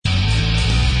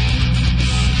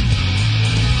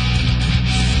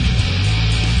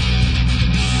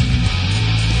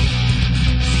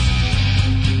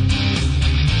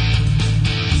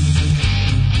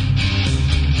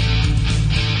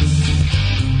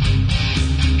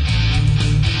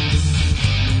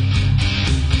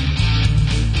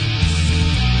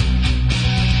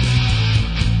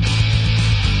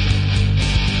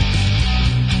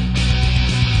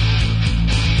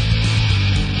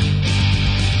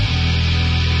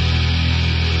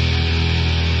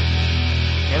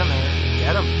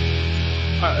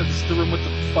The room with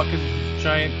the fucking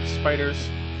giant spiders.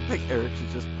 I think Eric should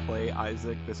just play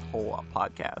Isaac this whole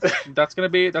podcast. That's gonna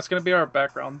be our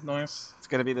background noise. It's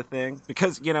gonna be the thing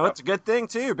because it's a good thing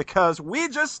too because we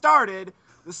just started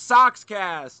the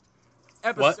Soxcast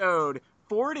episode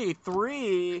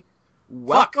 43.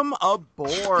 Welcome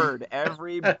aboard,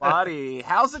 everybody.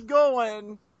 How's it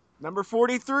going? Number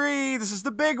 43. This is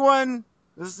the big one.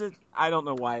 This is it. I don't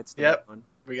know why it's the big one.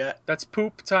 We got That's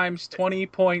poop times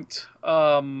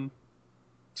 20.2.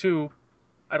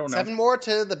 I don't know. 7 more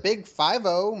to the big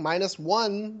 50 minus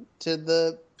 1 to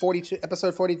the 42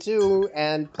 episode 42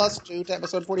 and plus 2 to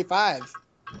episode 45.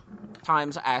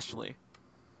 Times Ashley.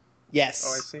 Yes.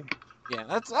 Oh, I see. Yeah,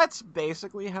 that's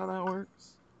basically how that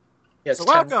works. yeah, it's So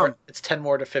 10 welcome. more, it's 10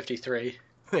 more to 53,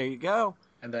 There you go.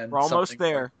 and then We're almost something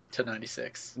there. to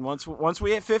 96. And once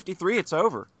we hit 53, it's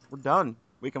over. We're done.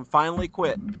 We can finally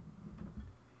quit.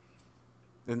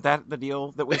 Isn't that the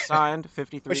deal that we signed?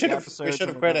 53 we should episodes.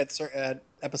 have quit at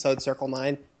episode Circle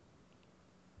 9.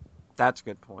 That's a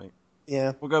good point.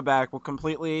 Yeah. We'll go back. We'll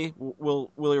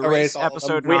erase Erase all of them.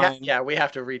 episode We 9. we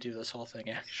have to redo this whole thing,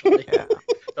 actually. Yeah.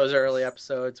 Those early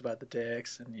episodes about the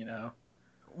dicks, and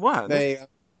What? They,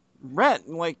 Rhett,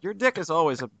 your dick is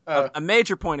always a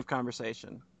major point of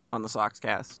conversation on the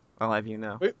Soxcast. I'll have you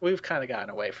know. we've kind of gotten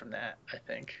away from that, I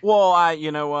think. Well,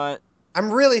 you know what? I'm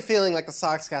really feeling like the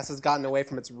Soxcast has gotten away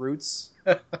from its roots.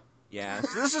 Yeah,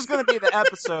 so this is going to be the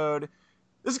episode.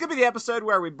 This is going to be the episode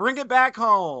where we bring it back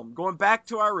home, going back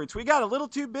to our roots. We got a little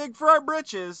too big for our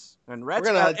britches, and Rhett's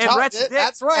We're gonna and Rhett's dick.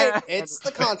 That's right. It's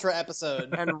the Contra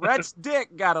episode. And Rhett's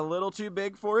dick got a little too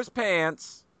big for his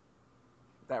pants.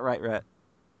 Is that right, Rhett?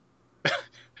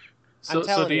 So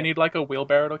telling do you you. need like a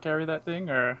wheelbarrow to carry that thing,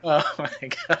 or? Oh my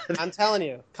god. I'm telling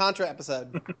you, Contra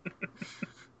episode.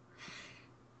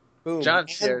 Boom.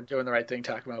 John's And- here doing the right thing,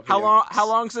 talking about How video long? games. How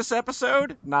long's this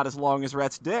episode? Not as long as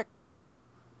Rhett's dick.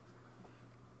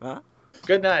 Huh?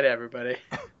 Good night, everybody.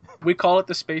 We call it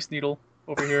the Space Needle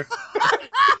over here.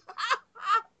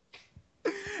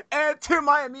 And to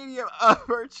my immediate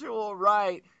virtual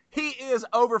right, he is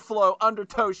Overflow,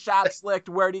 Undertow, Shot Slicked,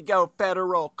 Where'd he go,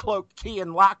 Federal, Cloaked, Key,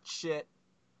 and Locked shit.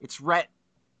 It's Rhett.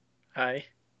 Hi.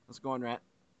 How's it going, Rhett?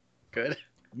 Good.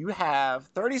 You have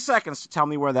 30 seconds to tell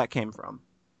me where that came from.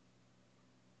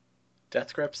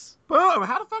 Death grips. Boom!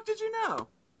 How the fuck did you know?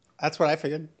 That's what I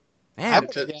figured. Man,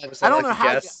 Was that I don't like know a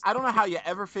how. guess? I don't know how you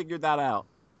ever figured that out.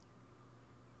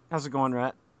 How's it going,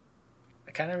 Rhett?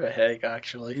 I kind of have a headache,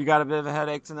 actually. You got a bit of a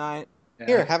headache tonight? Yeah.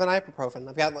 Here, have an ibuprofen.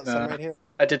 I've got some right here.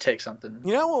 I did take something.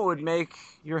 You know what would make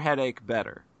your headache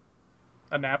better?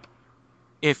 A nap.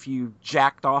 If you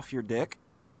jacked off your dick.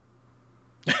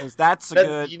 Because that's a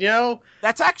good.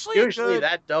 That's actually Usually a good.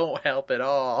 that don't help at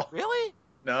all. Really?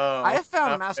 No. I have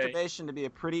found not for me. masturbation to be a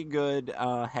pretty good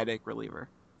headache reliever.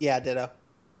 Yeah, ditto.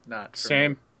 Not for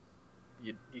Same.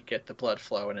 me. You get the blood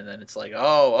flowing, and then it's like,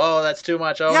 oh, that's too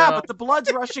much. Oh, yeah, no. but the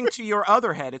blood's rushing to your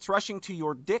other head. It's rushing to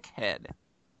your dick head.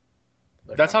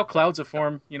 Look, That's how clouds have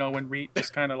formed. When Reet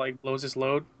just kind of like blows his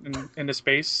load into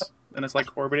space, and it's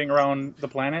like orbiting around the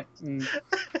planet. And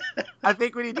I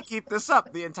think we need to keep this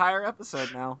up the entire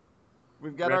episode now.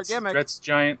 We've got our gimmick. Rhett's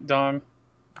giant dong.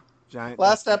 Giant.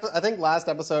 I think last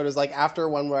episode is like after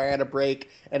one where I had a break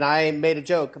and I made a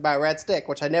joke about Rhett's dick,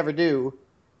 which I never do,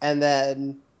 and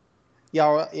then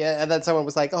and then someone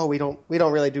was like, "Oh, we don't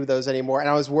really do those anymore," and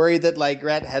I was worried that like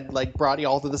Rhett had like brought you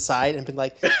all to the side and been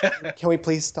like, "Can we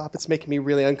please stop? It's making me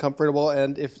really uncomfortable,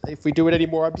 and if we do it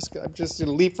anymore, I'm just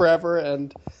gonna leave forever."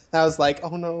 And I was like,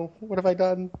 "Oh no, what have I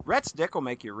done?" Rhett's dick will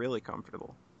make you really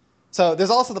comfortable. So there's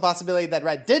also the possibility that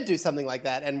Rhett did do something like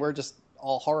that, and we're just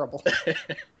all horrible.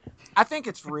 I think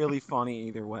it's really funny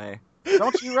either way.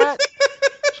 Don't you, Rhett?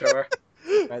 Sure.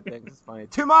 Rhett thinks it's funny.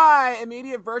 To my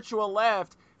immediate virtual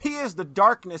left, he is the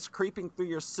darkness creeping through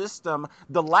your system,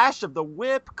 the lash of the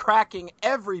whip cracking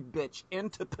every bitch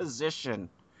into position.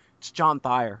 It's John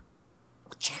Thayer.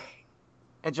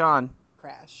 Hey, John,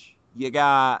 Crash. you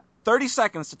got 30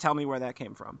 seconds to tell me where that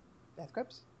came from. Death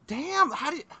grips. Damn,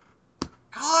 how do you...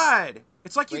 God,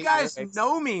 it's like you Great guys lyrics.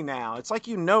 know me now. It's like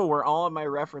you know where all of my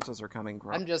references are coming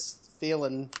from. I'm just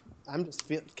feeling a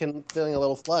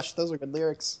little flushed. Those are good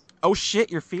lyrics. Oh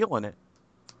shit, you're feeling it.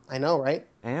 I know, right?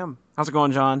 Damn. How's it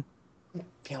going, John?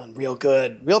 Feeling real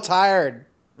good. Real tired.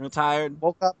 Real tired?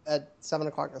 Woke up at 7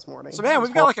 o'clock this morning. So man, we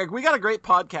got a great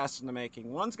podcast in the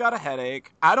making. One's got a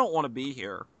headache. I don't want to be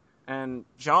here, and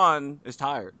John is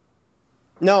tired.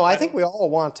 No, I think we all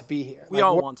want to be here. We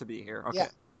all want to be here. Okay. Yeah.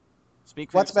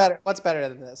 Speak for What's yourself. better? What's better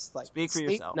than this? Like, Speak for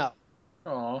yourself. No.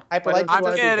 Oh. Hyperlight I'm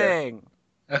wanna be there. kidding.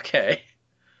 Okay.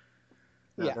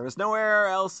 No, Yeah. There was nowhere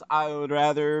else I would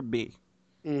rather be.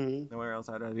 Mm-hmm. Nowhere else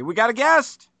I'd rather be. We got a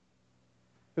guest.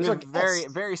 Who's We our have a very,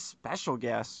 guest? very special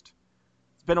guest.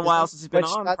 It's been a while since he's been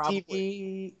on.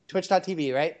 Probably.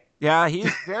 Twitch.tv, right? Yeah,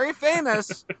 he's very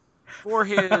famous for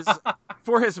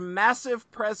his massive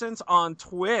presence on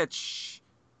Twitch.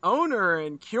 Owner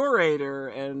and curator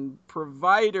and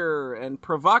provider and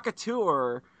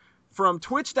provocateur from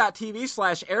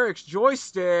twitch.tv/Eric's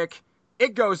Joystick.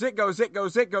 It goes, shower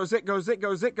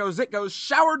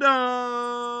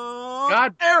dumb.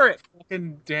 God Eric.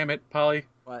 fucking damn it, Polly.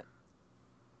 What?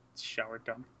 Shower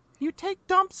dumb. You take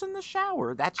dumps in the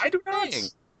shower. That's your I do not. thing.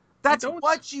 That's I don't.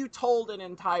 what you told an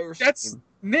entire stream. That's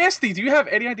nasty. Do you have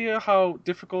any idea how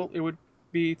difficult it would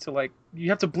be to, like, you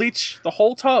have to bleach the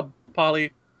whole tub,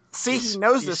 Polly? See, he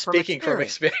knows He's this speaking from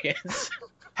experience. experience.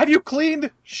 Have you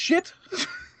cleaned shit?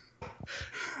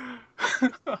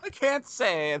 I can't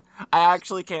say it. I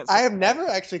actually can't say I have never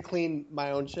actually cleaned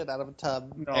my own shit out of a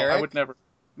tub. No, Eric? I would never.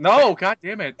 No, god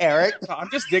damn it. Eric? I'm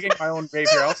just digging my own grave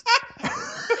here.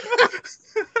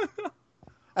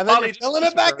 And then Ollie, you're just filling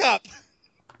it back whisper. up.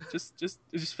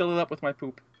 Just fill it up with my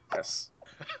poop. Yes.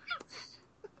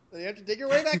 You have to dig your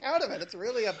way back out of it. It's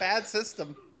really a bad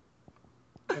system.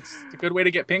 It's a good way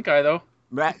to get pink eye, though.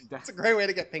 That's It's a great way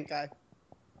to get pink eye.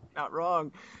 not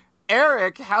wrong.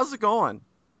 Eric, how's it going?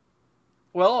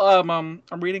 Well, I'm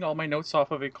reading all my notes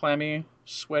off of a clammy,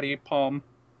 sweaty palm.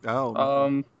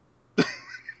 Oh.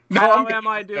 No, How I'm am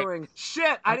I doing?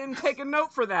 Shit, I didn't take a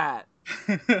note for that.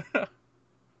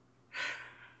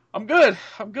 I'm good.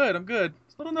 I'm good. A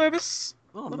little nervous.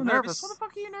 A little Little nervous. nervous. What the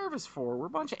fuck are you nervous for? We're a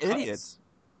bunch of idiots.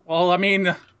 Well, I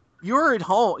mean, You were at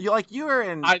home. You were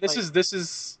in.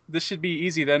 this should be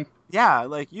easy then. Yeah,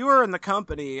 like you were in the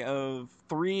company of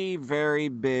 3 very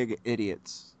big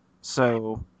idiots.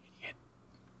 So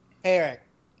Hey, Eric.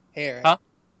 Hey, Eric. Huh?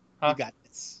 You got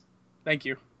this. Thank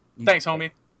you. you- Thanks,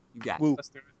 homie. You got it. Woo. Let's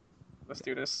do it. Let's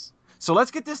do this. So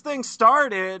let's get this thing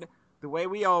started the way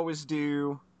we always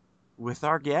do with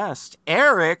our guest,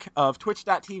 Eric of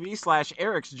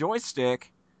twitch.tv/Eric's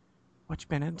Joystick. What you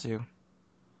been into?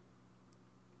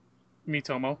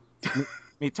 Mitomo.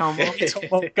 Mitomo?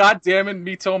 Mitomo. God damn it,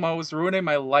 Mitomo is ruining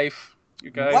my life, you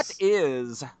guys. What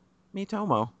is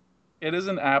Mitomo? It is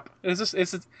an app.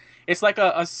 It's like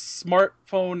a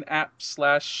smartphone app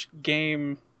 /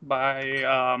 game by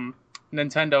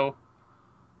Nintendo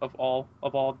of all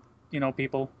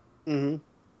people. Mm-hmm.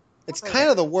 It's kind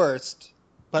of the worst,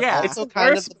 but Yeah. It's also the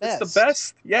kind worst, of the best. It's the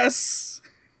best. Yes.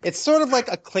 It's sort of like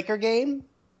a clicker game,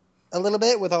 a little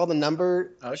bit, with all the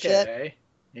number shit. Okay.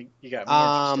 You got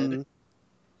me interested.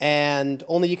 And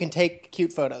only you can take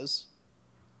cute photos.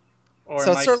 Or So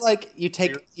am it's I- sort of like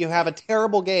you have a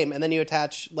terrible game, and then you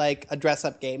attach like a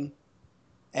dress-up game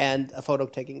and a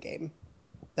photo-taking game.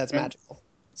 That's Yeah. magical.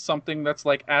 something that's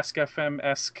like Ask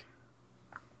FM-esque.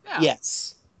 Yeah.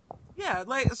 Yes. Yeah,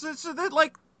 like so that,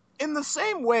 like in the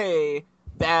same way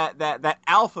that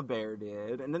Alpha Bear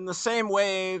did, and in the same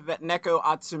way that Neko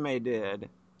Atsume did.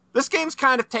 This game's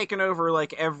kind of taken over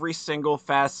like every single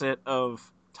facet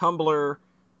of Tumblr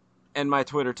and my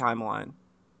Twitter timeline.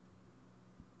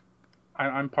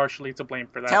 I'm partially to blame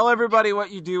for that. Tell everybody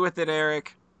what you do with it,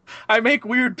 Eric. I make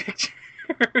weird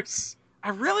pictures. I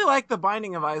really like the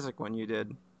Binding of Isaac one you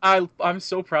did. I'm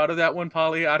so proud of that one,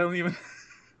 Polly. I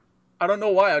don't know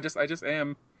why. I just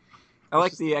am. I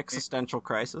like just the Existential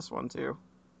Crisis one too.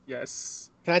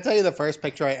 Yes. Can I tell you the first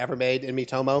picture I ever made in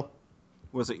Mitomo?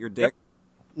 Was it your dick?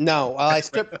 No. Well, I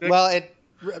stripped. Well,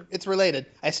 it's related.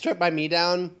 I stripped my me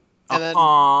down and then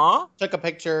Aww. took a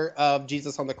picture of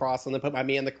Jesus on the cross, and then put my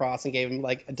me on the cross and gave him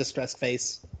like a distressed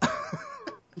face.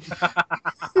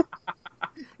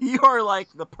 You are like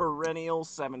the perennial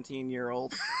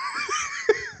 17-year-old.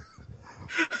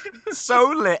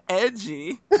 So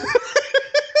edgy.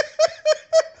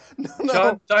 No.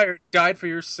 John Dyer died for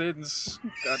your sins.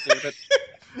 God damn it.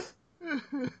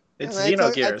 It's And I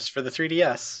took- Xenogears for the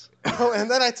 3DS. Oh, and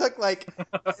then I took like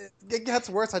it gets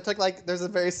worse. I took like there's a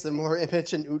very similar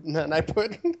image in Utena, and I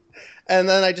put, and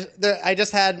then I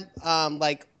just had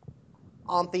like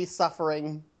Auntie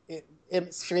suffering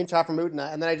screenshot from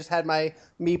Utena, and then I just had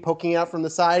me poking out from the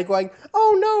side, going,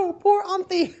 "Oh no, poor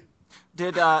Auntie."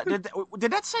 Did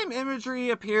that same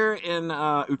imagery appear in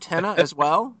Utena as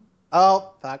well?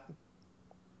 Oh fuck!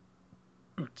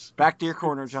 Back to your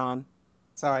corner, John.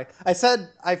 Sorry, I said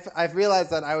I've realized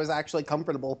that I was actually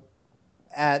comfortable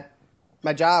at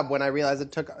my job when I realized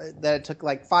it took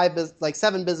like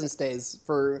 7 business days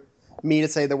for me to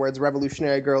say the words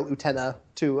 "revolutionary girl Utena"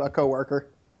 to a coworker.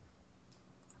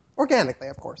 Organically,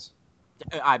 of course.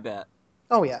 I bet.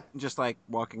 Oh yeah. Just like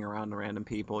walking around to random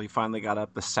people, you finally got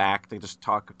up the sack to just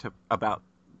talk about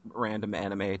random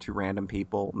anime to random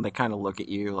people, and they kind of look at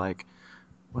you like,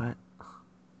 "What?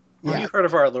 Have you heard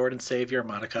of our Lord and Savior,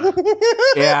 Monica?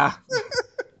 Yeah.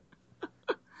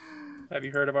 Have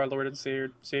you heard of our Lord and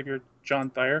Savior John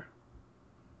Thayer?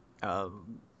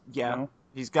 Yeah. No?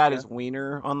 He's got his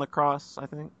wiener on the cross, I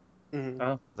think. Mhm.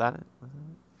 Oh. Is that it?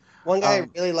 One guy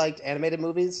really liked animated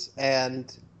movies,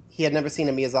 and he had never seen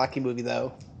a Miyazaki movie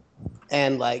though.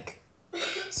 And like,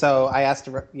 so I asked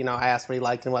what he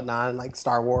liked and whatnot, and like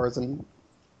Star Wars and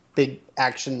big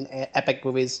action epic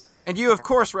movies. And you, of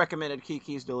course, recommended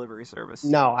Kiki's Delivery Service.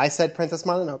 No, I said Princess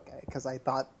Mononoke because I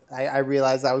thought I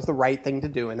realized that was the right thing to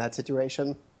do in that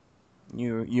situation.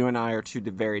 You and I are two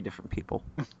very different people.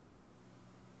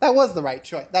 That was the right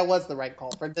choice. That was the right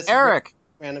call for this Eric,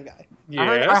 random guy.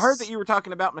 Yes. I heard that you were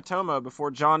talking about Matomo before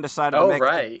John decided Oh, to make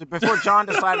right. before John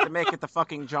decided to make it the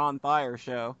fucking John Thayer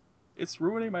show. It's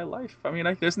ruining my life. I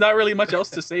mean, there's not really much else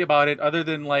to say about it other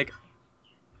than like,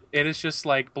 it is just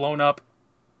like blown up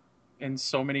in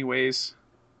so many ways.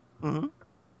 Mm-hmm.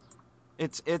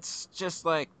 It's just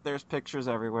like there's pictures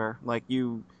everywhere.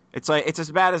 It's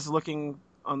as bad as looking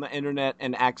on the internet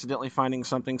and accidentally finding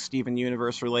something Steven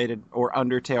Universe related or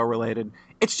Undertale related.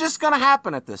 It's just gonna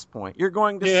happen at this point. You're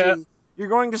going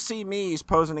to see me's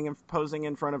posing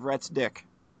in front of Rhett's dick.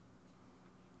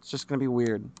 It's just gonna be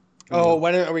weird. Oh,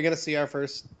 when are we going to see our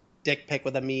first dick pic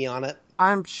with a me on it?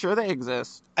 I'm sure they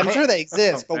exist. I'm sure they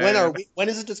exist, but man. when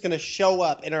is it just going to show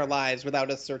up in our lives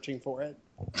without us searching for it?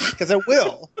 Because it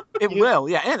will. It will,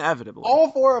 yeah, inevitably.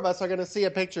 All four of us are going to see a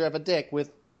picture of a dick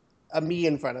with a me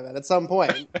in front of it at some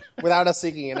point without us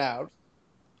seeking it out.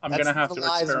 I'm That's gonna have the to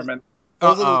lies experiment.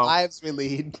 Those are the Uh-oh. lives we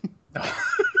lead.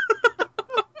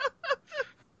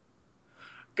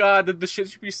 God, the shit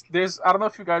should be. I don't know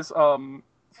if you guys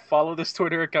follow this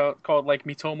Twitter account called like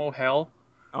Mitomo Hell.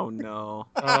 Oh no.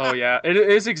 Oh yeah, it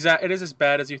is It is as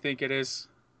bad as you think it is.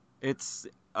 It's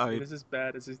It is as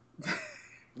bad as it.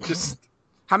 Just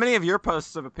how many of your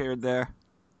posts have appeared there?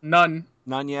 none.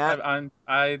 None yet.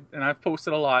 I've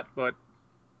posted a lot, but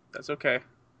that's okay.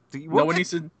 We'll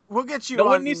We'll get you no on,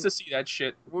 one needs to see that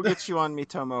shit. We'll get you on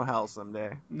Mitomo Hell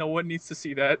someday. No one needs to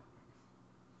see that.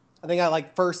 I think I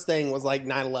first thing was like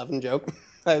 9/11 joke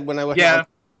when I went. Yeah,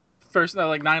 first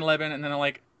like 9/11, and then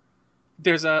like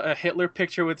there's a Hitler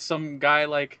picture with some guy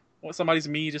like somebody's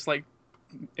me just like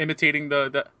imitating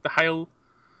the Heil.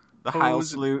 The Heil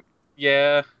Pose. salute.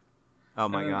 Yeah, Oh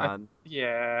my And then god.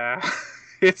 yeah.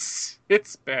 It's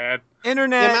bad. The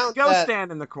Internet, amount go that-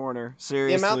 stand in the corner. The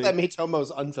Seriously. amount that Mitomo's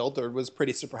unfiltered was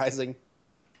pretty surprising.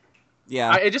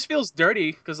 Yeah. It just feels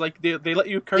dirty because like they let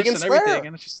you curse can and swear. everything,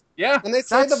 and it's just yeah. And they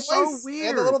say the That's so voice. They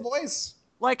had weird. the little voice.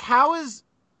 how is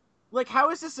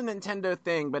this a Nintendo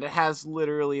thing, but it has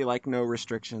literally like no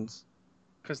restrictions?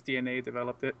 Because DNA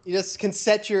developed it. You just can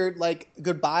set your like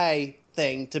goodbye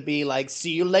thing to be like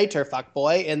 "see you later,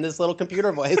 fuckboy" in this little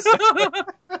computer voice.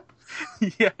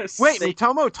 Yes. Wait,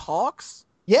 Mitomo talks?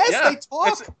 Yes, Yeah, they talk.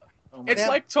 it's- Oh my It's Yeah.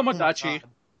 like Tomodachi.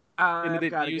 I've they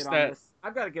got to use get on that. this.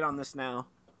 I've got to get on this now.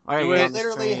 Do get it. on They this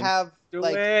literally train. have Do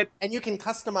like, it. and you can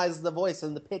customize the voice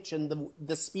and the pitch and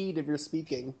the speed of your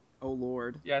speaking. Oh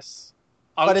lord. Yes.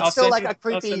 But it's still send like you-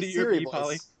 a I'll send creepy you your Siri e-poly.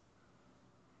 voice.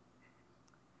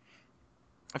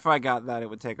 If I got that, it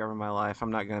would take over my life.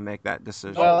 I'm not going to make that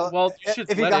decision. Well, you should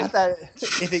if you let got it.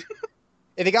 that,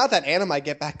 if you got that Anime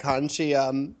Get Back on, she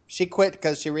quit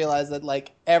because she realized that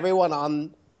like everyone on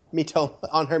her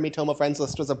Mitomo friends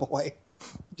list was a boy,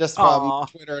 just from Aw.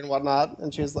 Twitter and whatnot.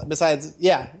 And she was like, besides,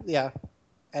 yeah,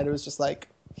 and it was just like,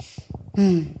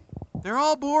 They're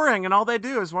all boring, and all they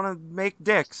do is want to make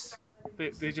dicks.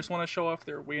 They just want to show off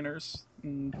their wieners.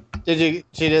 Mm.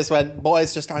 She just went,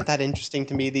 boys just aren't that interesting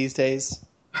to me these days.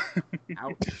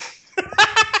 Ouch.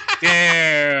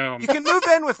 Damn. You can move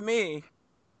in with me.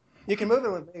 You can move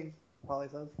in with me, Polly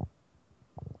says.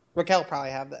 Raquel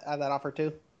probably have that offer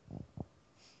too.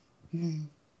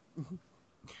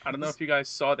 I don't know if you guys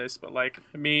saw this, but like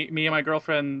me and my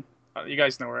girlfriend, you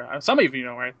guys know her. Some of you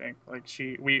know her, I think. Like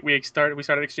we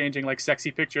started exchanging like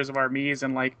sexy pictures of our me's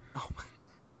and like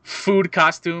food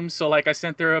costumes. So like I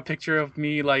sent her a picture of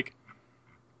me like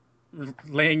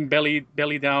laying belly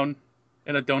down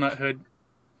in a donut hood,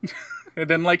 and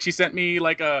then like she sent me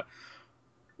like a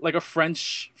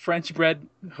French bread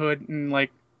hood and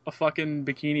like a fucking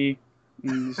bikini.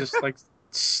 And it's just like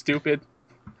stupid.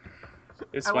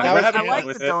 It's I fine. like, We're having I fun like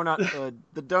with the it. donut hood.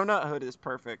 The donut hood is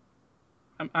perfect.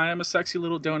 I am a sexy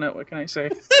little donut. What can I say?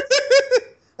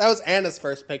 That was Anna's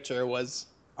first picture. Was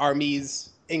Army's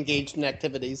engaged in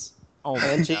activities. Oh my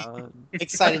And she- god.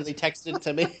 Excitedly texted it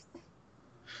to me.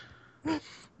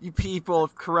 You people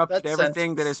have corrupted That's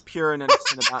everything that is pure and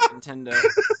innocent about Nintendo.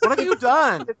 What have you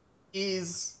done?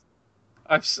 He's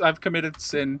I've committed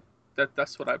sin.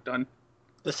 That's what I've done.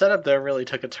 The setup there really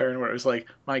took a turn where it was like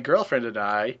my girlfriend and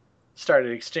I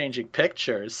started exchanging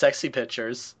pictures, sexy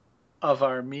pictures of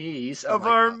our me's. I'm Of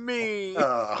like, our me.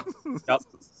 oh. Yep.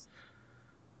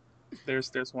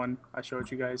 There's one I showed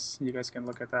you guys. You guys can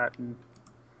look at that and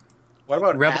What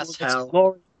about revel ass in its hell?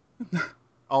 glory.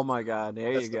 Oh my god,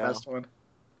 there That's you the go. best one.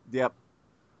 Yep.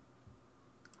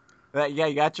 Yeah,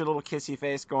 you got your little kissy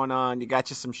face going on. You got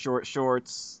you some short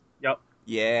shorts. Yep.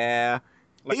 Yeah.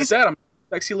 Like He's- I said, I'm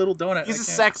a sexy little donut. He's I a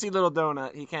can't- sexy little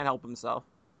donut. He can't help himself.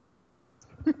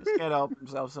 Just can't help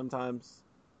himself sometimes.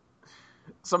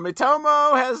 So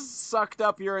Mitomo has sucked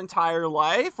up your entire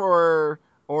life, or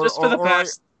just for the or-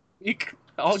 past week.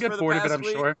 I'll Just for get the bored of it, past I'm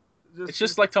week? sure. It's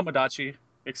just like Tomodachi,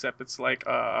 except it's like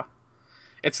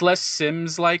it's less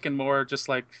Sims like and more just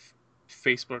like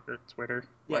Facebook or Twitter.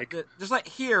 yeah, Like just like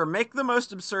here, make the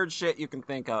most absurd shit you can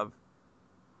think of,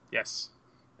 yes,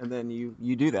 and then you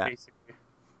do that. basically,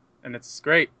 and it's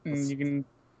great. And you can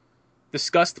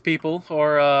disgust people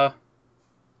or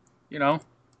you know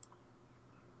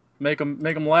make them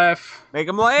laugh. Make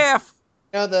them laugh.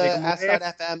 You know the Make 'em laugh.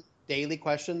 Ask.fm daily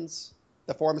questions,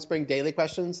 the Forum Spring daily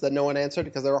questions that no one answered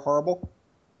because they were horrible.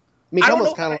 I don't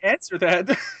know Mitomo's how kind to answer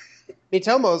that.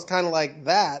 Mitomo's kind of like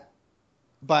that,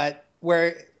 but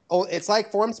where it's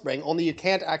like Forum Spring, only you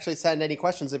can't actually send any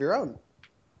questions of your own.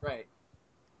 Right.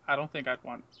 I don't think I'd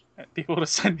want people to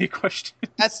send me questions.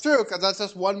 That's true because that's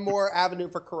just one more avenue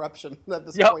for corruption at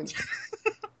this Yep. point.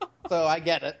 So I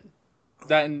get it.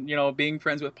 That and being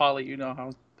friends with Polly, you know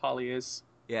how Polly is.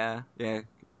 Yeah.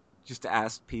 Just to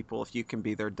ask people if you can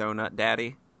be their donut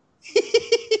daddy.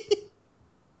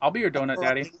 I'll be your donut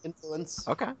daddy. Corrupting influence.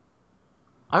 Okay.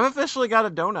 I've officially got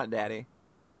a donut daddy.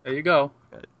 There you go.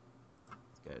 It's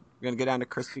good. We're gonna go down to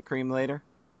Krispy Kreme later.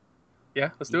 Yeah,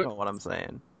 let's You do know it. what I'm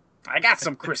saying. I got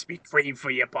some Krispy Kreme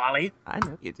for you, Polly. I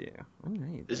know you do. I know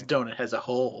you do. This donut has a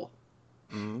hole.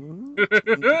 Mhm.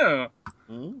 I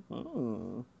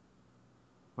Mhm.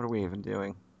 What are we even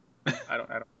doing? don't.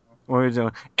 What are we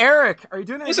doing? Eric, are you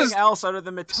doing This anything is- else other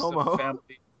than This is a Mitomo?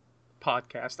 family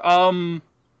podcast.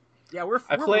 Yeah, we're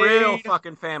I real played-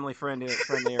 fucking family friendly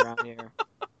around here.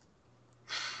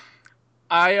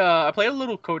 I played a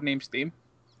little Codename Steam.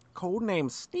 Codename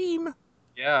Steam?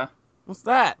 Yeah, What's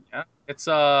that? it's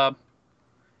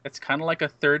kind of like a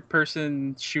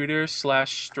third-person shooter /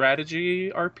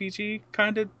 strategy RPG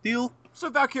kind of deal. So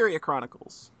Valkyria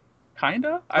Chronicles.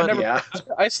 Kinda. I But- never. Yeah.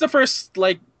 It's the first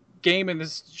game in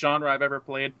this genre I've ever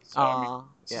played. So I mean,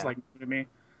 this Yeah. is like new to me.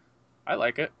 I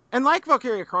like it. And like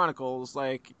Valkyria Chronicles,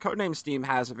 like Codename Steam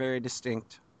has a very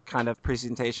distinct kind of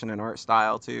presentation and art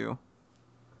style too.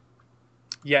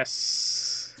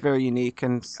 Yes. It's very unique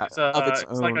and It's, of its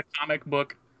it's own. like a comic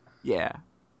book. Yeah.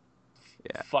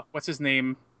 Yeah. Fuck, what's his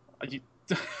name?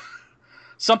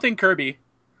 Something Kirby.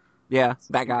 Yeah,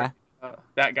 that guy.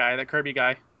 That guy, that Kirby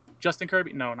guy. Justin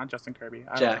Kirby? No, not Justin Kirby.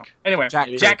 I don't Jack. know. Anyway, Jack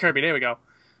Jack Kirby. There we go.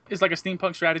 It's like a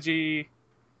steampunk strategy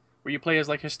where you play as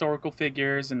like historical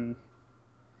figures, and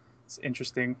it's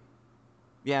interesting.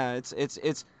 Yeah,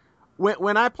 it's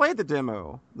when I played the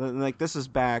demo, like this is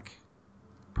back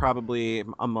probably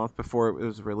a month before it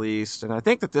was released, and I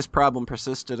think that this problem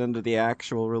persisted into the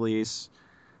actual release.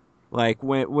 Like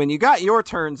when you got your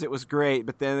turns, it was great,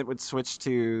 but then it would switch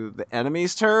to the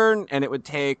enemy's turn, and it would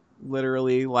take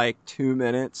literally like 2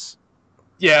 minutes.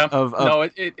 Yeah. Of No,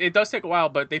 it does take a while,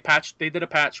 but they did a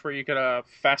patch where you could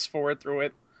fast forward through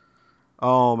it,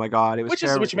 oh my god, it was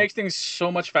terrible. which makes things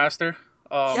so much faster.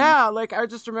 Yeah, like I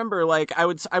just remember, like I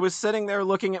was sitting there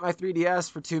looking at my 3DS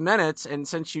for 2 minutes, and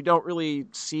since you don't really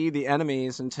see the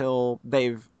enemies until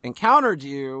they've encountered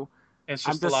you, It's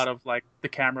I'm just just- a lot of like the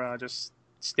camera just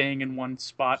staying in one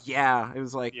spot. yeah, it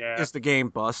was like, Yeah. is the game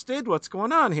busted? What's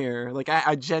going on here? Like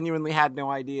I genuinely had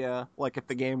no idea, like if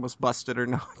the game was busted or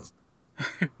not.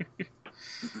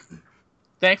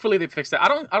 Thankfully, they fixed it. I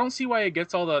don't see why it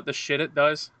gets all the shit it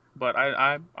does, but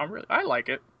I like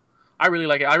it. I really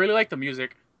like it. I really like the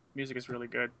music. Music is really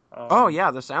good. Oh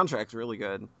yeah, the soundtrack's really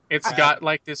good. It's got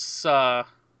like this. I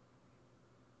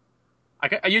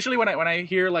usually when I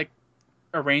hear like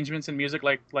arrangements in music,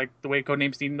 like the way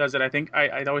Codename Steam does it,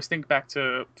 I always think back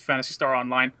to Phantasy Star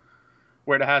Online,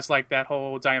 where it has like that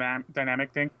whole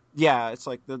dynamic thing. Yeah, it's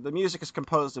like the music is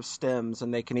composed of stems,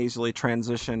 and they can easily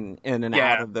transition in and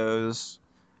Yeah. out of those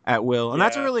at will, and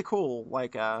that's Yeah. really cool.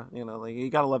 Like like you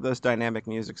gotta love those dynamic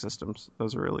music systems.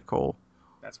 Those are really cool.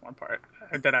 That's one part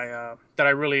that I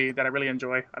really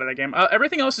enjoy out of that game.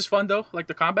 Everything else is fun though. Like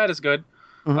the combat is good.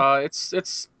 Mhm.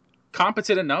 It's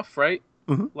competent enough, right?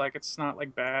 Mhm. Like it's not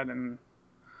like bad, and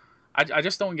I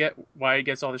just don't get why it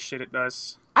gets all the shit it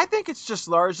does. I think it's just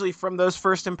largely from those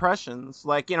first impressions.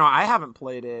 Like, I haven't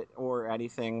played it or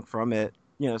anything from it,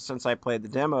 since I played the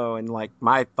demo, and like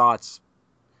my thoughts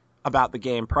about the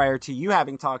game prior to you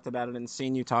having talked about it and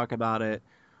seen you talk about it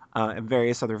in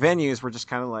various other venues were just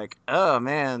kind of like, oh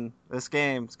man, this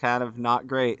game's kind of not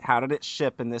great. How did it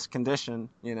ship in this condition?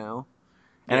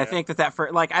 And I think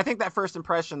I think that first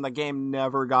impression, the game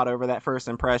never got over that first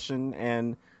impression.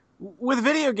 And with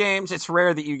video games, it's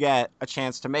rare that you get a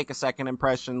chance to make a second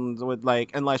impression with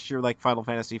unless you're like Final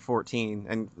Fantasy 14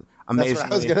 and amazingly, that's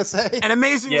what I was gonna say. and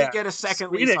amazingly get a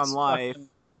second lease on life.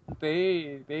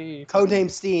 They Codename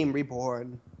Steam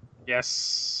Reborn.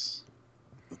 Yes.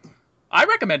 I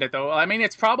recommend it though. I mean,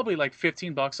 it's probably like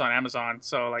 $15 on Amazon.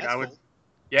 So like That's I would, cool.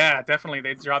 yeah, definitely.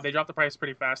 They dropped the price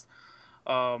pretty fast.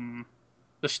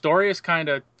 The story is kind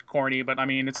of corny, but I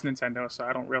mean, it's Nintendo, so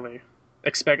I don't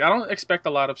expect a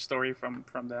lot of story from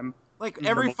them. Like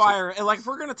every Fire, like if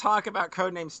we're gonna talk about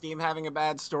Codename Steam having a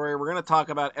bad story, we're gonna talk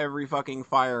about every fucking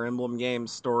Fire Emblem game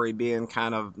story being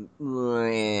kind of.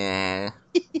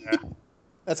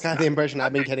 That's kind of the impression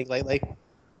I've been getting lately.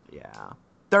 Yeah,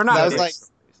 they're not. That was good like- stories.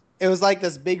 It was like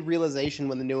this big realization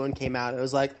when the new one came out. It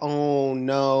was like, oh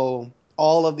no,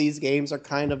 all of these games are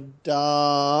kind of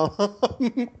dumb.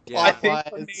 Yeah.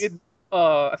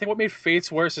 I think what made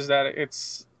Fates worse is that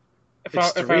it's if I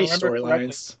three remember correctly,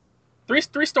 storylines. three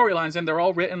storylines, and they're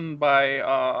all written by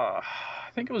I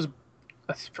think it was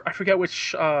I forget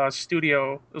which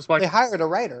studio. It was like They hired a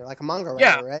writer, like a manga writer,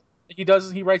 Yeah. right?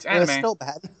 he writes And it's anime, still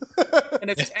bad.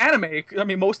 and it's anime. I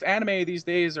mean, most anime these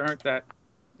days aren't that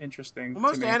interesting. Well,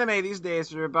 most to me. anime these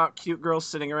days are about cute girls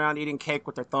sitting around eating cake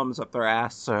with their thumbs up their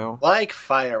ass. So, Like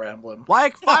Fire Emblem.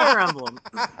 like Fire Emblem.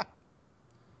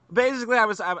 Basically, I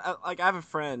have a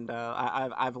friend.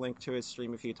 I've linked to his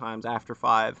stream a few times after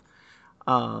 5,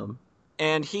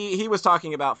 and he was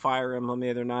talking about Fire Emblem the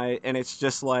other night, and it's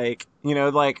just like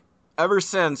ever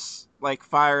since like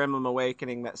Fire Emblem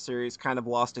Awakening, that series kind of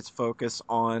lost its focus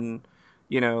on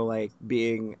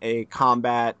being a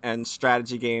combat and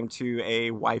strategy game to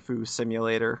a waifu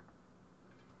simulator.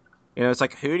 It's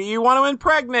like, who do you want to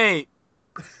impregnate?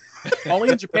 Only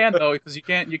in Japan though, because you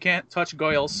can't touch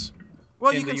goyles.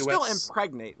 Well, In you the can still US.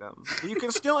 impregnate them. You can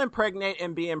still impregnate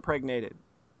and be impregnated.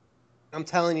 I'm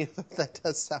telling you, that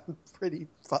does sound pretty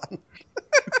fun.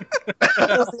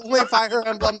 That was the only Fire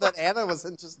Emblem that Anna was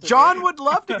interested John in. would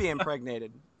love to be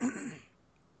impregnated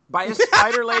by his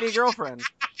spider lady girlfriend.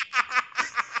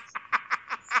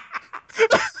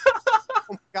 Oh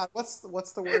my god, what's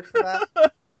the word for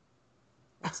that?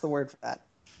 What's the word for that?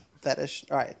 Fetish.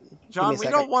 All right, John, give we me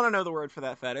a don't second. want to know the word for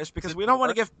that fetish because we don't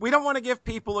want to give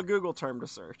people a Google term to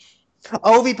search.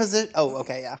 OV position. Oh,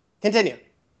 okay, yeah. Continue.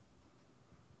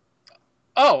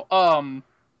 Oh,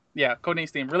 yeah, Codename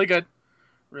Steam, really good.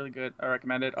 I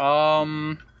recommend it. I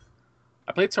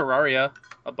played Terraria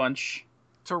a bunch.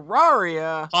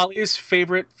 Terraria. Holly's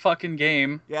favorite fucking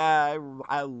game. Yeah,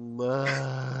 I love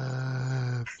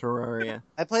Terraria.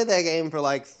 I played that game for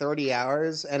like 30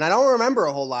 hours, and I don't remember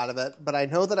a whole lot of it, but I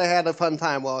know that I had a fun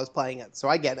time while I was playing it, so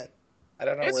I get it. I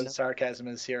don't know It's- where the sarcasm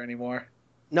is here anymore.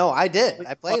 No, I did.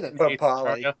 I played it. Fucking hates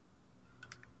Polly. Terraria.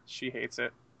 She hates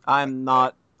it. I'm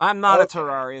not a Okay.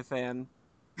 Terraria fan,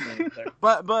 Me neither.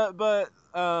 but the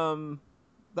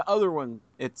other one,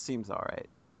 it seems all right.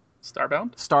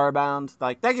 Starbound. Starbound,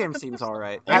 like that game seems all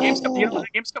right. That game's coming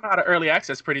out of early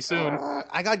access pretty soon.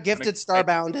 I got gifted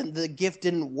Starbound, and the gift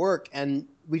didn't work, and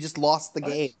we just lost the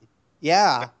game.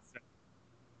 Yeah.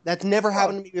 That's never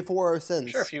happened to me before or since.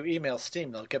 Sure, if you email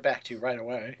Steam, they'll get back to you right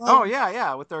away. Oh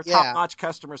yeah, with their Yeah. top-notch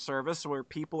customer service where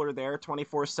people are there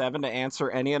 24/7 to answer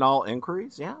any and all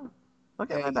inquiries. Yeah, look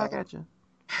There at you that back go. at you.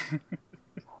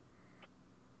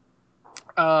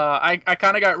 I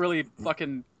kind of got really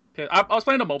fucking pissed. I was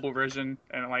playing the mobile version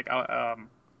and like a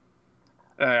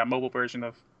mobile version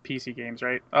of PC games,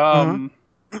 right?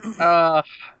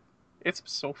 It's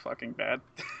so fucking bad.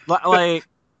 Like,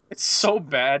 It's so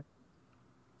bad.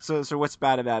 so what's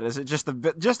bad about it? Is it just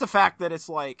the fact that it's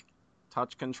like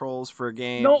touch controls for a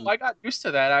game? No, I got used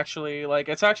to that actually. Like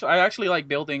I actually like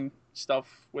building stuff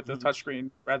with the touchscreen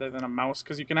rather than a mouse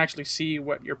because you can actually see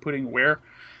what you're putting where.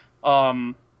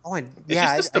 Oh, It's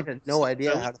yeah, just I the had no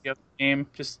idea how to. stability of the game,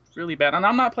 just really bad. And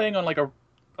I'm not playing on like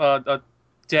a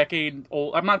decade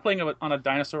old. I'm not playing on a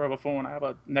dinosaur of a phone. I have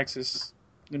a new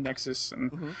Nexus,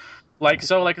 and Mhm.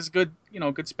 it's good,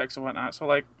 good specs and whatnot. So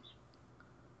like,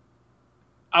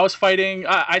 I was fighting.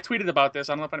 I tweeted about this.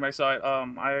 I don't know if anybody saw it.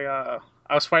 I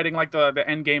was fighting like the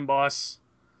end game boss,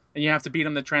 and you have to beat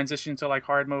him to transition to like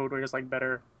hard mode, where there's like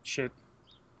better shit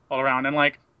all around. And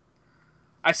like,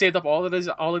 I saved up all of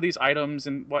these items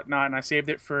and whatnot, and I saved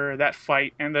it for that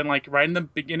fight. And then like right in the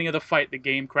beginning of the fight, the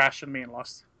game crashed on me and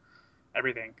lost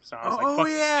everything. So I was like, Oh, "Fuck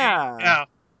this yeah. game." Yeah.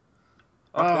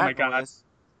 Fuck Oh that my god, noise.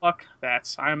 fuck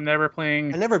that! I'm never I playing.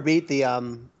 never beat the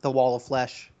Wall of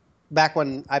Flesh. Back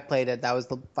when I played it, that was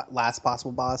the last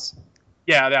possible boss.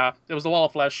 Yeah. It was the Wall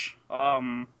of Flesh. It's Oh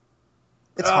my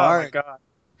hard. god,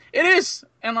 it is,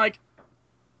 and like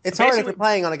It's hard if basically- you're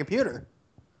playing on a computer.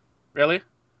 really.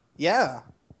 Yeah,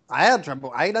 I had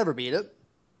trouble. I never beat it,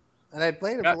 and I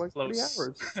played it Got for like 30 close.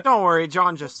 hours. Don't worry,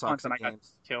 John just sucks And at I got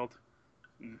games. killed.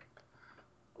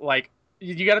 Like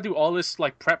you got to do all this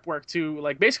like prep work too.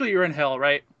 Like basically you're in hell,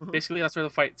 right? Mhm. Basically that's where the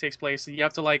fight takes place. And you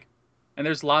have to like, and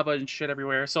there's lava and shit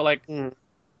everywhere. So like, Mm.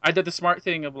 I did the smart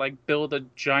thing of like build a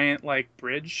giant like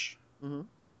bridge Mhm.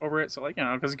 over it. So like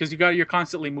because you're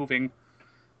constantly moving,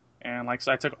 and like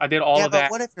so I did all Yeah, of but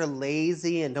that. what if you're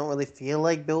lazy and don't really feel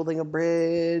like building a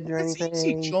bridge or It's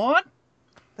anything? easy, John.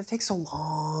 But it takes so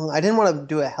long. I didn't want to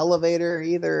do a elevator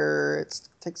either. It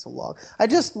takes so long. I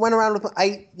just went around with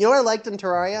you know what I liked in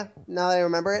Terraria? Now that I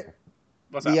remember it,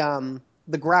 What's that?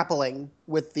 the grappling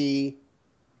with the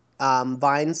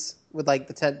vines with like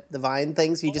the vine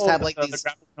things. You just have like the these.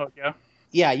 grappling hook, yeah.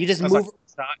 Yeah, you just That's move. like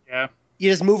shot, yeah. You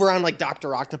just move around like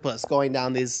Doctor Octopus, going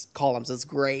down these columns. It's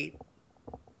great.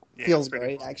 Yeah, Feels it's pretty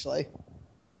great, fun. actually.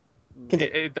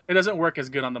 It doesn't work as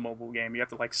good on the mobile game. You have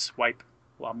to like swipe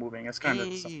while moving. It's kind of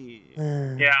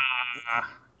yeah.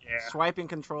 Swiping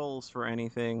controls for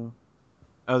anything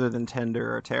other than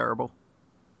Tinder are terrible.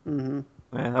 Mm-hmm.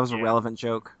 Yeah, that was a Yeah. relevant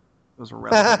joke. That was a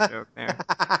relevant joke there.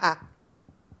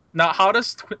 Now, how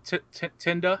does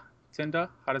Tinder?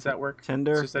 How does that work?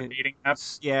 Tinder. It's just a dating app.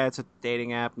 Yeah, it's a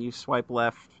dating app. You swipe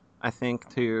left, I think,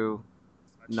 to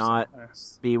not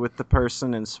be with the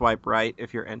person, and swipe right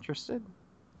if you're interested.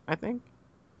 I think.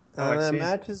 Oh, I And see. it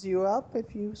matches you up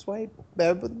if you swipe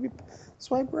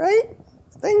right.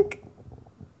 I think.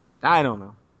 I don't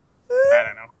know. I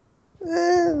don't know.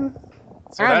 Eh.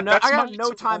 So I got that's no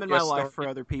my time in my Terraria life for story.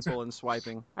 other people and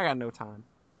swiping. I got no time.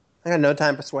 I got no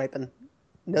time for swiping.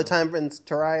 No time for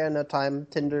Terraria. No time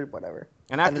Tinder. Whatever.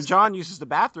 And after is- John uses the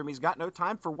bathroom, he's got no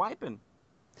time for wiping.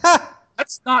 Ha!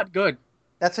 That's not good.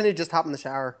 That's when you just hop in the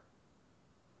shower.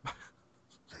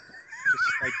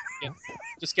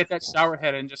 Just get that shower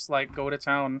head and just like go to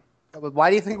town. But why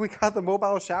do you think we got the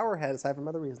mobile shower head aside from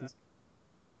other reasons?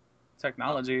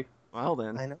 Technology. Well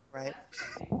then. I know, right?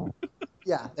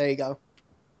 Yeah, there you go.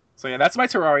 So yeah, that's my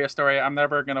Terraria story. I'm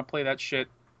never gonna play that shit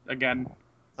again.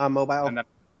 On mobile. And then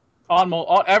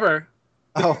ever.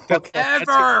 Oh, okay.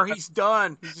 Ever! He's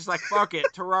done. He's just like, fuck it.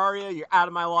 Terraria, you're out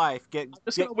of my life. I'm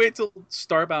just gonna wait till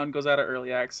Starbound goes out of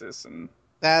early access and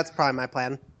That's probably my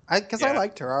plan. Because I Yeah.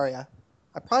 like Terraria.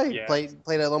 I probably Yeah. played it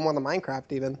a little more than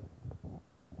Minecraft even.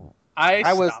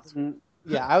 I was stopped.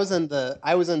 I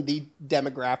was in the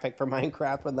demographic for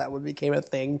Minecraft when that became a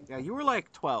thing. Yeah, you were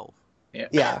like 12.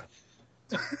 Yeah.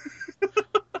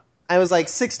 I was like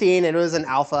 16 and it was an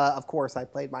alpha. Of course I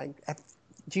played Minecraft.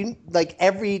 Do you like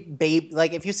every baby,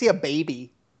 like if you see a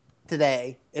baby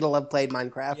today, it'll have played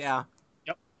Minecraft. Yeah.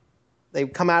 They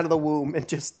come out of the womb and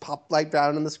just pop like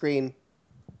down on the screen.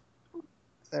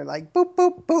 They're like boop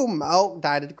boop boom. Oh,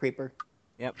 died of the creeper.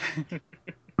 Yep.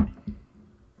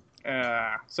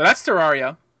 So that's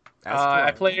Terraria. That's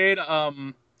I Terraria. played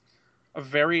a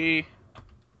very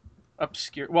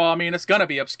obscure. Well, I mean, it's gonna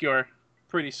be obscure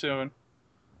pretty soon.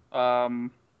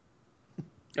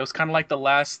 It was kind of like the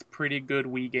last pretty good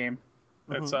Wii game.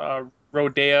 It's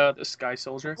Rodea the Sky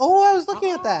Soldier. Oh, I was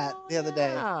looking at that the other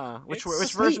day. Yeah. Which It's which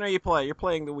sweet. version are you playing? You're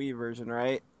playing the Wii version,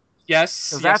 right? Yes,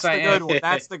 'Cause yes, that's I the am. good one.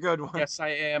 That's the good one. Yes, I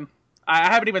am. I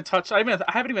haven't even touched. I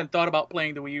haven't even thought about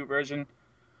playing the Wii U version.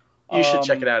 You should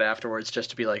check it out afterwards just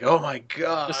to be like, oh my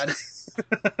god.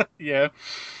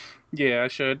 Yeah, I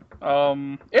should.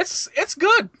 It's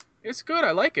good. It's good.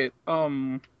 I like it.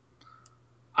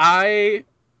 I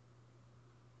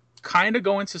kind of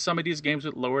go into some of these games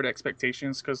with lowered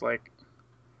expectations because, like,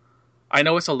 I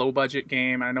know it's a low budget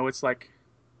game. I know it's like,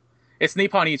 it's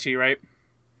Nippon Ichi, right?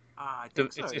 I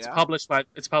think so, It's yeah. published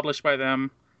by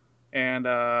them, and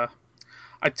I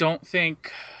don't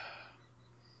think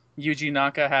Yuji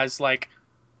Naka has like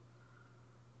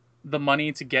the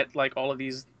money to get like all of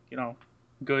these,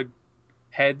 good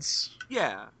heads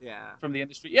Yeah. from the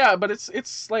industry. Yeah, but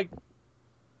it's like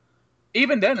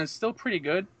even then it's still pretty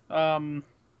good.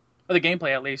 For the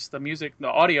gameplay at least. The music, the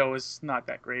audio is not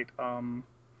that great.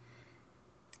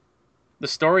 The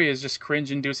story is just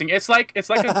cringe inducing. It's like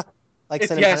a Like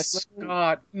cinematic yes, looking?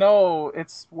 God, no,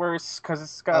 it's worse because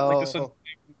it's got like this Oh.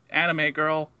 anime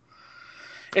girl.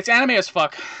 It's anime as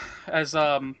fuck, as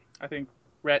I think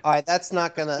Rhett. All right, that's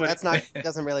not What-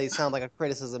 doesn't really sound like a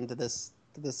criticism to this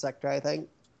sector, I think.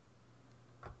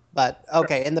 But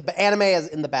okay, in the anime is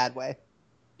in the bad way.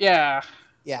 Yeah,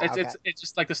 Yeah, It's okay. it's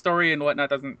just like the story and whatnot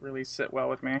doesn't really sit well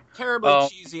with me. Terribly Um,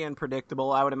 cheesy and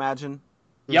predictable, I would imagine.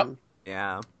 Yep. Mhm.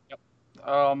 Yeah.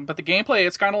 But the gameplay,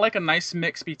 it's kind of like a nice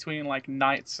mix between like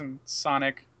Knights and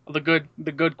Sonic, the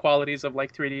good qualities of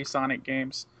like 3D Sonic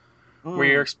games,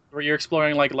 where Mm. you're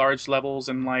exploring like large levels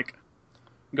and like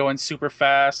going super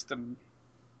fast and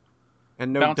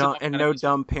And no bouncing dumb off and no enemies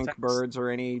dumb with pink attacks. birds or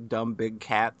any dumb big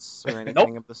cats or anything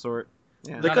Nope. of the sort.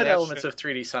 Yeah. The None of good that elements shit. of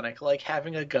 3D Sonic, like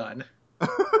having a gun.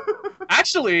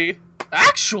 Actually,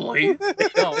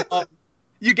 no.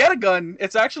 You get a gun.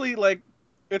 It's actually like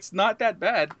it's not that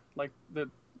bad. Like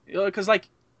because like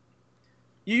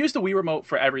you use the Wii remote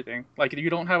for everything. Like you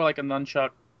don't have like a nunchuck.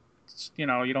 You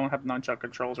know, you don't have nunchuck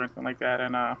controls or anything like that,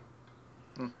 and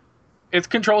it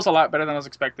controls a lot better than I was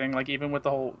expecting. Like even with the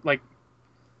whole like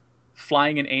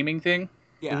flying and aiming thing.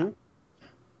 Yeah. Mhm.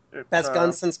 It's, Best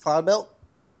gun since Cloud Built.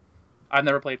 I've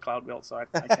never played Cloud Build, so I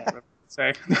can't really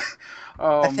say.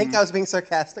 I think I was being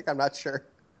sarcastic. I'm not sure.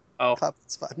 Oh, Cloud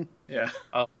Built's fun. Yeah.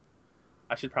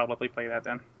 I should probably play that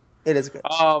then. It is good.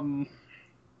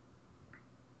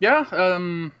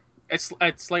 Yeah. It's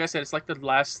like I said, it's like the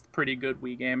last pretty good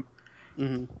Wii game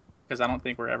hmm because I don't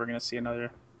think we're ever gonna see another.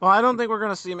 Well, I don't think we're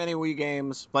gonna see many Wii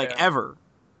games Yeah. ever,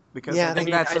 because Yeah, I think I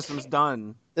mean, that I system's think-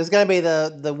 done. There's gonna be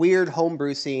the weird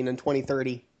homebrew scene in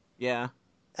 2030, Yeah.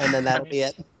 and then that'll be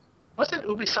it. Wasn't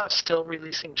Ubisoft still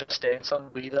releasing Just Dance on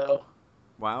Wii though?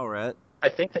 Wow, Rhett. I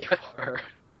think they were.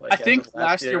 Like, I as think of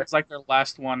last year was like their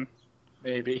last one.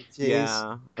 maybe. Jeez.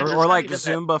 Yeah. It's Or not like even that-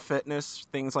 Zumba fitness,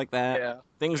 things like that. Yeah.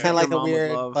 Things Kind that of like your the mom would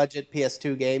weird love. budget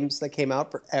PS2 games that came out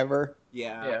forever.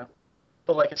 Yeah. Yeah.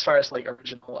 But like as far as like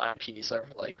original IPs or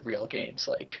like real games,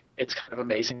 like it's kind of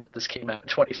amazing that this came out in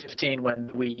 2015 when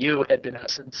Wii U had been out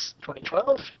since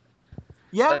 2012.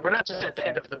 Yeah. Like, we're not just at the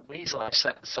end of the Wii's life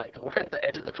cycle; we're at the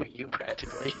end of the Wii U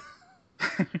practically.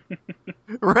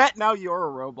 Rhett, now you're a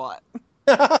robot.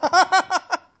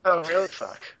 Oh really?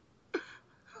 Fuck.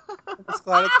 I'm just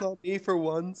glad it's not me for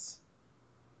once.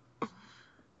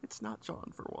 It's not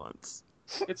John for once.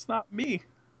 It's not me.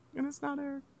 And it's not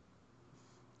Eric.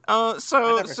 I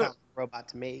So never sound like a robot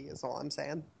to me, is all I'm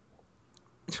saying.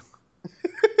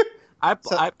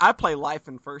 I play life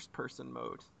in first person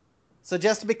mode. So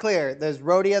just to be clear, there's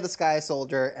Rhodia the Sky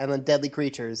Soldier and then Deadly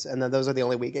Creatures, and then those are the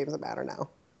only Wii games that matter now,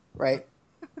 right?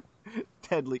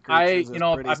 Deadly creatures is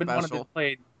I've pretty been wanting special. to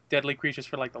play Deadly Creatures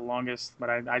for like the longest, but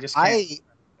I just can't.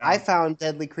 I found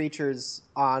Deadly Creatures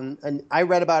on, and I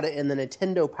read about it in the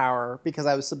Nintendo Power because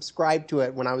I was subscribed to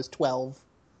it when I was 12,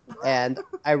 and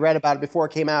I read about it before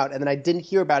it came out, and then I didn't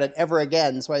hear about it ever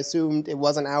again, so I assumed it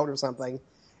wasn't out or something.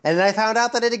 And then I found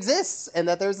out that it exists, and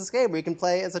that there's this game where you can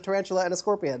play as a tarantula and a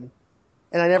scorpion.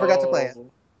 And I never got to play it. Oh,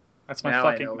 That's my now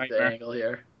I fucking know the nightmare. angle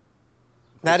here.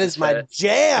 That Which is my fetish.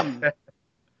 jam!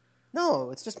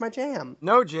 No, it's just my jam.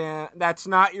 No jam. That's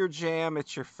not your jam.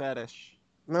 It's your fetish.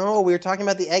 No, we were talking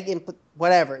about the egg input.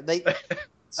 Whatever.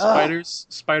 Spiders,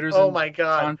 Oh and my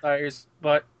god. bonfires,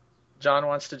 but John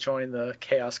wants to join the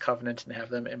Chaos Covenant and have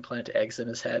them implant eggs in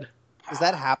his head. Does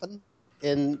that happen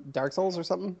in Dark Souls or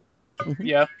something?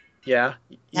 yeah, Yeah.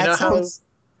 You That know sounds.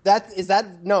 That is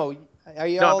that. No, are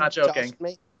you No, I'm all not joking. joshing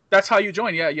me? that's how you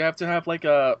join. Yeah, you have to have like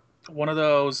one of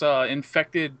those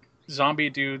infected zombie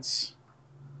dudes.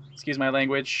 Excuse my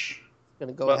language. I'm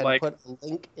gonna go But, ahead like, and put a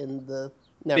link in the.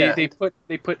 They, Never they mind.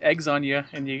 they put eggs on you,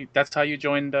 and that's how you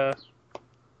join the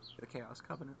Chaos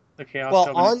Covenant. chaos. Well,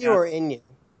 Covenant. on you or in you?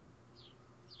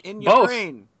 In your Both.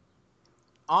 brain.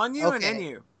 On you and Okay. in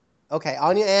you. Okay,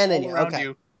 on you and in All you. around Okay,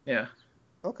 you. Yeah.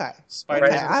 okay, Spiders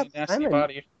Okay, have a nasty I'm in.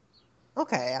 body.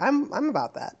 okay. I'm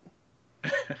about that.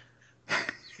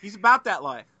 He's about that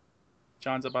life.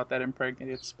 John's about that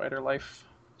impregnated spider life.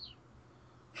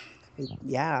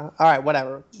 Yeah. All right.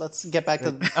 Whatever. Let's get back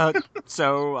to.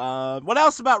 What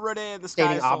else about Rhodia the Sky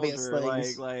Stating obvious Soldier?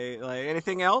 things. Like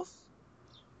anything else?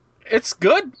 It's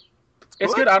good.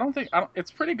 It's Good? good. I don't think.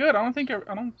 It's pretty good. I don't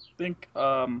think.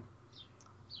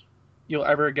 You'll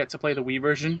ever get to play the Wii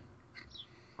version.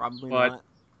 Probably But- not.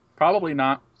 Probably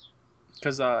not,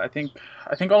 because I think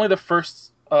only the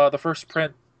first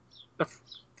print,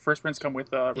 first prints come with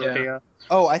Rhodia.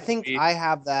 Oh, I think Wii. I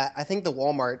have that. I think the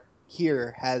Walmart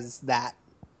here has that.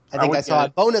 I I think would I saw get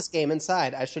a bonus game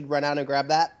inside. I should run out and grab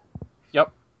that.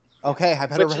 Yep. Okay, I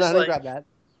better Which run is out and like- grab that.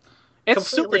 It's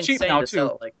super Completely cheap insane now to sell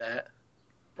too. it like that.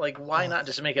 Like, why not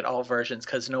just make it all versions?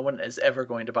 Because no one is ever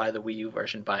going to buy the Wii U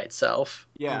version by itself.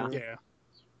 Yeah. Mm. Yeah.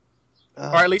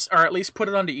 Ugh. Or at least put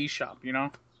it on the eShop. You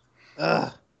know.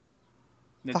 Ugh.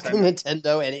 Nintendo. Fucking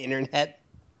Nintendo and internet.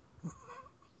 They're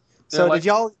So like-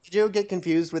 did you get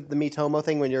confused with the Miitomo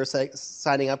thing when you were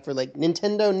signing up for like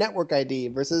Nintendo Network ID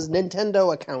versus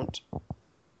Nintendo account?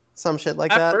 some shit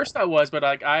like At that. first I was, but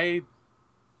like I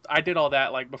did all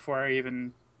that like before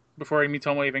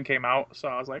Mitomo even came out. So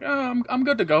I was like, oh, I'm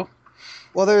good to go.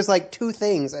 Well, there's like two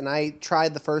things, and I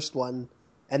tried the first one,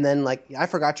 and then like I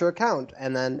forgot your account,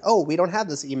 and then we don't have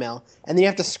this email, and then you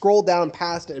have to scroll down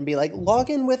past it and be like, log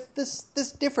in with this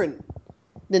different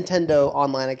Nintendo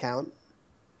online account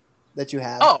that you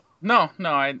have. Oh no,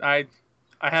 I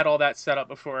had all that set up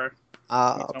before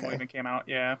Mitomo Okay. even came out.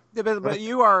 Yeah. Yeah, but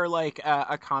you are like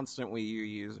a constant Wii U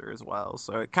user as well,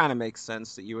 so it kind of makes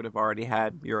sense that you would have already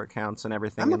had your accounts and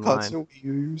everything I'm a in line. constant Wii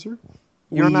U user.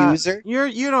 You're Wii not. user?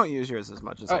 You don't use yours as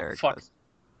much as Oh, Eric fuck. does.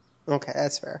 Okay,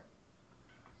 that's fair.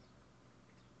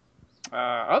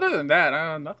 Other than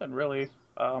that, nothing really.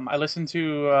 I listened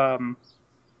to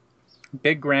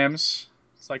Big Grams.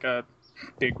 It's like a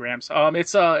Big Grams.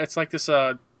 It's like this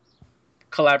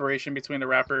collaboration between the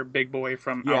rapper Big Boy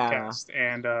from Yeah. Outkast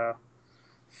and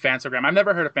Fantagram. I've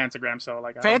never heard of Fantagram, so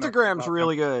like I don't know Fantagram's about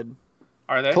really them. good.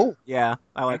 Are they? Cool. Yeah,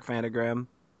 I like Fantagram.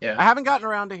 I Yeah. haven't gotten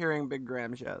around to hearing Big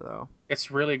Grams yet, though.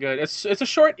 It's really good. It's a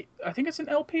short. I think it's an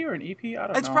LP or an EP. I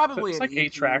don't know. It's probably It's an like 8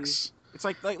 EP. tracks. It's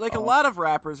like a Oh. lot of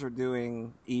rappers are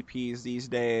doing EPs these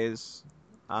days.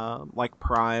 Like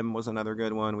Prime was another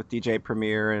good one with DJ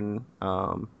Premier and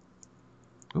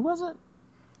who was it?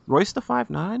 Royce the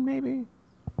 5'9", maybe.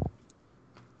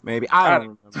 Maybe I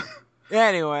don't remember.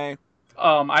 Anyway,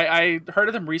 I heard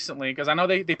of them recently because I know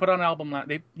they put out an album.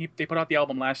 They put out the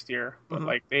album last year, but Mhm.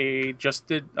 like they just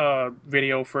did a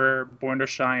video for Born to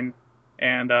Shine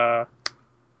and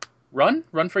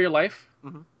Run for Your Life,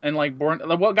 Mhm. and like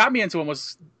what got me into them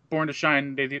was Born to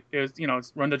Shine. It was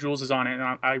it's Run the Jewels is on it,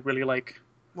 and I really like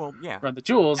well, yeah. Run the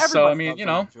Jewels. Everybody So I mean, loves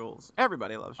Run the Jewels.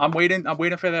 Everybody loves. I'm Run the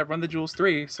waiting for that Run the Jewels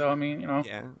 3. So I mean,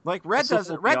 Yeah, like Red It's a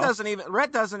doesn't. full Red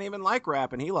deal. doesn't even like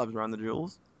rap, and he loves Run the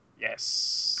Jewels.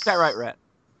 yes. Is that right, Red?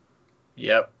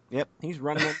 Yep. Yep, he's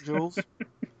running the jewels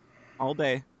all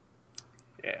day.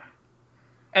 Yeah.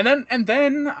 And then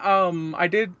I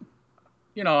did,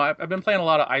 I've been playing a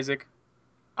lot of Isaac.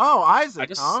 Oh, Isaac, I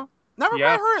just- huh? Never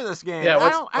yeah. heard of this game. Yeah, I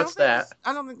what's- don't what's think that?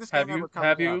 I don't think this Have game ever you comes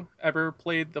have up. you ever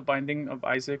played The Binding of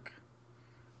Isaac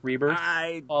Rebirth,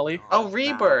 I Ollie? Oh,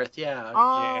 Rebirth. Yeah.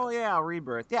 Oh yeah,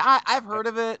 Rebirth. Yeah, I've heard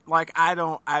of it. Like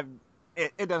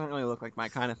it doesn't really look like my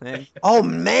kind of thing. Oh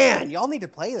man, y'all need to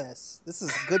play this. This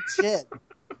is good shit.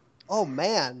 Oh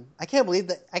man, I can't believe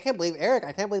Eric.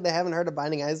 I can't believe they haven't heard of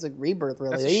Binding Isaac Rebirth.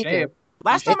 Really, That's a They need to. shame.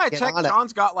 Last You time I should get checked, on it.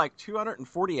 John's got like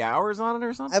 240 hours on it or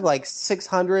I something. have like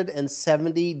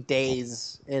 670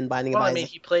 days in Binding Well, of I Isaac. mean,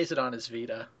 he plays it on his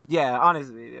Vita. Yeah, on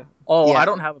his video. Oh, Yeah. I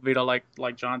don't have a Vita like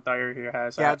John Thayer here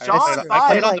has. Yeah, I John played on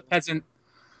Thayer, the like- Peasant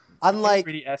Unlike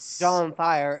 3DS. John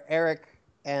Thayer, Eric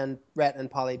and Rhett and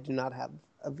Polly do not have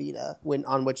a Vita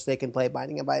on which they can play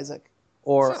Binding of Isaac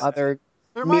or So- other.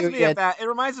 It reminds me of Myriad- that. It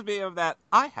reminds me of that.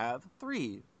 I have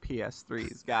 3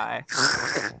 PS3s, guy.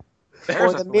 or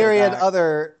There's the a myriad throwback.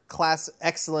 other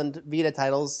excellent Vita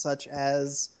titles such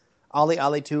as Ollie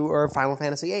Ollie 2 or Final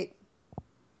Fantasy 8.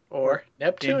 Or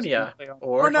Games you Neptunia. can play on-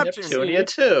 Or Or Neptunia. Neptunia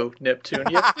 2.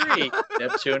 Neptunia 3.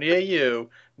 Neptunia U.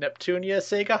 Neptunia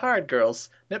Sega Hard Girls.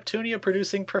 Neptunia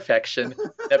Producing Perfection.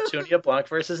 Neptunia Blanc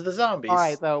versus the Zombies. All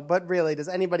right, though, but really, does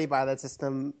anybody buy that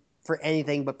system for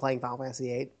anything but playing Final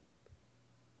Fantasy 8?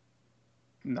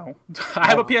 No, I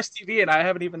have a PS TV and I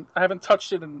haven't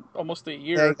touched it in almost a There you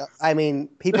year. go. I mean,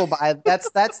 people buy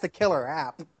that's the killer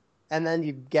app, and then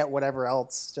you get whatever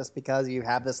else just because you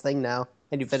have this thing now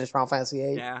and you finish Final Fantasy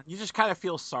 8. Yeah, you just kind of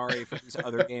feel sorry for these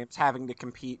other games having to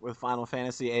compete with Final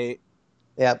Fantasy VIII.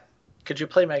 Yep. Could you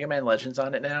play Mega Man Legends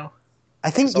on it now?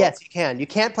 I think So- yes, you can. You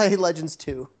can't play Legends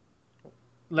 2,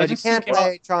 Legends but you can't 2 came out-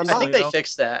 play Tron I think Bond. they though.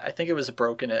 fixed that. I think it was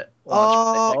broken at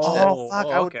launch. but they fixed Oh, fuck! oh,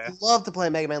 I would okay. love to play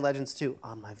Mega Man Legends 2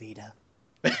 on my Vita.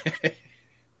 it.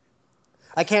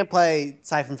 I can't play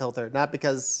Siphon Filter, not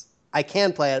because I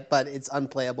can play it, but it's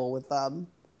unplayable with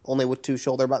only with 2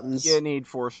 shoulder buttons. You need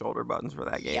 4 shoulder buttons for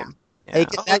that game. Like,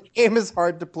 that game is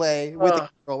hard to play with a Uh,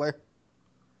 controller.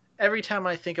 Every time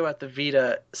I think about the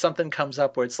Vita, something comes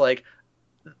up where it's like,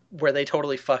 where they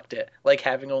totally fucked it. Like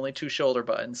having only 2 shoulder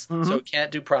buttons. Mhm. So it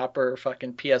can't do proper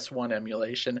fucking PS1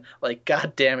 emulation. Like,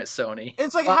 god damn it, Sony.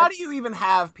 It's like, how do you even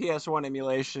have PS1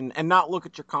 emulation and not look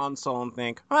at your console and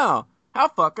think, oh, how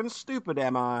fucking stupid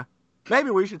am I? Maybe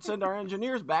we should send our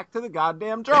engineers back to the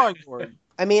goddamn drawing board.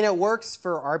 I mean, it works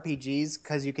for RPGs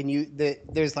because you can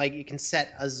there's like you can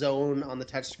set a zone on the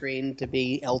touchscreen to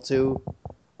be L2,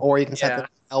 or you can set Yeah.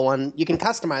 the L1. You can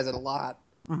customize it a lot,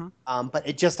 Mhm. but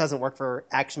it just doesn't work for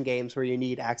action games where you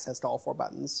need access to all 4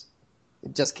 buttons.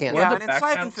 It just can't. Yeah, Wouldn't and the in back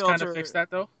Siphon panels kind Filter- of fix that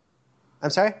though? I'm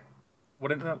sorry.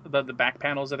 Wouldn't the back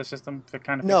panels of the system to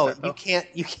kind of No, fix that, though?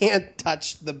 you can't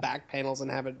touch the back panels and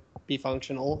have it be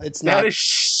functional. It's That not. is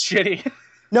shitty.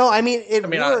 No, I mean it I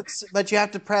mean, works, but you have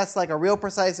to press like a real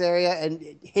precise area and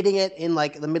hitting it in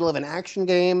like the middle of an action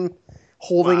game,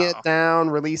 holding Wow. it down,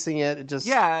 releasing it. It just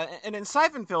Yeah, and in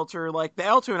Siphon Filter, like the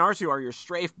L2 and R2 are your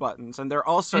strafe buttons, and they're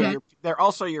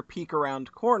also your peek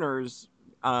around corners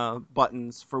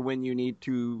buttons for when you need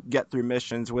to get through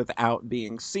missions without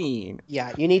being seen.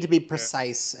 Yeah, you need to be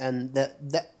precise, and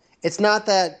that it's not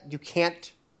that you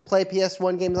can't play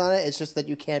PS1 games on it. It's just that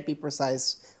you can't be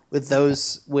precise with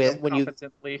those when you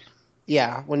Competently.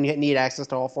 when you need access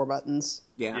to all 4 buttons.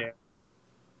 Yeah.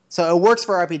 So it works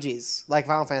for RPGs like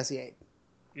Final Fantasy VIII.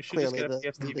 You should Clearly, just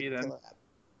get a the PSTV big then. killer app.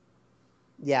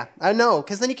 Yeah, I know,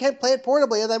 because then you can't play it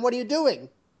portably, and then what are you doing?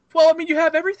 Well, I mean, you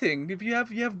have everything. If you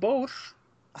have both.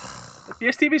 The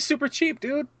PSTV is super cheap,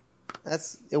 dude.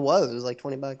 It was like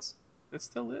 $20. It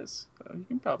still is. You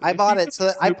can probably. I bought you it, can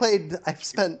so I snoop-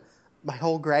 spent my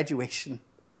whole graduation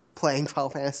playing Final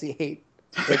Fantasy VIII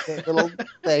with that little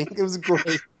thing. It was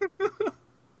great.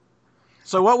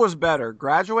 So what was better,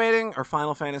 graduating or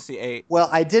Final Fantasy VIII? Well,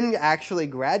 I didn't actually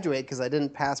graduate because I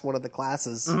didn't pass one of the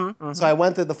classes. So I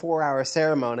went through the 4-hour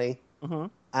ceremony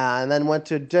and then went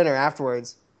to dinner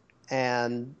afterwards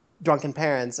and Drunken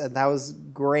Parents, and that was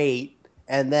great.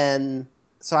 And then,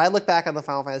 so I look back on the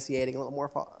Final Fantasy VIII a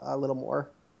little more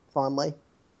fondly,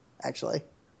 actually.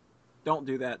 Don't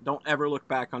do that. Don't ever look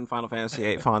back on Final Fantasy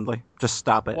VIII fondly. Just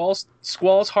stop it.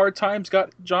 Squall's hard times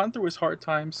got John through his hard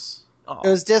times. It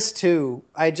was Disc 2.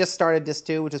 I just started Disc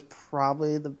 2, which is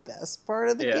probably the best part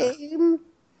of the game.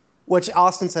 Which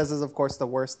Austin says is, of course, the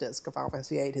worst disc of Final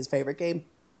Fantasy VIII, his favorite game.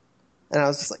 And I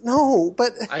was just like, no,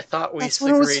 but I thought we that's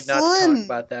when it was agreed not to fun. talk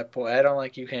about that boy. I don't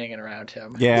like you hanging around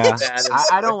him. Yeah, Bad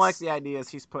I don't like the ideas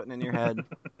he's putting in your head.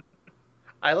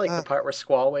 I like the part where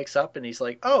Squall wakes up and he's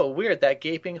like, "Oh, weird! That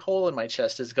gaping hole in my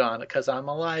chest is gone because I'm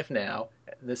alive now."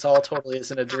 And this all totally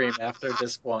isn't a dream after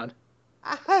Disc 1.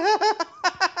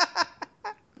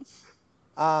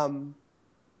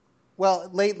 Well,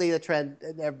 lately the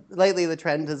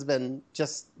trend has been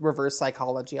just reverse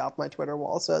psychology off my Twitter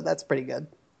wall, so that's pretty good.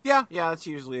 Yeah, that's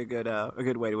usually a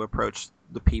good way to approach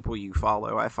the people you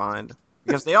follow, I find,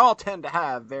 because they all tend to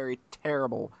have very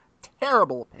terrible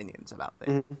opinions about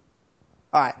things. Mm-hmm.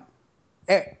 All right,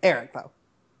 Eric, though.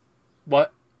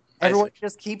 What? Everyone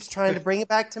just keeps trying to bring it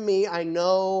back to me. I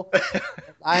know.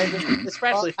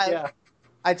 Especially,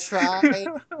 I try,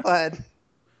 but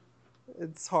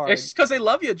it's hard. It's just because they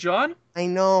love you, John. I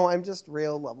know. I'm just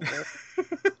real lovable.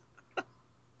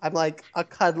 I'm like a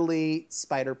cuddly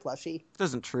spider plushie. This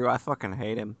isn't true. I fucking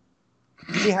hate him.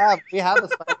 We have a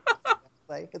spider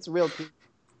plushie. It's real cute.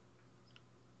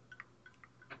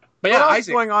 But What yeah, else is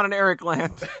Isaac. going on in Eric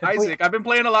Land? Isaac. I've been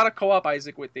playing a lot of co-op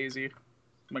Isaac with Daisy,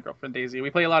 my girlfriend Daisy. We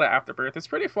play a lot of Afterbirth. It's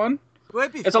pretty fun. Would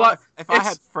it be It's fun a lot. if I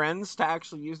had friends to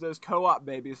actually use those co-op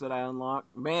babies that I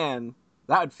unlocked. Man,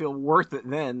 that would feel worth it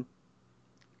then.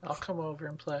 I'll come over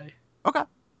and play. Okay.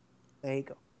 There you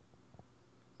go.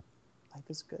 Life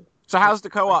is good. So how's the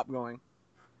co-op going?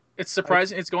 It's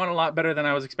surprising. It's going a lot better than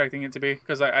I was expecting it to be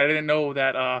because I didn't know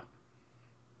that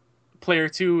player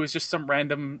 2 is just some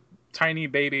random tiny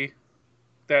baby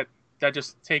that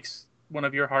just takes one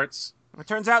of your hearts. It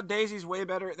turns out Daisy's way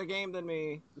better at the game than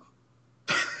me.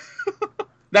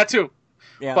 That too.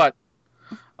 Yeah. But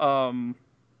Do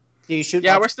you shoot?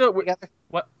 yeah, lots we're still of poop together.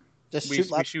 what? Just we shoot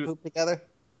lots shoot- of poop together.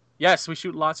 Yes, we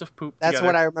shoot lots of poop. That's together.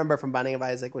 what I remember from Binding of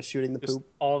Isaac was shooting the Just poop.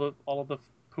 all of the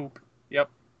poop. Yep.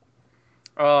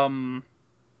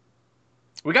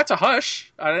 We got to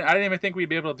Hush. I didn't even think we'd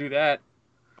be able to do that.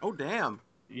 Oh damn.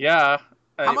 Yeah.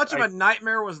 How much of a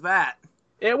nightmare was that?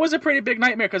 It was a pretty big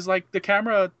nightmare because like the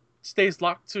camera stays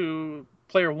locked to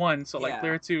player 1, so like Yeah.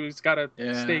 player 2's got to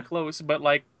Yeah. stay close. But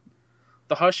like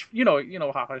the Hush, you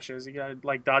know how Hush is. You gotta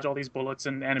like dodge all these bullets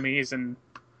and enemies, and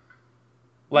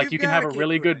like You've you can have a gotta keep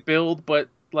really good moving. build, but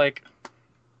like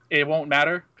it won't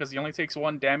matter because he only takes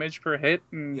 1 damage per hit.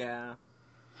 And Yeah.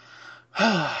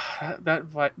 that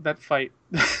fight.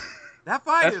 That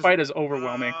fight That is fight is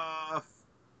overwhelming. rough.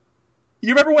 You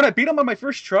remember when I beat him on my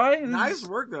first try? Nice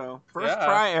work though. First Yeah.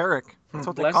 try Eric. That's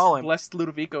what they call him. Blessed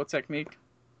Ludovico technique.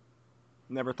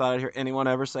 Never thought I'd hear anyone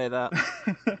ever say that.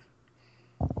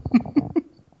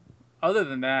 Other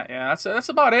than that, yeah, that's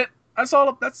about it. That's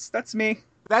all. That's me.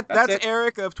 That's it.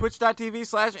 Eric of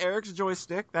twitch.tv/Eric's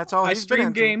Joystick. That's all I he's been stream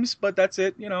into. games, but that's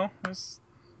it. You know, And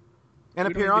we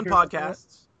don't appear need on to hear about that.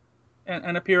 podcasts.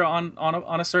 and appear on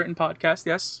a certain podcast.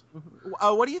 Yes,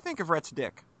 What do you think of Rhett's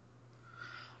dick?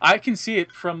 I can see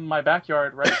it from my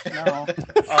backyard right now.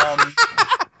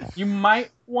 You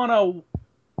might want to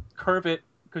curve it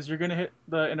because you're gonna hit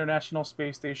the International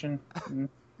Space Station. And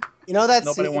You know that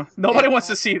nobody wants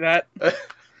to see that.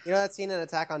 You know that scene in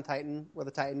Attack on Titan where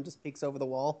the Titan just peeks over the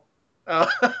wall? Oh.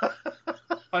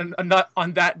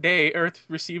 On that day, Earth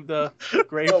received the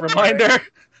grave Oh, reminder.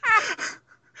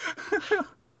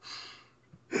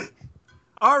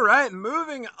 All right,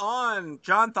 moving on.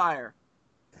 John Thayer.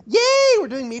 Yay! We're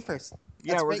doing me first.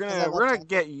 Yeah, That's we're great 'cause I love gonna talking-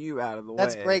 get you out of the way.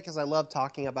 That's great because I love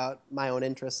talking about my own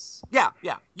interests. Yeah,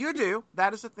 you do.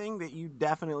 That is a thing that you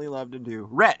definitely love to do.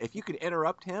 Rhett, if you could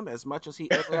interrupt him as much as he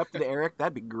interrupted Eric,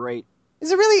 that'd be great.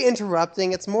 Is it really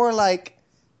interrupting? It's more like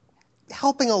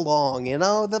helping along, you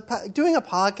know? Doing a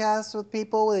podcast with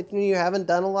people that you haven't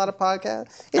done a lot of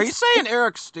podcasts. Are you saying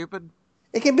Eric's stupid?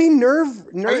 It can be nerve.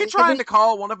 Are you trying to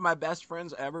call one of my best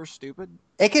friends ever stupid?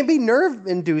 It can be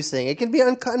nerve-inducing. It can be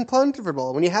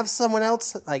uncomfortable when you have someone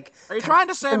else like. Are you trying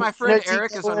to say my friend energy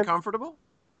Eric is going. uncomfortable?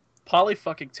 Polly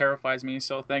fucking terrifies me.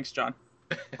 So thanks, John.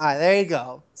 All right, there you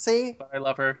go. See, I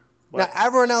love her. now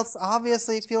everyone else,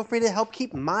 obviously, feel free to help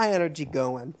keep my energy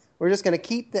going. We're just gonna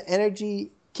keep that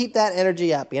energy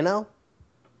up, you know.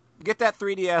 Get that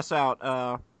 3DS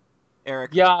out,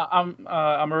 Eric. Yeah, I'm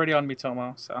already on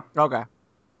Mitomo. So Okay.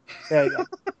 There you go.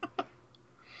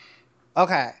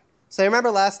 Okay, so you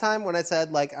remember last time when I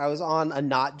said like I was on a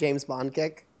not James Bond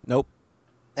kick? Nope.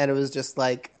 And it was just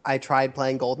like I tried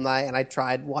playing GoldenEye and I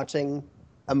tried watching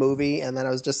a movie and then I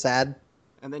was just sad.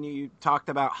 And then you talked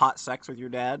about hot sex with your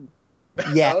dad.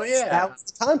 Yes, Oh, yeah. that was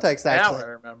the context Now actually. I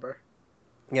remember.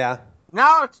 Yeah,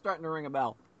 Now it's starting to ring a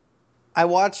bell. I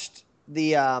watched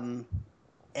the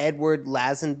Edward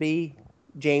Lazenby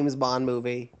James Bond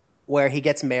movie where he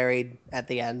gets married at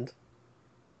the end.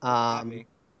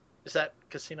 Is that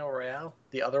Casino Royale?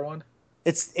 The other one?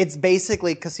 It's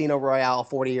basically Casino Royale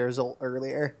 40 years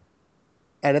earlier,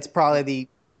 and it's probably the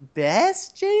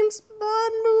best James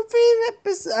Bond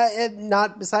movie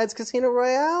not besides Casino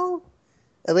Royale,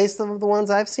 at least some of the ones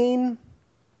I've seen.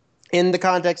 In the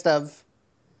context of,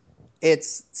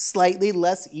 it's slightly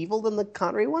less evil than the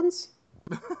Connery ones.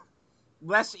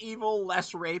 Less evil,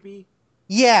 less rapey.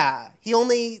 Yeah, he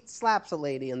only slaps a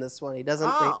lady in this one. He doesn't.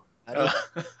 Oh.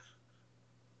 Rape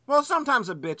Well, sometimes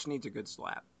a bitch needs a good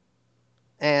slap.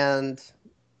 And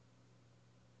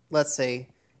let's see.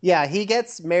 Yeah, he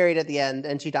gets married at the end,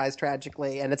 and she dies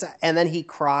tragically, and then he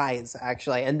cries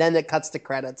actually, and then it cuts to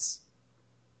credits.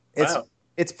 Wow.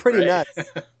 It's pretty Right. nuts.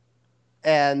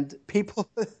 And people,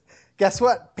 guess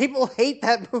what? People hate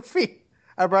that movie.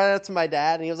 I brought it up to my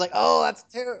dad, and he was like, "Oh, that's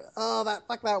terrible. Oh,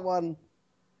 fuck that one."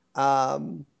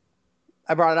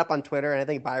 I brought it up on Twitter, and I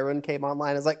think Byron came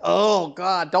online and was like, "Oh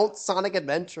God, don't Sonic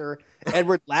Adventure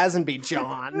Edward Lazenby,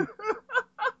 John."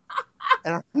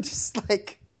 And I'm just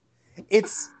like,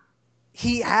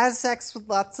 he has sex with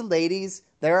lots of ladies.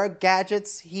 There are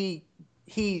gadgets. He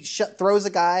throws a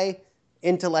guy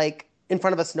into in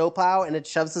front of a snowplow, and it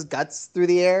shoves his guts through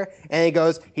the air, and he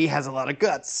goes, "He has a lot of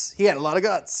guts. He had a lot of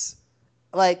guts."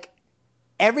 Like,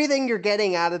 everything you're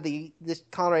getting out of the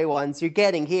Connery ones, you're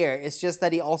getting here. It's just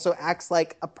that he also acts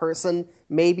like a person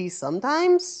maybe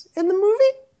sometimes in the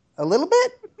movie. A little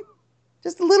bit.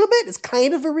 Just a little bit. It's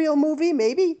kind of a real movie,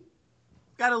 maybe.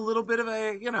 Got a little bit of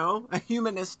a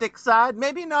humanistic side.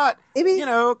 Maybe not,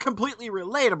 completely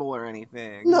relatable or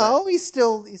anything. No, he's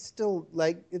still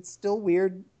like, it's still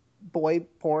weird boy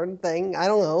porn thing. I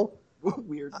don't know.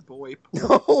 Weird boy.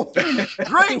 No.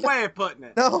 Great way of putting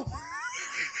it. No.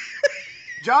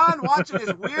 John watching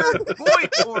his weird boy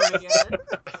porn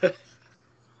again.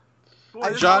 Boy,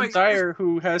 this John boy Dyer,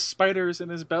 who has spiders in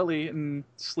his belly and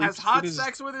sleeps has hot with his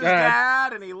sex with his dad.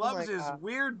 dad, and he loves my his God.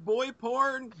 weird boy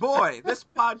porn. Boy, this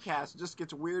podcast just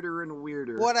gets weirder and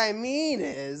weirder. What I mean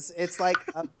is, it's like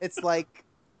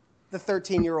the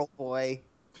 13-year-old boy.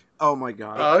 Oh my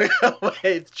god. Oh,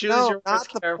 wait. Choose No, your not words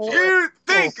the carefully. porn. You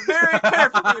think very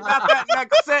carefully about that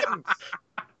next sentence.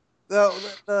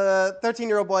 The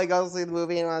 13-year-old boy goes to see the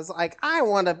movie and was like, "I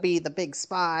want to be the big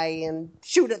spy and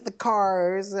shoot at the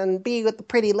cars and be with the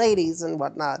pretty ladies and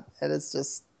whatnot." And it's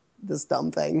just this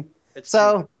dumb thing. It's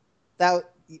So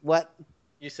what?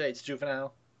 You say it's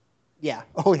juvenile? Yeah.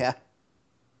 Oh yeah.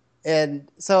 And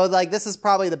so this is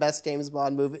probably the best James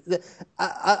Bond movie.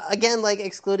 Again,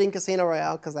 excluding Casino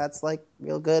Royale because that's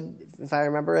real good if I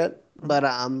remember it. But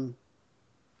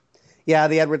yeah,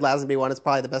 the Edward Lazenby one is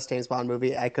probably the best James Bond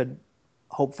movie I could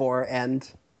hope for, and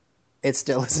it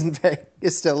still isn't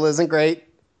great.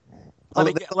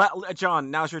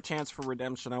 John, now's your chance for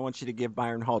redemption. I want you to give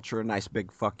Byron Halcher a nice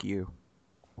big fuck you.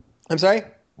 I'm sorry?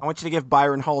 I want you to give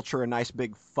Byron Halcher a nice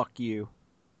big fuck you.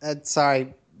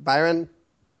 Sorry, Byron.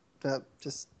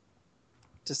 Just.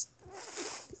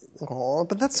 Oh,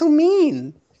 but that's so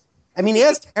mean. I mean, he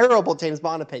has terrible James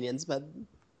Bond opinions, but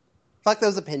fuck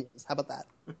those opinions. How about that?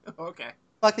 Okay.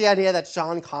 Fuck the idea that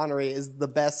Sean Connery is the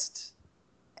best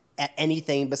at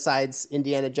anything besides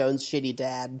Indiana Jones' shitty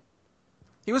dad.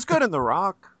 He was good in The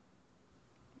Rock.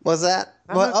 Was that?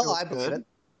 That Well, movie oh, was I believe good. it.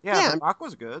 Yeah, The Rock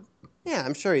was good. Yeah,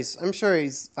 I'm sure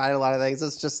he's fine at a lot of things.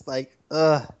 It's just like,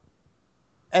 ugh.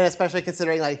 And especially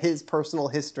considering like his personal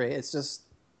history, it's just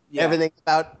everything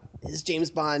about his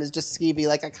James Bond is just skeevy.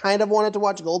 Like I kind of wanted to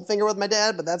watch Goldfinger with my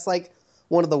dad, but that's like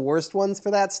one of the worst ones for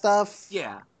that stuff.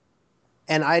 Yeah.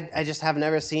 And I just have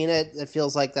never seen it. It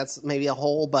feels like that's maybe a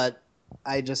hole, but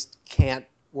I just can't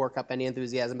work up any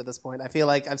enthusiasm at this point. I feel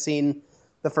like I've seen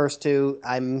the first two.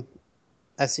 I've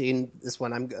seen this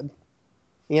one. I'm good.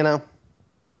 You know?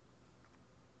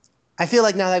 I feel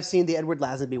like now that I've seen the Edward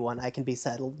Lazenby one, I can be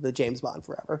settled the James Bond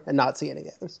forever and not see any of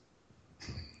the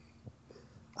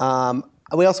others.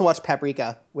 We also watched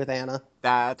Paprika with Anna.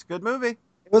 That's a good movie.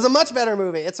 It was a much better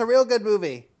movie. It's a real good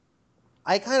movie.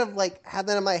 I kind of like had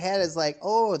that in my head as like,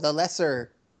 oh, the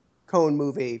lesser Coen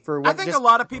movie for what I think a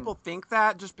lot of people think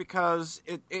that just because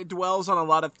it dwells on a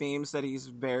lot of themes that he's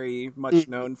very much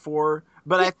known for.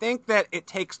 But I think that it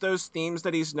takes those themes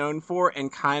that he's known for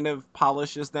and kind of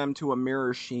polishes them to a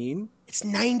mirror sheen. It's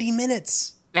 90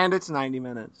 minutes. And it's 90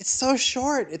 minutes. It's so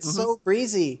short. It's so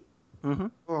breezy. Mm-hmm.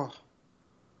 Oh,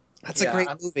 that's a great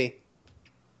movie.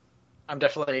 I'm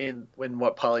definitely in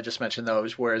what Polly just mentioned, though,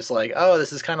 where it's like, oh,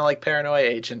 this is kind of like Paranoia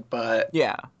Agent, but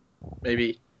yeah,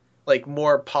 maybe like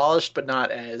more polished, but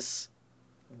not as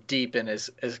deep and as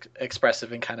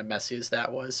expressive and kind of messy as that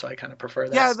was. So I kind of prefer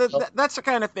that. Yeah, that's the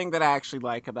kind of thing that I actually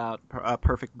like about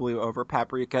Perfect Blue over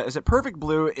Paprika. Is that Perfect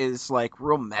Blue is like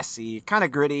real messy, kind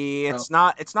of gritty. It's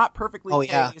not perfectly. Oh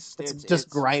yeah, paced. it's just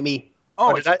grimy.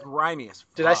 Oh, it's grimy as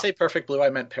fuck. Did I say Perfect Blue? I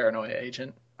meant Paranoia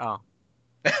Agent. Oh.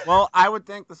 Well, I would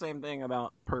think the same thing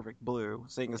about Perfect Blue,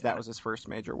 seeing as that was his first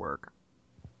major work.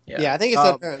 Yeah, I think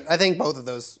I think both of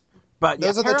those. But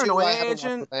those are Paranoia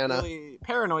the two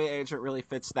Paranoia Agent really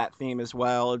fits that theme as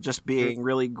well, just being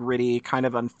really gritty, kind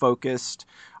of unfocused,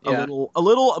 a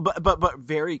little, but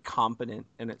very competent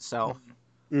in itself.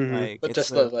 Mm-hmm. Like, but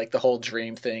just the whole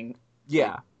dream thing.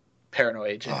 Yeah, like, Paranoia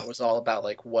Agent was all about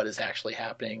like what is actually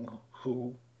happening,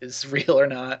 who is real or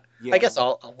not. Yeah. I guess a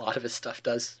lot of his stuff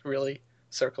does really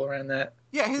circle around that.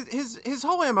 Yeah, his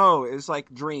whole MO is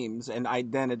like dreams and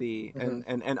identity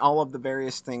and all of the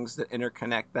various things that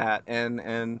interconnect that,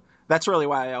 and that's really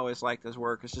why I always liked his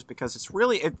work, is just because it's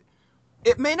really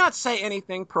it may not say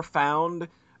anything profound,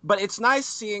 but it's nice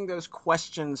seeing those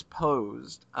questions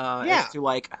posed as to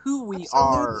like who we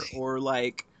are, or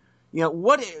like, you know,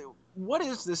 what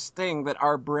is this thing that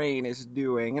our brain is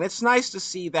doing, and it's nice to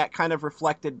see that kind of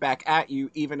reflected back at you,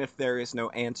 even if there is no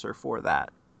answer for that.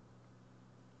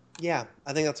 Yeah,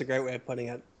 I think that's a great way of putting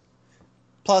it.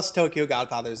 Plus, Tokyo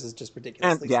Godfathers is just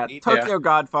ridiculously sweet. Tokyo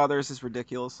Godfathers is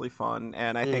ridiculously fun,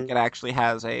 and I think it actually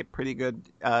has a pretty good,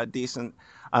 decent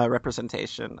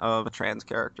representation of a trans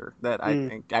character that I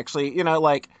think actually, you know,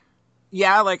 like,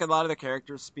 like a lot of the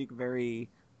characters speak very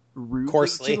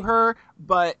rudely to her,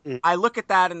 but I look at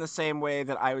that in the same way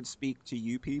that I would speak to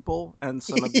you people and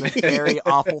some of the very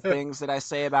awful things that I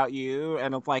say about you,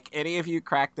 and if like any of you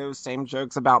crack those same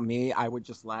jokes about me, I would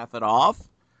just laugh it off,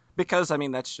 because I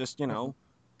mean that's just, you know,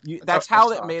 that's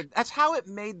how it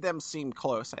made them seem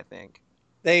close. I think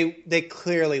they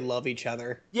clearly love each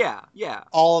other. Yeah.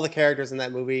 All of the characters in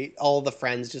that movie, all of the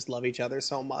friends just love each other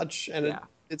so much, and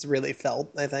it's really felt,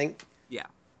 I think. Yeah.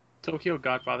 Tokyo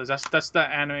Godfathers. That's the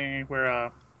anime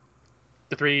where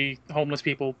the three homeless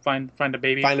people find a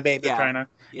baby. Find a baby.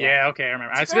 Yeah. Okay, I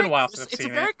remember. It's been a while since I've seen it.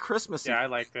 It's a very Christmassy. Yeah, I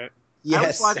liked it.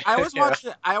 Yes. I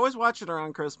always watch it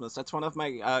around Christmas. That's one of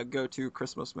my go-to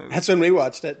Christmas movies. That's when we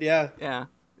watched it. Yeah. Yeah.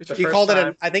 You called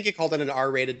it I think you called it an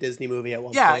R-rated Disney movie at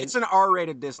one point. Yeah, it's an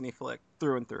R-rated Disney flick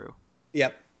through and through.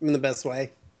 Yep, in the best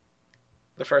way.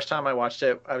 The first time I watched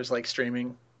it, I was like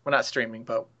streaming. Well, not streaming,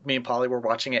 but me and Polly were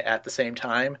watching it at the same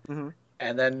time. Mm-hmm.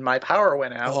 And then my power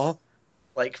went out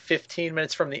like 15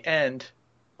 minutes from the end.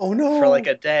 Oh, no. For like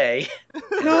a day.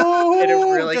 No. And it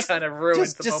really kind of ruined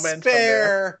the momentum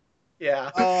there. Yeah.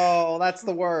 Oh, that's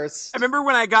the worst. I remember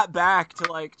when I got back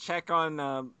to like check on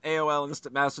AOL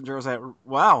Instant Messenger, I was like,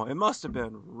 wow, it must have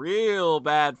been real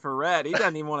bad for Red. He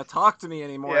doesn't even want to talk to me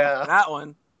anymore after that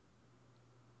one.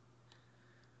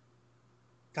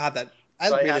 God, I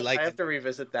have to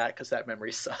revisit that because that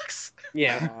memory sucks.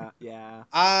 Yeah. Yeah.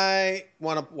 I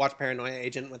want to watch Paranoia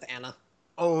Agent with Anna.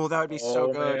 Oh, that would be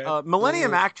so good.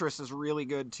 Millennium Actress is really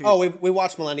good too. Oh, we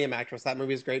watched Millennium Actress. That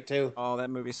movie's great too. Oh,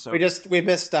 that movie's so. We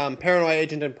missed Paranoia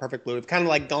Agent and Perfect Blue. We've kind of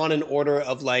like gone in order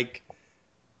of like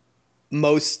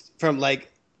most from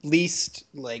like least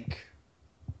like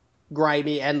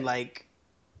grimy and like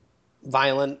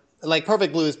violent. Like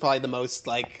Perfect Blue is probably the most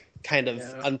like kind of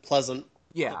unpleasant.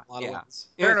 Yeah, of a lot of ones.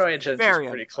 Paranoid Agent is very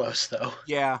pretty close, though.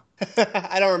 Yeah.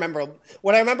 I don't remember.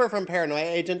 What I remember from Paranoia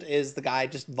Agent is the guy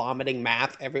just vomiting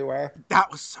math everywhere. That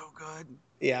was so good.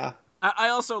 Yeah. I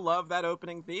also love that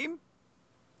opening theme.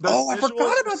 I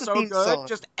forgot about the theme song.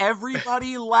 Just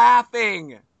everybody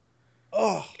laughing.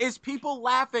 Oh, Is people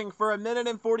laughing for 1 minute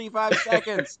and 45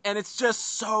 seconds, and it's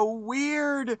just so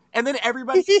weird. And then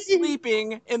everybody's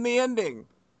sleeping in the ending.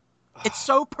 It's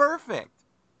so perfect.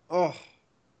 oh,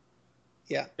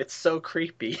 yeah. It's so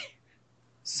creepy.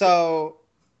 So,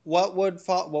 what would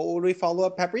we follow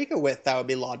up Paprika with? That would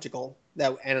be logical.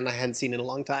 That Anna and I hadn't seen in a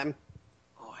long time.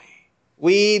 Boy.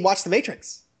 We watched The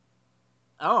Matrix.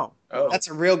 Oh. That's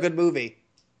a real good movie.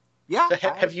 Yeah. So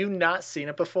have you not seen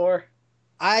it before?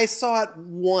 I saw it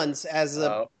once as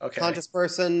a conscious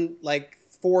person, like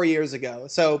 4 years ago.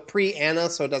 So pre-Anna,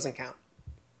 so it doesn't count.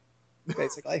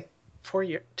 Basically. 4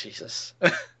 years? Jesus.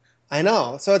 I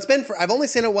know. So I've only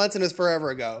seen it once and it was forever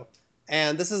ago.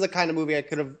 And this is the kind of movie I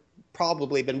could have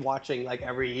probably been watching like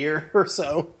every year or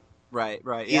so. Right.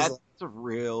 Yeah, Easily. it's a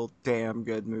real damn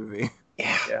good movie.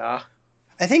 Yeah.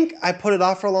 I think I put it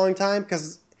off for a long time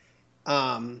because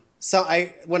when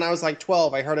I was like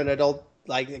 12, I heard an adult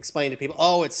like explain to people,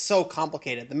 "Oh, it's so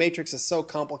complicated. The Matrix is so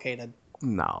complicated."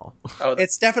 No. Oh,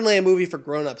 It's definitely a movie for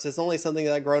grown-ups. It's only something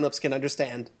that grown-ups can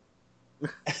understand.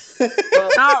 well,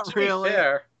 Not to be really.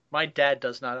 fair, my dad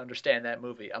does not understand that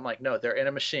movie. I'm like, no, they're in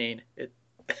a machine. They're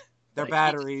like,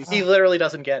 batteries. He literally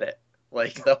doesn't get it.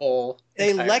 Like the whole They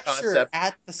entire lecture concept.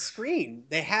 at the screen.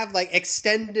 They have like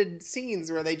extended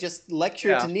scenes where they just lecture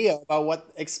Yeah. to Neo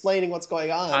about explaining what's going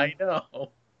on. I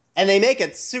know. And they make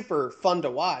it super fun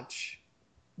to watch.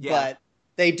 Yeah. But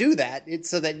they do that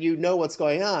so that you know what's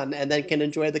going on and then can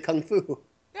enjoy the kung fu.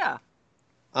 Yeah.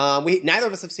 Neither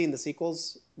of us have seen the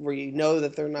sequels. We know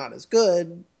that they're not as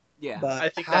good. Yeah. But I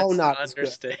think how that's not an as good?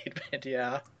 understatement.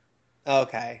 Yeah.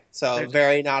 Okay, so They're-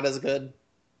 very not as good.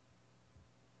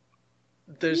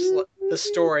 The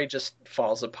story just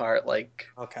falls apart. Like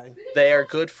Okay. they are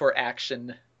good for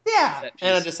action. Yeah, Set and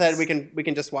I pieces. just said we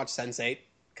can just watch Sense8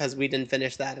 because we didn't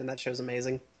finish that, and that show's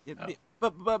amazing.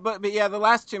 But yeah, the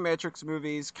last two Matrix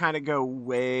movies kind of go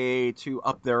way too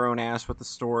up their own ass with the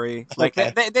story. Like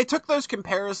Okay. they took those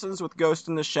comparisons with Ghost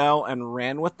in the Shell and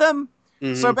ran with them.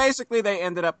 So basically, they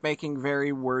ended up making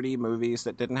very wordy movies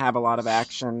that didn't have a lot of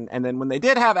action. And then when they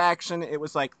did have action, it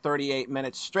was like 38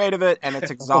 minutes straight of it, and it's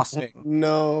exhausting.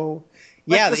 No.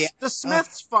 Like, Yeah, the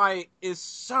Smiths fight is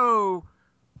so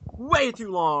way too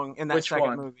long in that Which second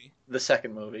one? movie. The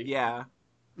second movie. Yeah.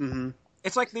 hmm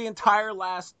It's like the entire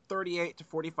last 38 to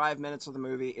 45 minutes of the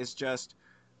movie is just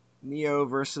Neo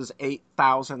versus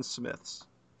 8,000 Smiths.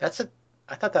 I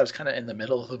thought that was kind of in the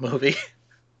middle of the movie.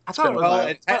 I thought it was, Well,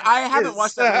 it but I haven't is.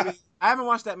 watched that movie. I haven't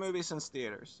watched that movie since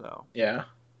theaters, so Yeah.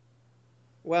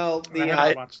 Well, I the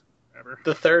haven't watched it ever.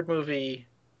 The third movie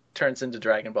turns into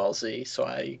Dragon Ball Z, so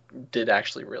I did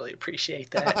actually really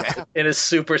appreciate that in a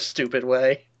super stupid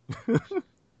way.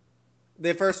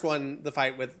 the first one, the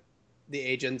fight with the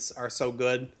agents are so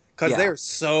good because Yeah. they're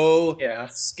so Yeah.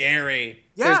 scary.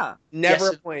 yeah. There's never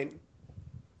Yes. a point.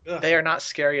 Ugh. They are not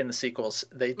scary in the sequels.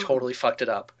 They totally fucked it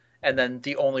up. And then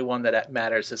the only one that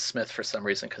matters is Smith for some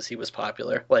reason because he was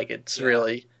popular. Like it's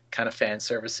really kind of fan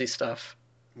servicey stuff.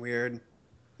 Weird.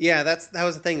 Yeah, that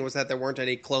was the thing, was that there weren't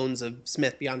any clones of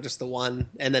Smith beyond just the one,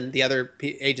 and then the other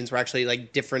agents were actually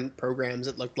like different programs.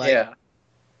 It looked like. Yeah.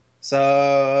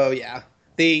 So yeah,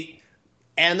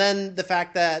 and then the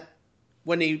fact that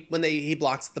when he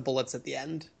blocks the bullets at the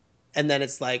end, and then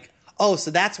it's like, oh, so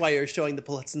that's why you're showing the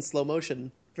bullets in slow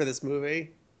motion for this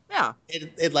movie. Yeah.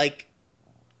 It like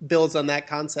builds on that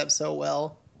concept so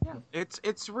well. Yeah.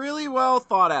 It's really well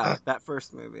thought out, that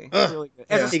first movie. It's Ugh. really good.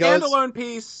 Yeah. As a He goes- standalone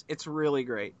piece, it's really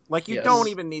great. Like you Yes. don't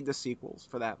even need the sequels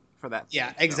for that. Yeah,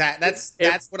 film. exactly.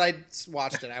 That's what I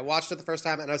watched it. I watched it the first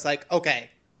time, and I was like, okay,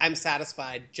 I'm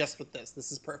satisfied just with this.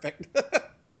 This is perfect.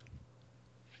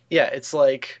 Yeah, it's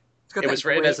like It's got it that was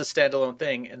written great- as a standalone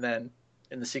thing, and then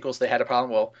in the sequels they had a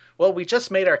problem. Well, we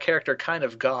just made our character kind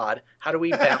of God. How do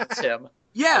we balance him?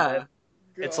 Yeah.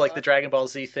 It's like the Dragon Ball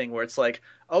Z thing where it's like,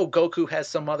 oh, Goku has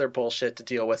some other bullshit to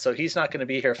deal with, so he's not going to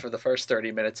be here for the first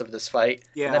 30 minutes of this fight.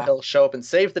 Yeah. And then he'll show up and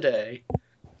save the day.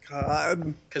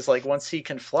 God. Because, like, once he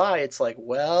can fly, it's like,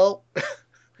 well,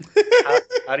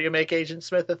 how do you make Agent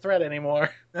Smith a threat anymore?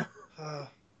 God,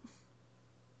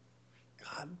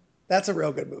 that's a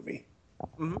real good movie.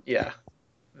 Yeah.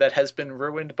 That has been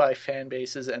ruined by fan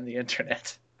bases and the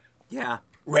internet. Yeah.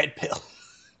 Red Pill.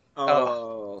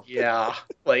 Oh, yeah,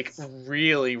 like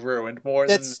really ruined more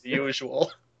than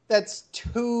usual. That's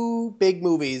 2 big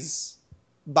movies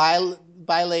by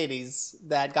ladies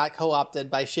that got co-opted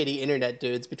by shitty internet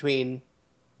dudes between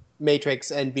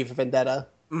Matrix and V for Vendetta.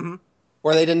 Mm-hmm.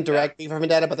 Or they didn't direct V for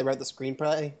Vendetta, but they wrote the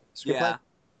screenplay. Yeah.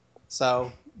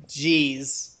 So,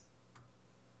 geez.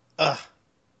 Ugh.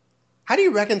 How do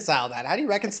you reconcile that? How do you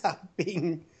reconcile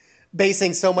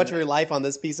basing so much of your life on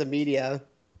this piece of media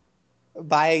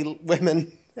by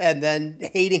women and then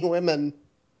hating women?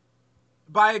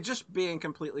 By just being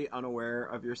completely unaware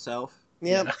of yourself.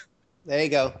 Yep. Yeah. There you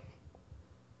go.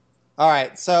 All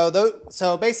right. So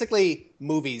basically,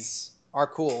 movies are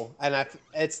cool, and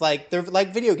it's like they're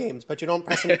like video games, but you don't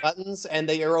press any buttons, and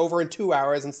they are over in 2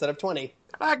 hours instead of 20.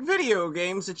 Like video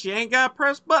games that you ain't got to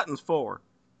press buttons for.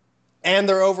 And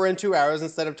they're over in 2 hours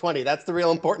instead of 20. That's the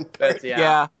real important part.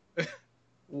 Yeah.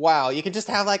 Wow, you can just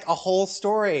have like a whole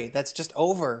story that's just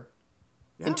over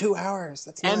in 2 hours.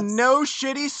 That's nuts. And no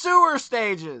shitty sewer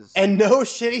stages. And no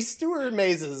shitty sewer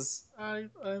mazes. I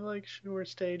like sewer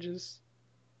stages.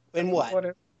 In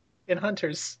what? In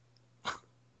Hunters.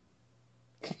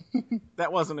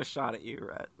 That wasn't a shot at you,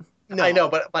 Rhett. No. I know,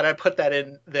 but I put that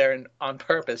in there on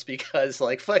purpose because,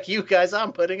 like, fuck you guys,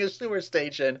 I'm putting a sewer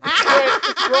stage in.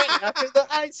 right after the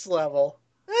ice level.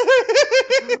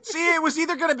 See, it was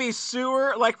either going to be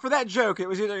sewer, like, for that joke, it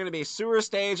was either going to be sewer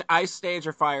stage, ice stage,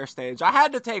 or fire stage. I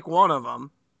had to take one of them.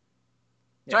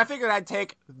 So I figured I'd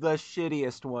take the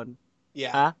shittiest one.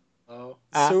 Yeah. Oh.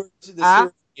 The sewer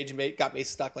stage got me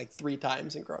stuck like 3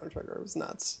 times in Chrono Trigger. It was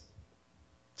nuts.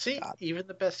 See, even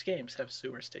the best games have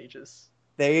sewer stages.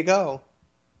 There you go.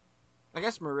 I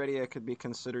guess Meridia could be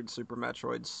considered Super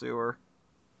Metroid sewer.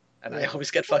 And I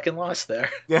always get fucking lost there.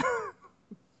 Yeah.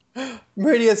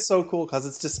 Meridia is so cool because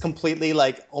it's just completely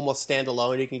like almost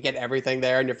standalone. You can get everything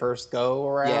there in your first go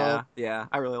around. Yeah.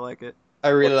 I really like it. I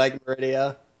really like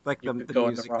Meridia. Like the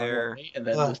music there. And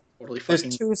then totally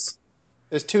fucking...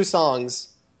 There's 2 songs,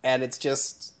 and it's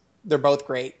just they're both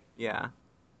great. Yeah.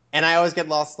 And I always get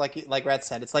lost, like Rhett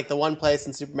said. It's like the one place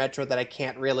in Super Metroid that I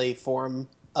can't really form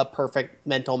a perfect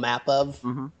mental map of.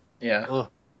 Mm-hmm. Yeah. Ugh.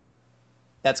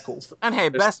 That's cool. And hey,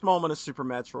 best moment of Super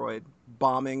Metroid,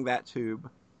 bombing that tube.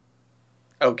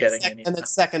 Oh, getting in. And the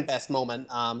second best moment,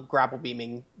 grapple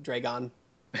beaming Dragon.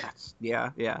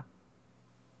 Yeah.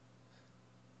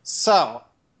 So,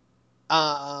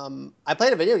 I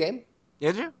played a video game.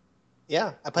 Did you?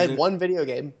 Yeah, I played one video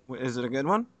game. Is it a good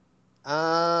one? Well...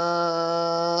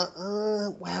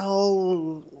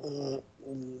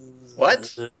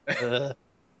 What?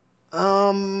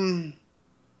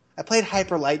 I played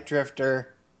Hyper Light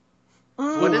Drifter.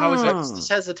 How is this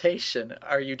hesitation?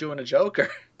 Are you doing a joke or?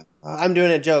 I'm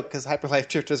doing a joke because Hyper Light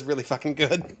Drifter is really fucking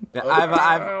good. Yeah,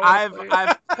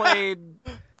 I've played.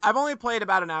 I've only played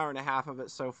about an hour and a half of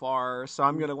it so far, so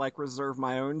I'm gonna like reserve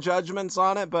my own judgments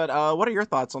on it. But what are your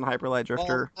thoughts on Hyper Light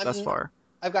Drifter thus far?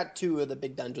 I've got 2 of the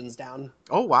big dungeons down.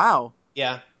 Oh wow!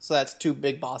 Yeah, so that's 2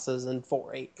 big bosses and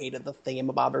 8 of the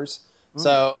thingamabobbers.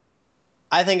 So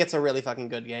I think it's a really fucking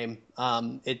good game.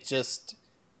 It just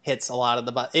hits a lot of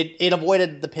the it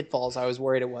avoided the pitfalls I was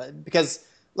worried it would, because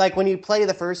like when you play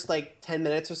the first like 10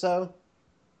 minutes or so,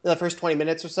 the first 20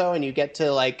 minutes or so, and you get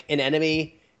to like an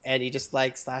enemy and you just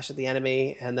like slash at the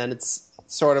enemy, and then it's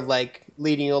sort of like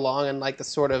leading you along in like the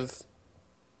sort of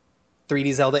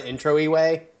 3D Zelda intro-y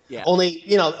way. Yeah. Only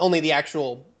the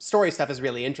actual story stuff is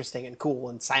really interesting and cool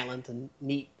and silent and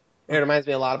neat. It reminds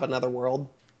me a lot of Another World.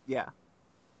 Yeah.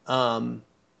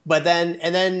 But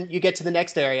then you get to the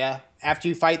next area after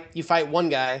you fight one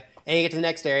guy, and you get to the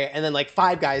next area, and then like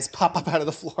 5 guys pop up out of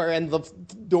the floor and the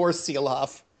doors seal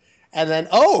off, and then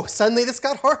suddenly this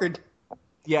got hard.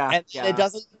 Yeah. And it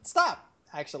doesn't stop.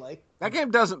 Actually, that game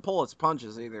doesn't pull its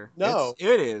punches either. No,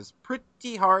 it is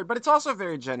pretty hard, but it's also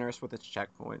very generous with its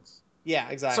checkpoints. Yeah,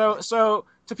 exactly. So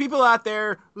to people out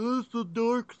there, it's the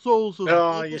Dark Souls.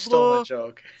 Oh, you stole the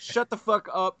joke. Shut the fuck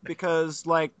up, because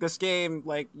like this game,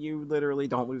 like you literally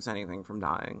don't lose anything from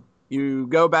dying. You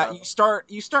go back,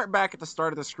 you start back at the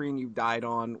start of the screen you died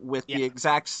on with the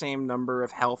exact same number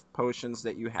of health potions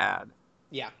that you had.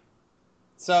 Yeah.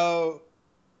 So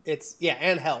it's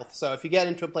and health. So if you get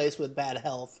into a place with bad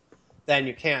health, then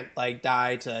you can't like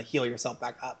die to heal yourself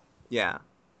back up. Yeah.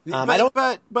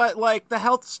 But like the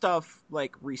health stuff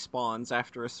like respawns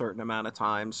after a certain amount of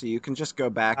time, so you can just go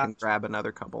back and grab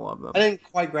another couple of them. I didn't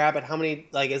quite grab it. How many?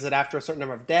 Like, is it after a certain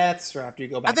number of deaths, or after you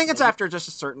go back? I think it's after just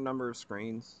a certain number of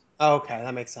screens. Oh, okay,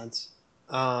 that makes sense.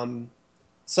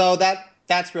 So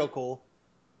that's real cool.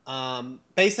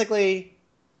 Basically,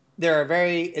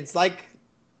 it's like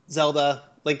Zelda: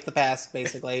 Link to the Past,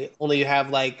 basically. Only you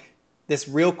have like this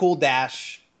real cool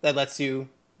dash that lets you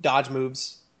dodge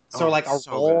moves. Sort of like a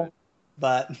so roll, good.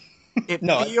 but It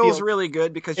no, feels really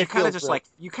good because you it kind of feels just good.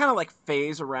 you kind of like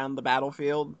phase around the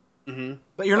battlefield, Mm-hmm.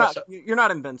 but you're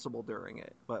not invincible during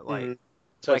it. But like, Mm-hmm.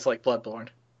 So it's like Bloodborne.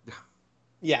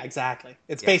 Yeah, exactly.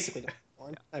 It's Yeah. basically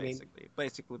Bloodborne. I mean,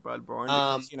 basically Bloodborne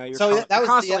because you're, so that you're was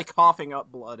constantly coughing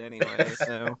up blood anyway.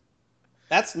 So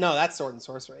that's Sword and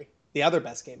Sorcery, the other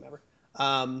best game ever.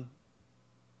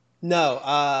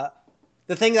 No,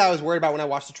 the thing that I was worried about when I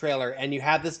watched the trailer, and you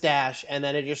have this dash, and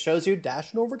then it just shows you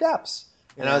dashing over gaps.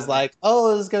 And I was like,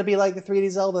 oh, this is going to be like the 3D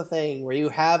Zelda thing, where you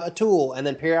have a tool, and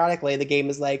then periodically the game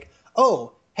is like,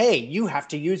 oh, hey, you have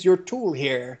to use your tool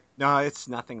here. no, it's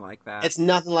nothing like that. It's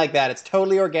nothing like that. It's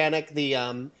totally organic.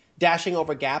 The dashing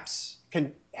over gaps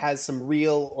has some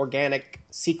real organic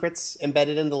secrets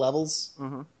embedded in the levels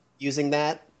using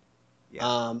that.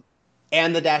 Yeah.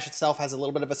 And the dash itself has a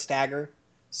little bit of a stagger.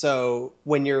 So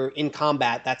when you're in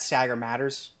combat, that stagger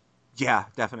matters. Yeah,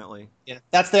 definitely. Yeah,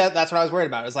 that's what I was worried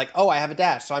about. It was like, oh, I have a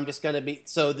dash, so I'm just going to be.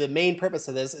 So the main purpose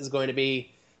of this is going to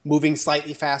be moving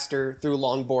slightly faster through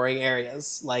long, boring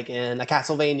areas, like in a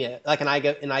Castlevania, like an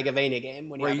Igavania game,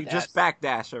 when Where you you have a dash. just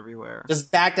backdash everywhere.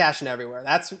 Just backdashing everywhere.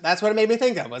 That's what it made me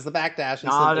think of, was the backdash.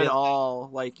 Not at all.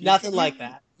 Like nothing like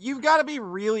that. You've got to be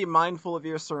really mindful of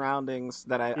your surroundings.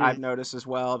 That I've noticed as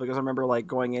well, because I remember like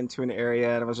going into an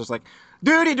area and I was just like,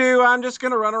 doody-doo, I'm just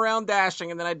gonna run around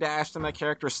dashing, and then I dashed and my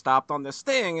character stopped on this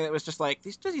thing, and it was just like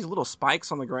these little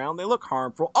spikes on the ground. They look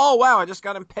harmful. Oh wow, I just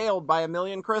got impaled by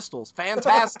 1,000,000 crystals.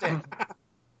 Fantastic.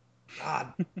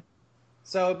 God.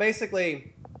 So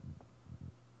basically,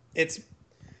 it's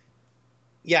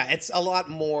a lot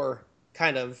more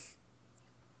kind of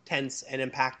tense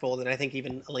and impactful than I think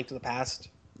even A Link to the Past.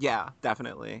 Yeah,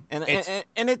 definitely. And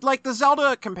it like the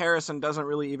Zelda comparison doesn't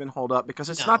really even hold up, because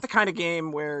it's not the kind of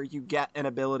game where you get an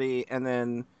ability and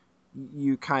then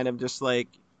you kind of just like,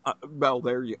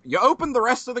 there you open the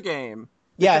rest of the game.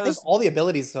 Yeah, I think all the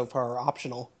abilities so far are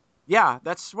optional. Yeah,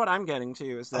 that's what I'm getting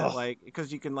to, is that like,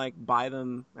 because you can like buy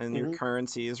them, and your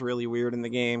currency is really weird in the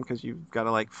game, because you've got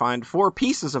to like find 4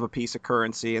 pieces of a piece of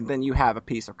currency, and then you have a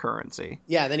piece of currency.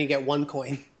 Yeah, then you get 1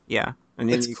 coin. Yeah, and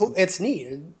then it's cool. It's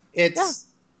neat.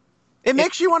 It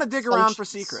makes you want to dig around for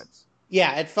secrets.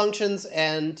 Yeah, it functions,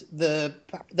 and the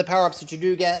power-ups that you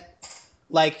do get,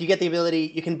 like you get the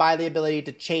ability, you can buy the ability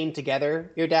to chain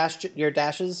together your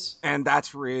dashes, and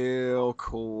that's real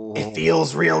cool. It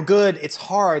feels real good. It's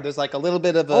hard. There's like a little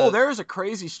bit of there's a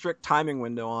crazy strict timing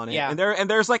window on it. Yeah, and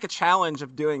there's like a challenge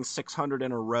of doing 600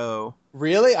 in a row.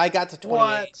 Really? I got to 28.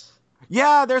 What?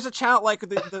 Yeah, there's a challenge, like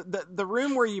the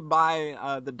room where you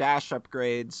buy the dash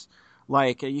upgrades.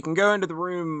 Like you can go into the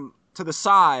room to the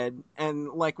side, and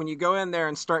like when you go in there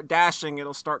and start dashing,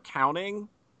 it'll start counting,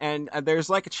 and there's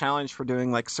like a challenge for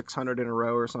doing like 600 in a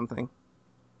row or something.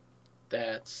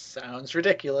 That sounds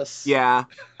ridiculous. Yeah,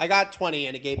 I got 20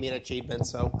 and it gave me an achievement,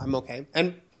 so I'm okay.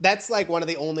 And that's like one of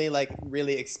the only like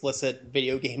really explicit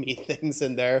video gamey things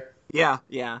in there. Yeah.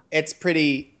 It's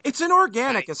an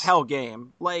organic as hell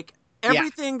game. Like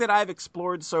everything that I've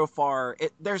explored so far,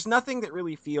 there's nothing that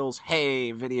really feels,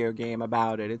 hey, video game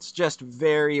about it. It's just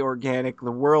very organic. The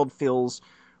world feels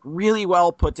really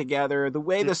well put together. The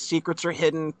way the secrets are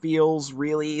hidden feels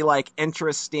really like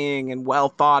interesting and well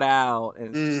thought out.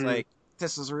 And it's just like,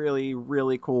 this is really,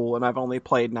 really cool. And I've only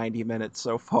played 90 minutes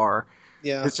so far.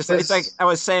 Yeah. It's just, it's like I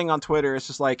was saying on Twitter, it's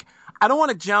just like, I don't want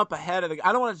to jump I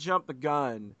don't want to jump the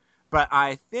gun, but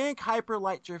I think Hyper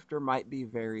Light Drifter might be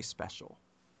very special.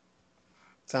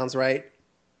 Sounds right.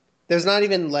 There's not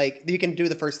even like, you can do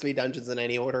the first 3 dungeons in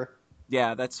any order.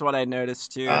 Yeah, that's what I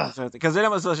noticed too. Because then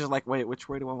it was just like, wait, which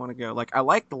way do I want to go? Like, I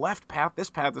like the left path. This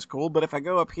path is cool, but if I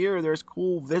go up here, there's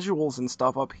cool visuals and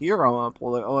stuff up here I want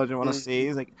to see.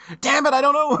 It's like, damn it, I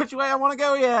don't know which way I want to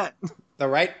go yet. The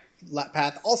right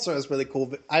path also is really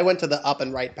cool. I went to the up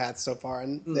and right paths so far,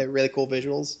 and they're really cool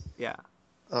visuals. Yeah.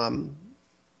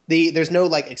 There's no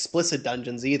like explicit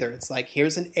dungeons either. It's like,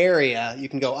 here's an area you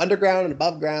can go underground and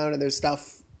above ground, and there's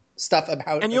stuff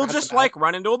about. And you'll just like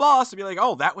run into a boss and be like,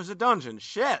 oh, that was a dungeon.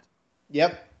 Shit.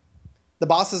 Yep. The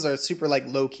bosses are super like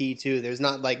low key too. There's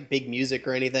not like big music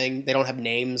or anything. They don't have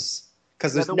names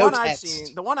because there's no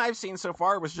text. The one I've seen so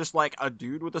far was just like a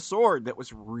dude with a sword that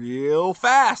was real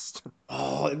fast.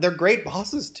 Oh, they're great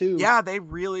bosses too. Yeah, they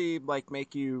really like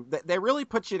make you. They really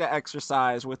put you to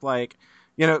exercise with like,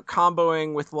 you know,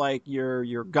 comboing with like your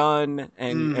gun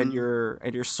and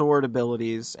your sword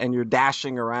abilities and your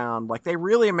dashing around. Like, they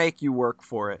really make you work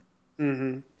for it.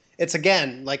 Mm-hmm. It's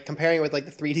again like comparing it with like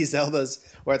the 3D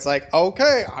Zeldas, where it's like,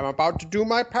 okay, I'm about to do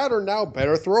my pattern now.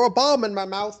 Better throw a bomb in my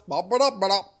mouth.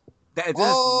 There's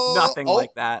nothing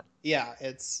like that. Yeah,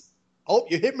 it's Oh,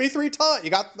 you hit me 3 times. You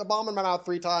got the bomb in my mouth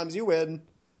 3 times. You win.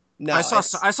 No, I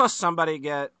saw somebody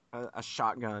get a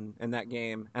shotgun in that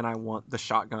game, and I want the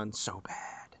shotgun so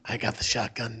bad. I got the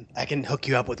shotgun. I can hook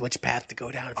you up with which path to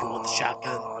go down if you want the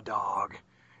shotgun. Oh, dog.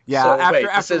 Yeah. So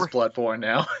this is Bloodborne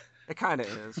now. It kind of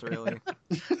is, really.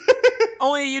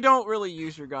 Only you don't really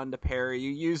use your gun to parry.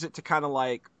 You use it to kind of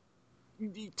like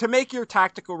to make your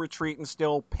tactical retreat and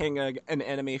still ping an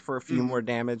enemy for a few more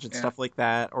damage and stuff like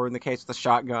that. Or in the case of the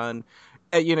shotgun,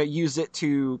 use it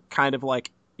to kind of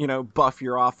like, buff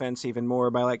your offense even more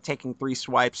by like taking 3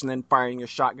 swipes and then firing your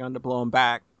shotgun to blow them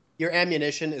back. Your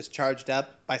ammunition is charged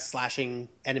up by slashing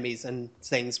enemies and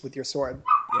things with your sword.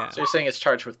 Yeah. So you're saying it's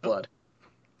charged with blood.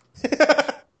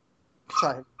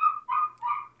 Sorry.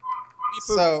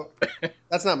 So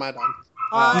that's not my dog.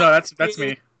 No, that's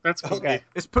me. That's Pookie. Okay.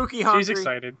 Is Pookie hungry? She's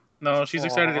excited. No, she's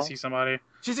excited to see somebody.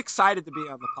 She's excited to be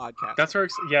on the podcast. That's her.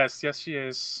 Yes, she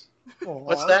is.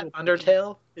 What's that?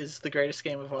 Undertale is the greatest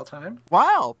game of all time?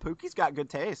 Wow, Pookie's got good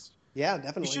taste. Yeah,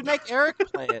 definitely. You should make Eric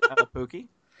play it, Pookie.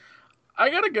 I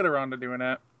gotta get around to doing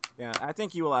that. Yeah, I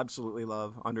think you will absolutely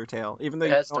love Undertale, even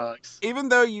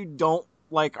though you don't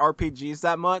like RPGs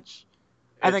that much.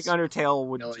 I think Undertale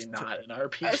would really not an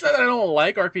RPG. I said I don't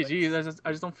like RPGs.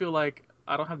 I just don't feel like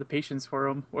I don't have the patience for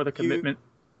them or the commitment.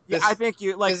 I think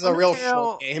you like. This is a real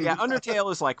short game. Yeah,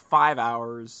 Undertale is like 5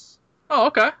 hours. Oh,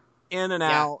 okay. In and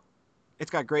out. It's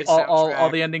got great all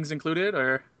the endings included,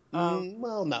 or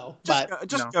well, no.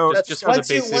 Just go.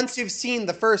 Once you've seen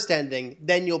the first ending,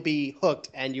 then you'll be hooked,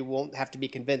 and you won't have to be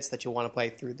convinced that you want to play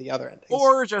through the other endings.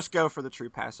 Or just go for the true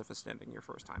pacifist ending your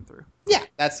first time through. Yeah,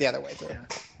 that's the other way through.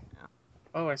 Yeah.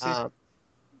 Oh, I see.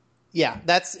 Yeah,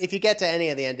 that's if you get to any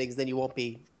of the endings, then you won't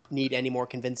need any more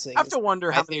convincing. I have to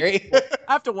wonder how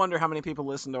many people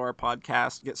listen to our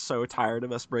podcast get so tired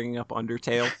of us bringing up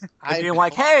Undertale. And being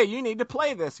like, hey, you need to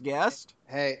play this, guest.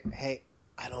 Hey,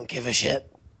 I don't give a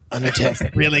shit. Undertale's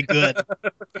really good.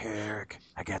 Eric,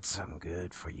 I got something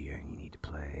good for you. You need to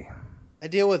play. I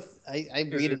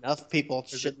read enough people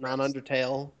shitting on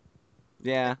Undertale.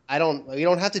 Yeah. We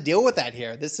don't have to deal with that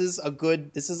here. This is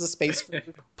a space.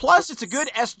 Plus, it's a good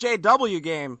SJW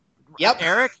game. Yep.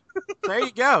 Eric, there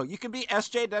you go. You can be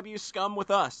SJW scum with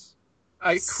us.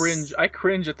 I cringe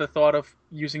at the thought of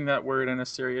using that word in a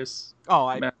serious. Oh,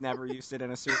 I never used it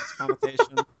in a serious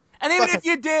connotation. And even if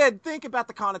you did, think about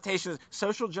the connotations.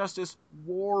 Social justice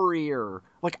warrior.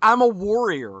 Like, I'm a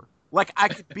warrior. Like, I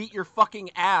could beat your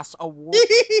fucking ass. A warrior.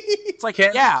 It's like,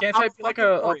 can't I be like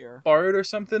a bard or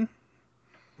something?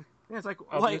 Yeah, it's like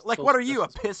what are you, a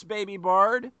piss baby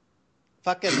bard?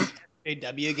 Fucking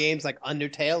AW games like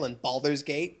Undertale and Baldur's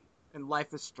Gate. And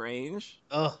Life is Strange.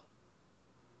 Ugh.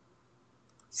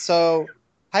 So,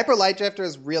 Hyper Light Drifter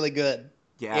is really good.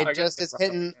 Yeah. It just is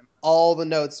hitting all the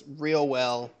notes real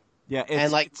well. Yeah,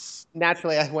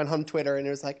 naturally I went on Twitter and it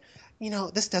was like,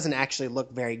 this doesn't actually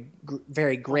look very,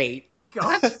 very great.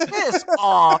 God, piss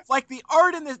off! Like the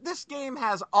art in this game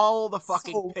has all the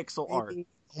fucking pixel art.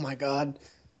 Oh my god!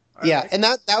 Yeah, and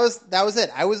that was it.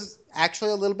 I was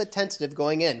actually a little bit tentative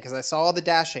going in because I saw all the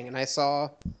dashing and I saw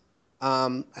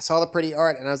the pretty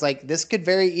art and I was like, this could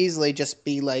very easily just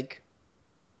be like,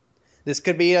 this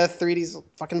could be a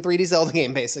 3D Zelda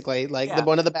game basically,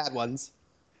 one of the bad ones.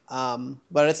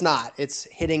 But it's not. It's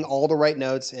hitting all the right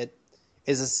notes.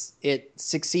 It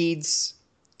succeeds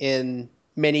in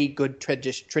many good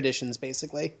traditions,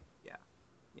 basically.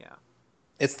 Yeah.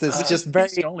 It's just very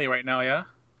PC only right now, yeah.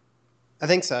 I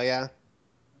think so, yeah.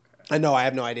 Okay. I know. I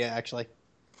have no idea actually.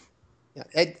 Yeah,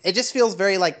 it just feels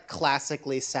very like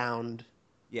classically sound.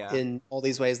 Yeah. In all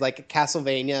these ways, like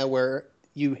Castlevania, where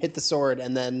you hit the sword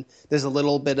and then there's a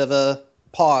little bit of a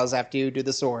pause after you do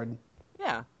the sword.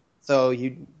 Yeah. So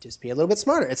you just be a little bit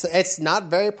smarter. It's not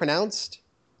very pronounced,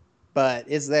 but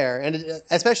it's there, and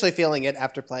especially feeling it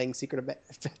after playing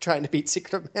trying to beat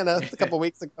Secret of Mana a couple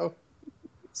weeks ago.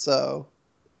 So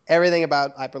everything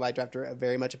about Hyper Light Drifter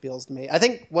very much appeals to me. I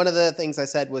think one of the things I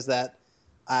said was that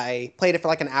I played it for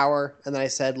like an hour, and then I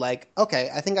said like,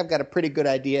 okay, I think I've got a pretty good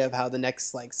idea of how the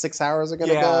next like 6 hours are going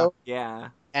to go. Yeah.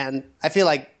 And I feel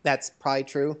like that's probably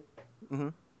true.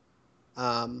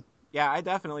 Mm-hmm. Yeah, I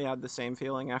definitely had the same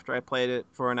feeling after I played it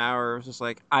for an hour. It was just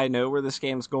like, I know where this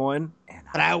game's going,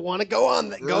 but I want to go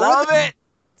on. Love it.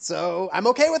 So I'm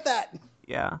okay with that.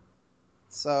 Yeah.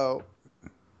 So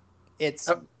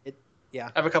yeah.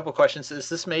 I have a couple questions. Is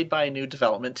this made by a new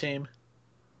development team?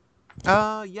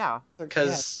 Yeah.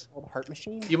 Because Heart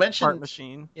Machine. You mentioned Heart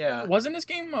Machine. Yeah. Wasn't this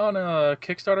game on a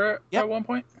Kickstarter at one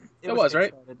point? It was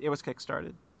right. It was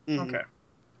kickstarted. Mm-hmm. Okay.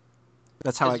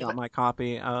 That's how I got my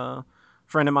copy. A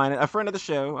friend of mine, a friend of the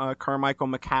show, Carmichael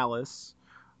McCallis,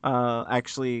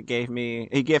 actually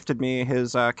he gifted me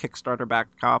his Kickstarter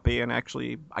backed copy and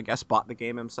actually, I guess, bought the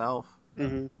game himself.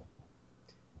 Mm-hmm.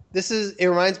 It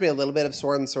reminds me a little bit of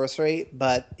Sword and Sorcery,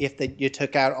 but if you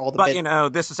took out all the bits...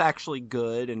 But, this is actually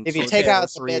good, and if you take out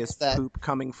the bits that... poop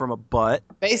coming from a butt.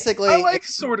 Basically... I like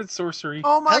Sword and Sorcery.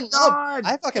 Oh my god!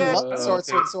 I fucking love Sword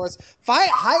and Sorcery.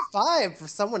 High five for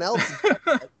someone else.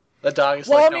 The dog is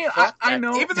I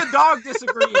know. Even the dog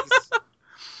disagrees.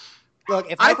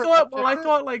 Look, if I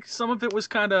thought like some of it was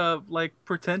kind of like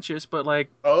pretentious, but like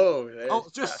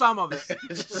just some of it.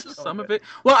 Just some of it.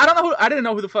 Well, I didn't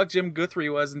know who the fuck Jim Guthrie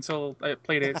was until I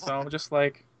played it, so just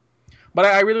like. But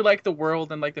I really like the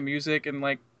world and like the music and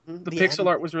like the pixel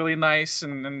art was really nice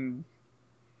and.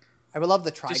 I would love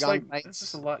the Trigon just, like, fights. It's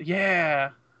just a lot.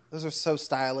 Yeah. Those are so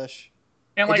stylish.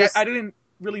 And like I didn't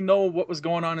really know what was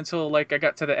going on until like I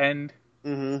got to the end,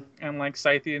 and like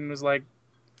Scythian was like.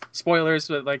 Spoilers,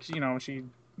 but like she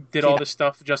did all this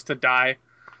stuff just to die.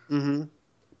 Mm-hmm.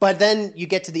 But then you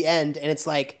get to the end, and it's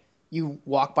like you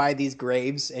walk by these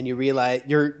graves, and you realize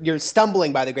you're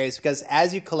stumbling by the graves because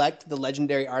as you collect the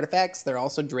legendary artifacts, they're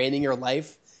also draining your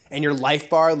life, and your life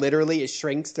bar literally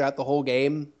shrinks throughout the whole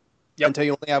game until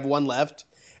you only have one left.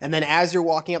 And then as you're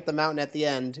walking up the mountain at the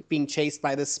end, being chased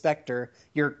by this specter,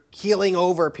 you're keeling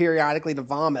over periodically to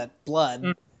vomit blood,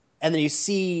 and then you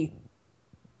see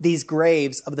these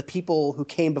graves of the people who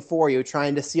came before you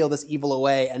trying to seal this evil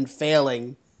away and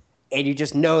failing, and you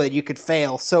just know that you could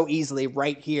fail so easily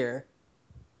right here.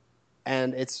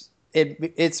 And it's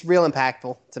real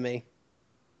impactful to me.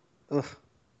 Ugh.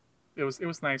 It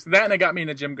was nice. That and it got me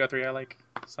into Jim Guthrie. I like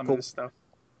some of his stuff.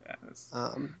 Yeah,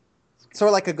 sort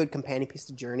of like a good companion piece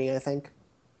to Journey, I think.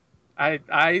 I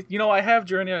have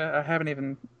Journey. I haven't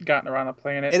even gotten around to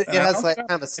playing it. It has like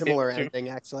kind of a similar ending,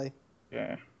 actually.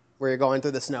 Yeah. Where you're going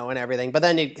through the snow and everything, but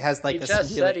then it has like he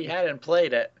just said he hadn't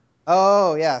played it.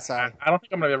 Oh yeah, sorry. I don't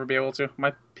think I'm gonna ever be able to.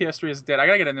 My PS3 is dead. I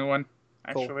gotta get a new one.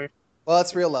 Actually. Cool. Well,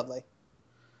 it's real lovely.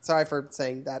 Sorry for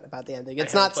saying that about the ending.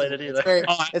 It's not played it either.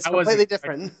 It's completely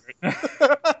different.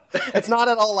 It's not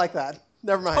at all like that.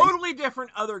 Never mind. Totally different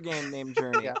other game named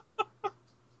Journey. Yeah.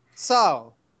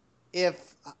 So,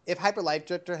 if Hyper Light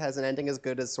Drifter has an ending as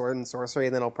good as Sword and Sorcery,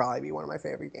 then it'll probably be one of my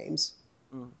favorite games.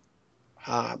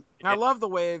 I love the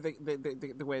way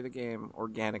the way the game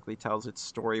organically tells its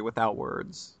story without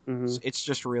words. Mm-hmm. It's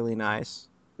just really nice.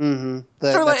 Mm-hmm.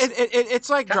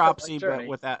 It's like Dropsy, but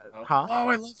with that. Huh? Oh,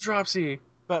 I love Dropsy.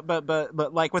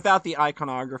 But like without the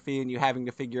iconography and you having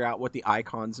to figure out what the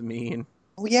icons mean.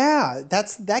 Oh yeah,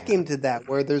 that game did that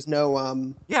where there's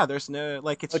no there's no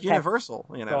like it's universal.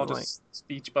 It's all just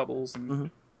speech bubbles and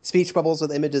speech bubbles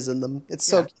with images in them. It's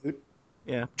so cute.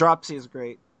 Yeah, Dropsy is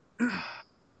great.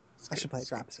 I should play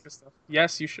Dropsy.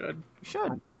 Yes, you should. You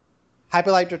should.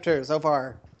 Hyper Light Drifter, so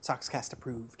far, Soxcast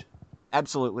approved.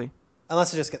 Absolutely.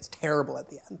 Unless it just gets terrible at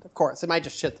the end. Of course, it might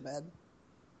just shit the bed.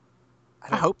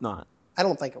 I hope not. I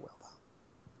don't think it will,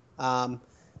 though.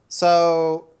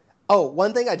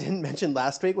 One thing I didn't mention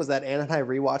last week was that Anna and I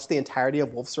rewatched the entirety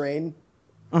of Wolf's Rain.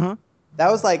 Mm-hmm. That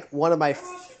was like one of my...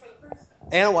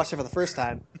 Anna watched it for the first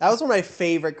time. That was one of my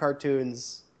favorite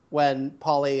cartoons when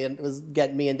Polly was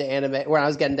getting me into anime, when I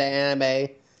was getting into anime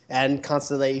and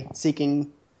constantly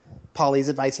seeking Polly's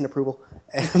advice and approval.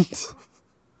 And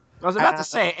I was about to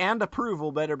say, and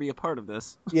approval better be a part of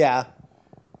this. Yeah.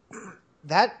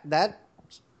 That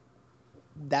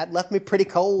left me pretty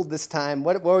cold this time.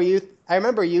 What were you? I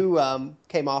remember you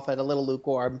came off it a little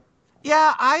lukewarm.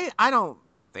 Yeah, I don't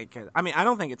think it. I mean, I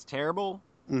don't think it's terrible,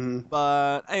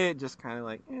 but it just kind of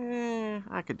like,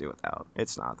 I could do without.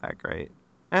 It's not that great.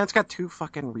 And it's got 2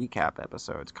 fucking recap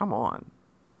episodes. Come on.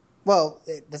 Well,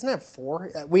 it doesn't have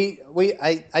 4.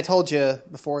 I told you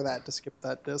before that to skip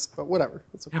that disc, but whatever.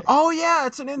 It's okay. Oh yeah,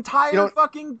 it's an entire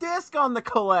fucking disc on the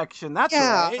collection. That's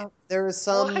right. There was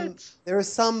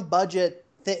some budget.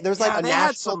 There's like a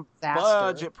national disaster.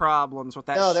 Budget problems with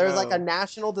that. No, there was like a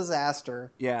national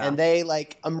disaster. Yeah. And they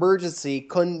emergency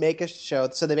couldn't make a show,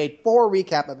 so they made 4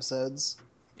 recap episodes,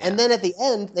 and then at the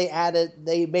end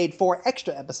they made 4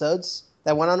 extra episodes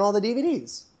that went on all the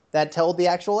DVDs that told the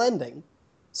actual ending.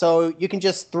 So you can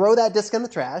just throw that disc in the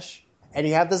trash, and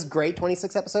you have this great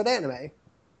 26-episode anime.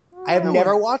 I have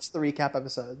never watched the recap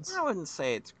episodes. I wouldn't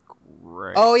say it's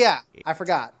great. Oh, yeah. I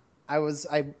forgot. I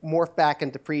morphed back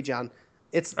into Pre-John.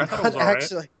 It's not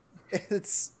actually...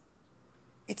 It's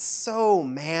so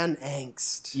man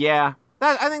angst. Yeah.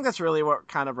 I think that's really what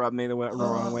kind of rubbed me the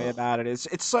wrong way about it.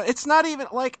 It's not even...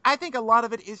 Like, I think a lot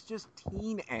of it is just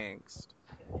teen angst.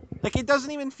 Like, it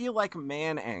doesn't even feel like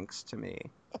man angst to me.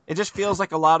 It just feels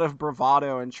like a lot of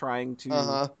bravado and trying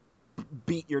to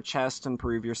beat your chest and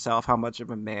prove yourself how much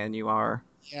of a man you are.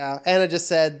 Yeah, Anna just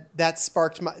said that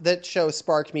show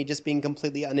sparked me just being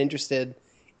completely uninterested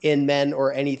in men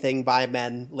or anything by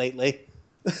men lately.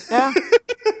 Yeah,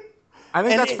 I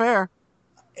think that's fair.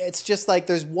 It's just like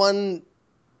there's one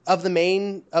of the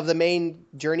main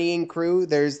journeying crew.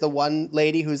 There's the one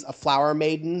lady who's a flower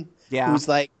maiden, who's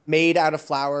like made out of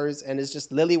flowers and is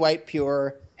just lily white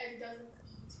pure and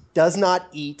does not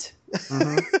eat.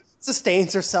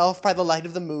 Sustains herself by the light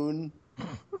of the moon.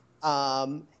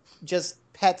 Just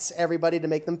pets everybody to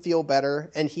make them feel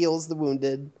better and heals the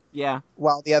wounded. Yeah.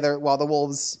 While the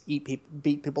wolves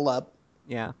beat people up.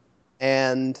 Yeah.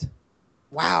 And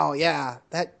wow, yeah,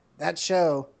 that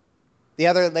show. The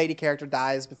other lady character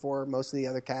dies before most of the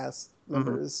other cast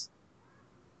members.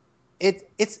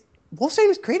 It's Wolfstone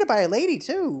was created by a lady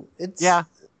too.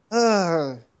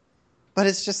 But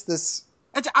it's just this.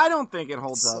 I don't think it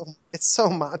holds up. It's so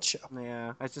macho.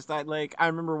 Yeah, it's just I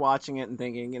remember watching it and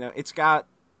thinking, it's got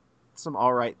some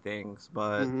all right things,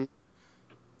 but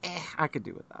I could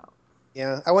do without.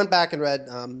 Yeah, I went back and read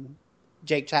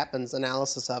Jake Chapman's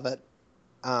analysis of it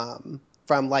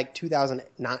from like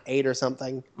 2008 or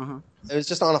something. It was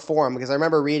just on a forum because I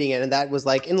remember reading it, and that was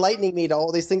like enlightening me to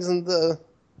all these things in the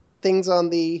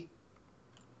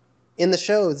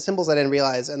show, the symbols I didn't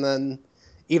realize, and then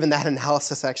even that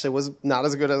analysis actually was not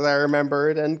as good as I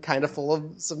remembered and kind of full of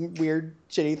some weird,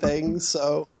 shitty things.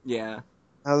 So yeah,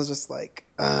 I was just like,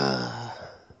 I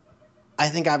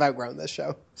think I've outgrown this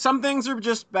show. Some things are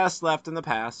just best left in the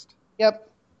past. Yep.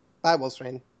 Bye,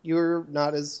 Wolfstrain. You're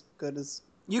not as good as...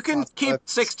 You can keep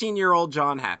 16-year-old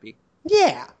John happy.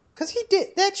 Yeah, because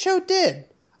that show did.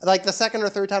 Like, the second or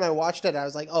third time I watched it, I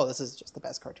was like, oh, this is just the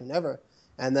best cartoon ever.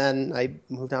 And then I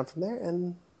moved on from there,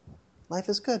 and life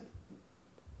is good.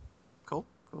 Cool.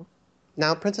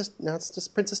 Now it's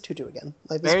just Princess Tutu again.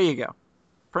 There you go.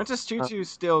 Princess Tutu's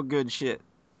still good shit.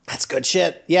 That's good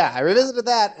shit. Yeah, I revisited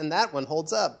that, and that one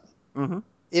holds up.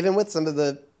 Even with some of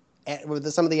the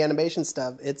animation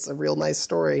stuff, it's a real nice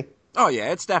story. Oh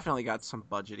yeah, it's definitely got some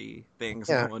budgety things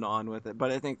going on with it, but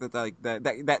I think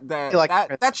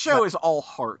that show is all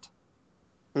heart.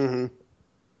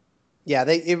 Yeah,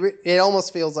 it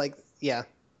almost feels like I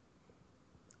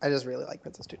just really like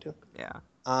Princess Tutu. Yeah.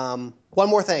 One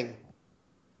more thing.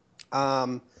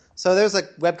 So there's a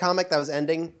webcomic that was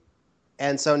ending,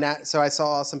 and so I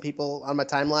saw some people on my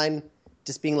timeline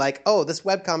just being like, "Oh, this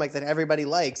webcomic that everybody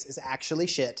likes is actually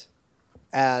shit,"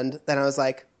 and then I was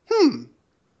like,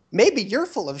 maybe you're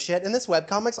full of shit, and this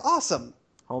webcomic's awesome.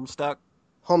 Homestuck.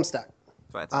 Homestuck.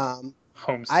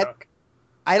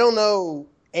 I don't know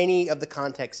any of the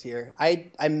context here.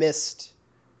 I missed.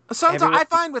 Sometimes I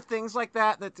find with things like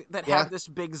that have this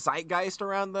big zeitgeist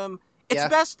around them,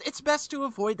 it's best to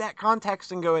avoid that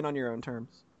context and go in on your own terms.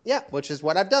 Yeah, which is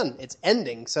what I've done. It's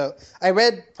ending. So I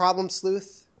read Problem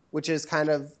Sleuth, which is kind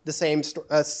of the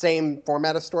same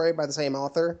format of story by the same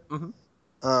author.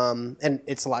 And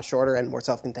it's a lot shorter and more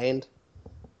self-contained.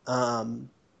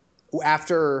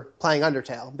 After playing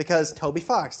Undertale, because Toby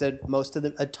Fox did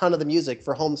a ton of the music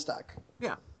for Homestuck.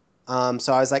 Yeah.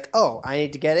 So I was like, oh, I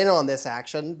need to get in on this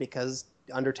action because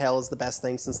Undertale is the best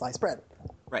thing since sliced bread.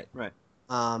 Right.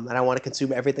 And I want to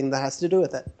consume everything that has to do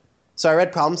with it. So I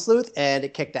read Problem Sleuth, and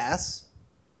it kicked ass.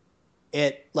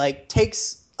 It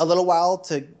takes a little while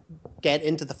to get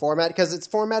into the format because it's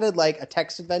formatted like a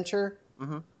text adventure,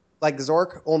 like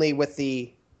Zork, only with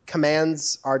the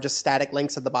commands are just static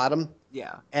links at the bottom.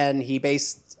 Yeah. And he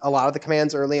based a lot of the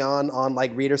commands early on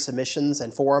like reader submissions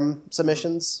and forum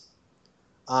submissions.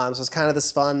 So it's kind of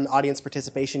this fun audience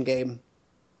participation game.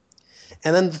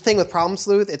 And then the thing with Problem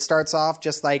Sleuth, it starts off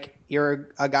just like you're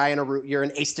a guy in a room, you're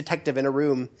an ace detective in a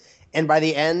room, and by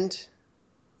the end,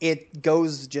 it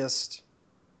goes just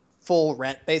full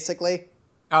rent basically.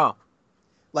 Oh.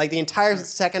 Like the entire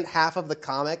second half of the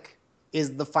comic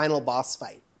is the final boss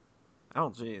fight.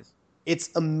 Oh, jeez. It's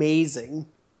amazing.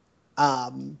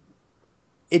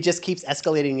 It just keeps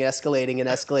escalating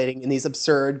in these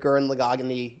absurd Gurren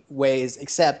Lagann ways,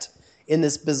 except in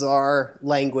this bizarre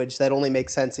language that only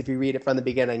makes sense if you read it from the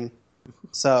beginning.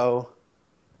 So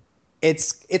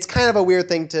it's kind of a weird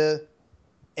thing to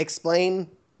explain,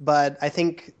 but I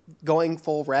think going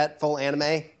full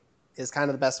anime is kind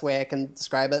of the best way I can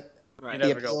describe it. Right. You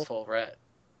never go full ret.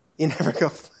 You never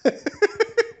go.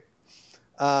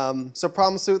 So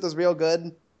Problem Sleuth was real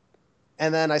good.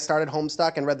 And then I started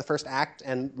Homestuck and read the first act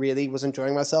and really was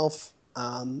enjoying myself.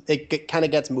 It kind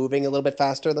of gets moving a little bit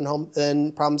faster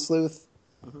than Problem Sleuth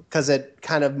because it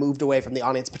kind of moved away from the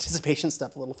audience participation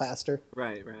stuff a little faster.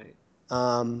 Right.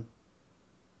 And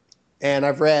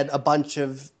I've read a bunch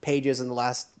of pages in the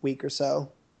last week or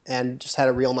so. and just had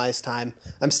a real nice time.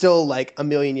 I'm still like a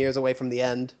million years away from the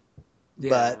end. Yeah,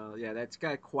 But yeah, that's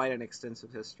got quite an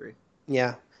extensive history.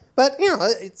 yeah. But you know,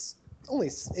 it's only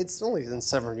been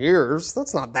 7 years.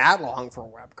 That's not that long for a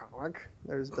webcomic.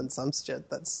 There's been some shit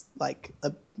that's like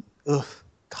ugh,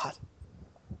 God.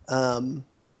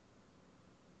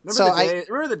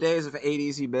 Remember the days of 8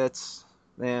 easy bits?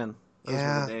 Man, those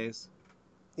were the days.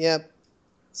 Yep.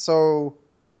 So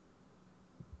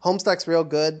Homestuck's real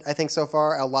good, I think, so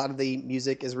far. A lot of the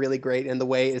music is really great and the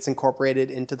way it's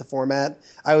incorporated into the format.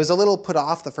 I was a little put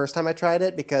off the first time I tried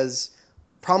it because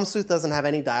Problem Sleuth doesn't have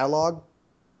any dialogue.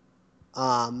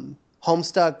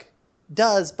 Homestuck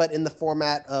does, but in the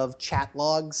format of chat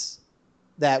logs,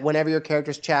 that whenever your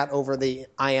characters chat over the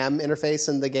IM interface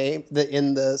in the game,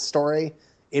 in the story,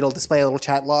 it'll display a little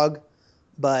chat log.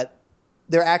 But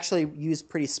they're actually used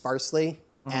pretty sparsely,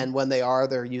 and when they are,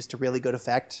 they're used to really good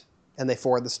effect, and they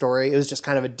forward the story. It was just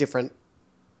kind of a different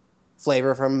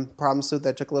flavor from Problem Sleuth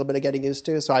that took a little bit of getting used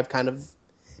to, so I've kind of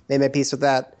made my peace with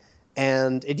that.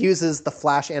 And it uses the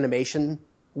Flash animation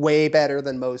way better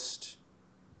than most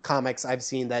comics I've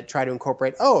seen that try to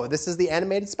incorporate, oh, this is the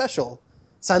animated special.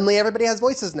 Suddenly everybody has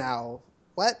voices now.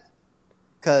 What?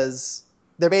 Because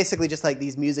they're basically just like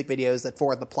these music videos that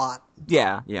forward the plot.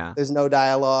 Yeah, yeah. There's no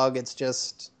dialogue. It's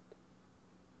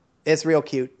real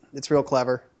cute. It's real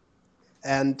clever.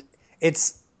 And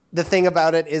the thing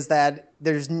about it is that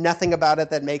there's nothing about it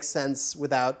that makes sense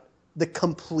without the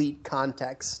complete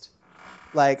context.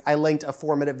 Like, I linked a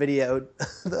 4-minute video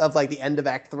of like the end of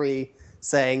Act 3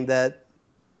 saying that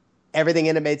everything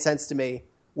in it made sense to me,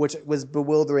 which was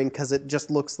bewildering because it just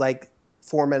looks like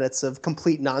 4 minutes of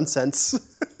complete nonsense.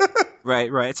 Right.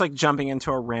 It's like jumping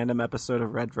into a random episode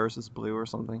of Red versus Blue or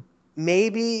something.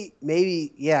 Maybe,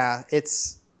 yeah.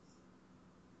 It's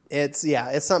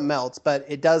something else, but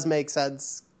it does make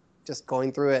sense just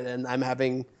going through it, and I'm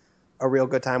having a real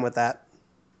good time with that.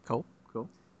 Cool.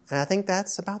 And I think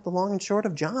that's about the long and short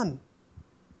of John.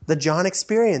 The John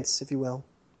experience, if you will.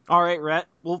 All right, Rhett,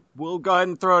 we'll go ahead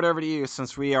and throw it over to you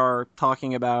since we are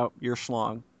talking about your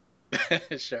schlong.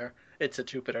 Sure. It's a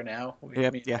Jupiter now.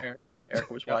 Yep,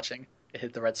 Eric was watching. It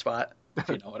hit the red spot, if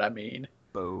you know what I mean.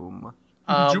 Boom.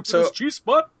 Jupiter's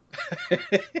G-spot.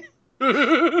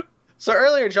 So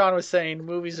earlier John was saying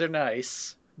movies are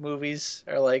nice. Movies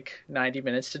are like 90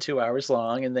 minutes to 2 hours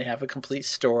long, and they have a complete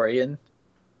story, and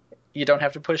you don't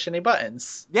have to push any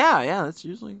buttons. Yeah, that's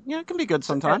usually... Yeah, it can be good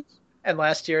sometimes. And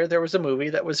last year there was a movie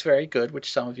that was very good,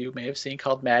 which some of you may have seen,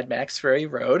 called Mad Max Fury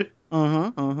Road.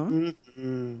 Furry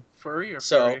or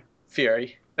So, furry?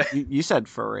 Fury. You said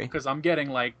furry. Because I'm getting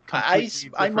like I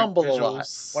mumble visuals. a lot.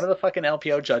 One of the fucking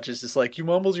LPO judges is like, you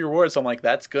mumbled your words. I'm like,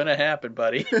 that's gonna happen,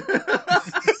 buddy.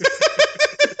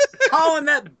 Calling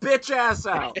that bitch ass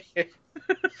out.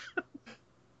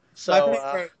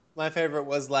 So my favorite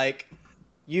was like,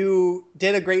 you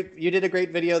did a great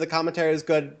video. The commentary is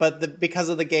good, but because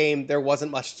of the game, there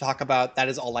wasn't much to talk about. That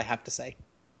is all I have to say.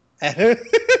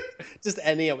 Just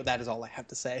any of that is all I have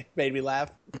to say. Made me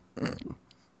laugh.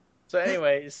 So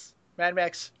anyways, Mad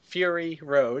Max Fury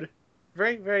Road.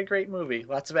 Very, very great movie.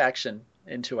 Lots of action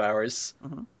in 2 hours.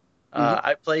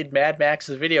 I played Mad Max,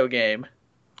 the video game.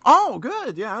 Oh,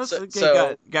 good. Yeah,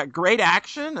 So got great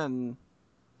action and...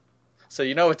 So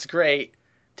you know it's great,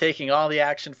 taking all the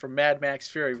action from Mad Max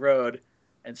Fury Road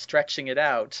and stretching it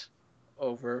out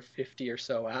over 50 or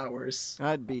so hours.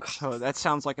 That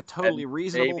sounds like a totally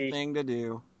reasonable thing to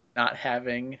do. Not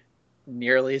having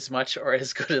nearly as much or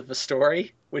as good of a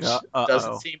story, which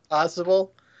doesn't seem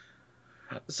possible.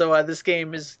 So this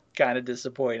game is kind of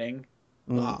disappointing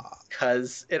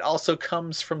because it also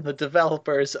comes from the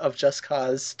developers of Just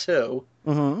Cause 2,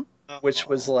 which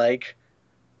was like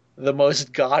the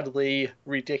most godly,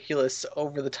 ridiculous,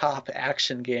 over-the-top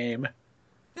action game.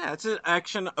 Yeah, it's an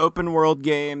action open world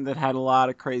game that had a lot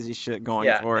of crazy shit going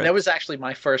for it. And that was actually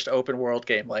my first open world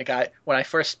game. Like when I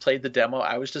first played the demo,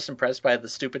 I was just impressed by the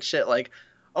stupid shit. Like,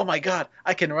 oh my god,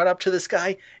 I can run up to this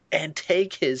guy and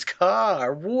take his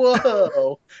car.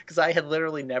 Whoa! Because I had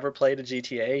literally never played a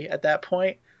GTA at that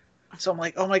point. So I'm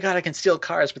like, oh my god, I can steal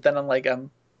cars. But then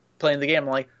I'm playing the game. I'm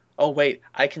like, oh wait,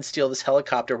 I can steal this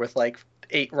helicopter with like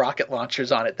 8 rocket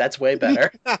launchers on it. That's way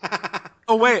better.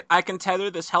 Oh wait, I can tether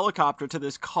this helicopter to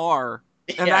this car,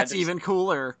 and that's even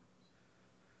cooler.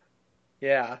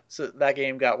 Yeah, so that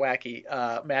game got wacky.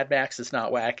 Mad Max is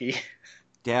not wacky.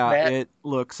 Yeah, it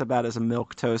looks about as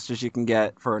milquetoast as you can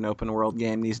get for an open world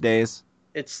game these days.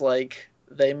 It's like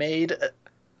they made...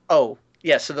 so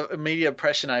the immediate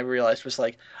impression I realized was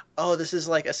like, oh, this is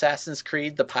like Assassin's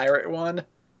Creed, the pirate one,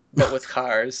 but with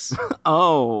cars.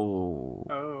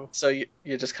 Oh. So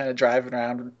you're just kind of driving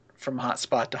around from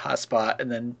hotspot to hotspot, and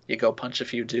then you go punch a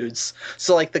few dudes.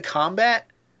 So like the combat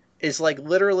is like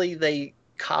literally they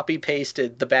copy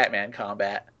pasted the Batman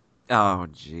combat. Oh,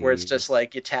 geez. Where it's just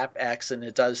like you tap X and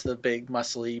it does the big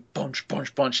muscly bunch,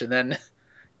 bunch, bunch, and then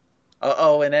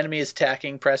an enemy is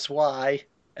attacking, press Y,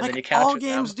 and then you counter all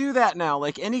games do that now.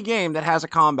 Like any game that has a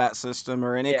combat system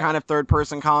or any kind of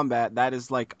third-person combat, that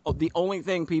is like the only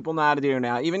thing people know how to do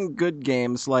now. Even good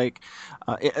games like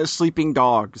Sleeping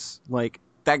Dogs, like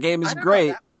that game is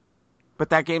great, but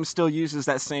that game still uses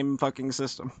that same fucking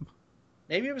system.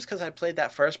 Maybe it was because I played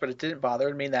that first, but it didn't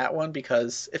bother me that one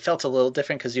because it felt a little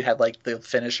different because you had like the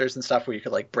finishers and stuff where you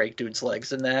could like break dudes'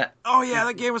 legs in that. Oh yeah,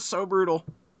 that game was so brutal.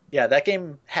 Yeah, that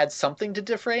game had something to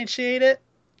differentiate it.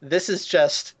 This is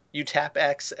just you tap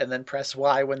X and then press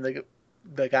Y when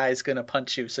the guy's gonna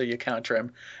punch you, so you counter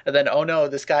him. And then oh no,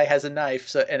 this guy has a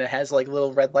knife, and it has like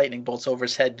little red lightning bolts over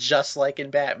his head, just like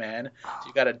in Batman. So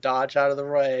you got to dodge out of the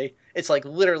way. It's like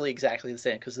literally exactly the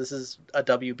same because this is a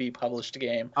WB published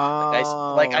game.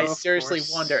 I seriously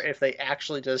wonder if they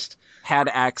actually just had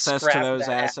access to those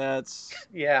assets.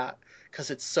 Yeah, because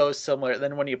it's so similar.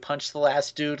 Then when you punch the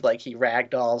last dude, like he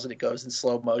ragdolls and it goes in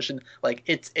slow motion. Like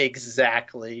it's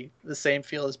exactly the same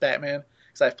feel as Batman.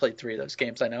 Because I've played 3 of those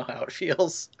games, I know how it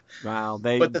feels. Wow,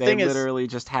 they literally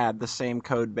just had the same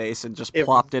code base and just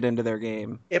plopped it into their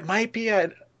game. It might be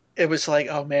it was like,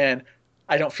 oh man,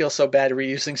 I don't feel so bad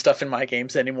reusing stuff in my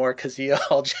games anymore because you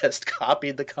all just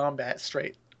copied the combat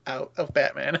straight out of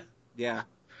Batman. Yeah.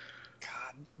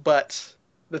 God. But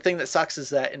the thing that sucks is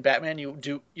that in Batman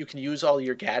you can use all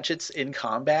your gadgets in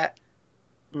combat,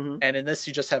 and in this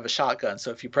you just have a shotgun.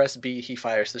 So if you press B, he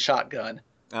fires the shotgun.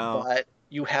 Oh. But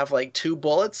you have like 2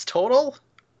 bullets total,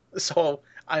 so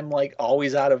I'm like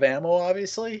always out of ammo,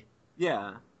 obviously.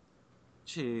 Yeah.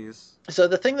 Jeez. So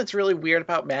the thing that's really weird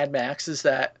about Mad Max is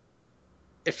that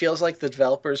it feels like the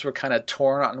developers were kind of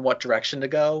torn on what direction to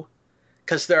go.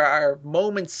 Because there are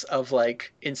moments of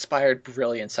like inspired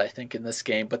brilliance, I think, in this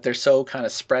game, but they're so kind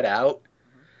of spread out.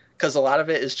 Because a lot of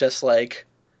it is just like,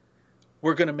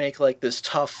 we're going to make like this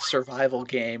tough survival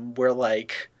game where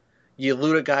like you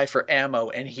loot a guy for ammo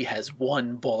and he has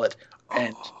 1 bullet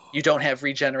and you don't have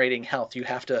regenerating health. You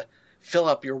have to fill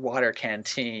up your water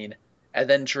canteen and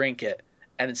then drink it.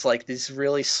 And it's like these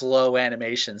really slow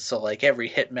animations. So like every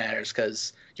hit matters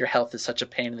because your health is such a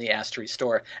pain in the ass to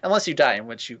restore. Unless you die, in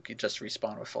which you could just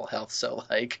respawn with full health. So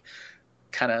like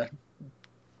kind of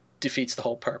defeats the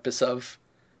whole purpose of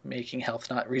making health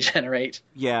not regenerate.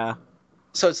 Yeah.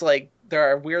 So it's like there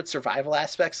are weird survival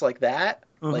aspects like that.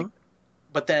 Like,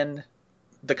 but then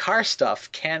the car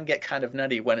stuff can get kind of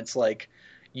nutty when it's like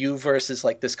you versus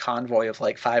like this convoy of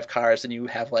like 5 cars and you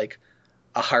have like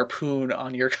a harpoon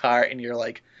on your car and you're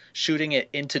like shooting it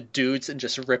into dudes and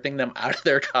just ripping them out of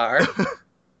their car.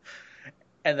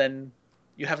 And then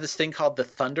you have this thing called the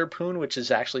Thunderpoon, which is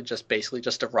actually just basically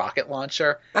just a rocket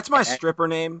launcher. That's my stripper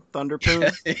name,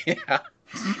 Thunderpoon. Yeah.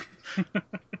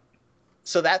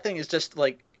 So that thing is just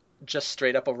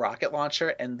straight up a rocket launcher,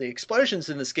 and the explosions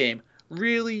in this game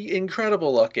really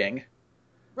incredible looking.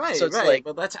 Right, so it's right. like,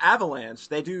 but that's Avalanche.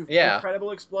 They do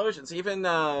incredible explosions. Even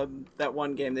that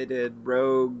one game they did,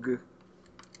 Rogue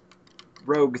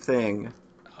thing.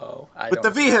 Oh, with the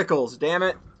vehicles, damn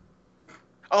it.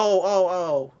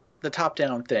 Oh, the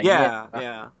top-down thing.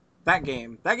 Yeah. That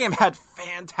game had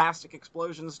fantastic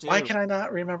explosions too. Why can I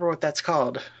not remember what that's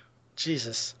called?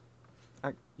 Jesus.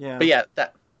 Yeah. But yeah,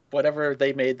 that whatever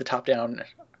they made the top-down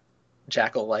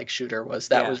Jackal-like shooter was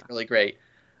really great.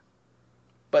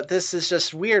 But this is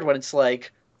just weird when it's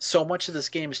like so much of this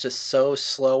game is just so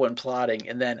slow and plodding,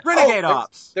 and then Renegade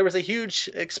Ops. There was a huge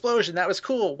explosion. That was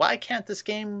cool. Why can't this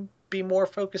game be more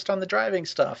focused on the driving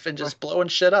stuff and just blowing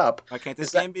shit up? Why can't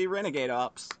this game be Renegade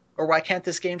Ops? Or why can't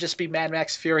this game just be Mad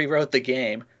Max Fury Road the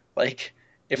game? Like,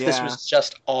 if this was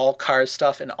just all car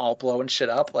stuff and all blowing shit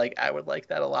up, like, I would like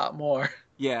that a lot more.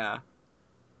 Yeah.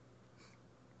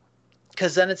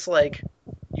 Because then it's like,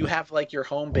 you have, like, your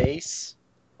home base,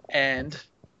 and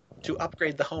to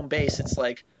upgrade the home base, it's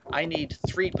like, I need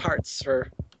 3 parts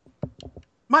for...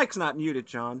 Mike's not muted,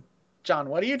 John. John,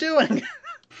 what are you doing?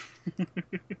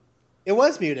 It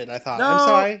was muted, I thought. I'm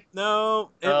sorry.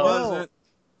 No, it wasn't.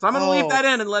 So I'm going to leave that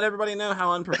in and let everybody know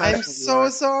how unprofessional I'm so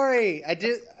sorry. I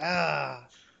did... I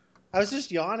was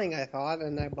just yawning, I thought,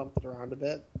 and I bumped it around a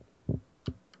bit.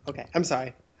 Okay, I'm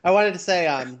sorry. I wanted to say,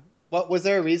 was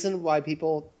there a reason why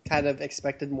people kind of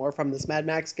expected more from this Mad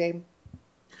Max game?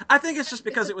 I think it's just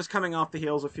because it was coming off the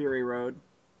heels of Fury Road.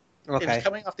 Okay. It was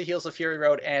coming off the heels of Fury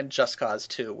Road and Just Cause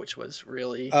 2, which was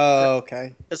really... Oh,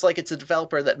 okay. It's like it's a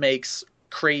developer that makes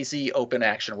crazy open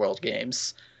action world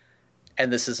games.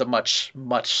 and this is a much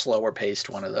slower paced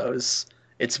one of those.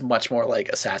 It's much more like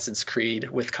Assassin's Creed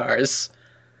with cars.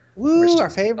 Woo, our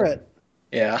favorite.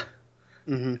 Yeah.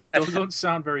 Mm-hmm. Those don't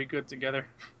sound very good together.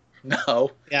 No.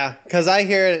 Yeah, because I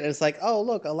hear it and it's like, oh,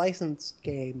 look, a licensed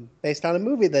game based on a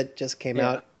movie that just came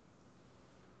out.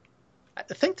 I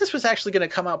think this was actually going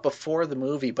to come out before the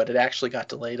movie, but it actually got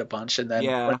delayed a bunch. And then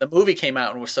Yeah. when the movie came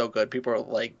out and was so good, people were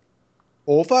like,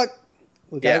 Oh, fuck.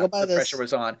 We gotta go buy the this. pressure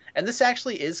was on. And this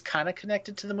actually is kind of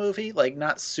connected to the movie, like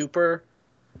not super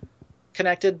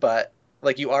connected, but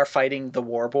like you are fighting the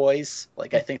War Boys.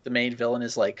 Like I think the main villain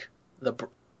is like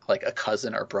a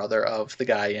cousin or brother of the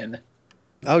guy in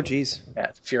Oh, geez.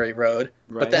 Fury Road.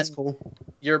 Right. But then That's cool.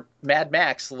 your Mad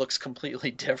Max looks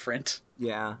completely different.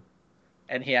 Yeah.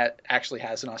 And he actually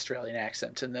has an Australian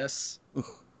accent in this.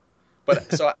 But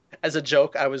so as a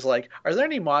joke, I was like, are there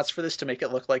any mods for this to make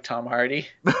it look like Tom Hardy?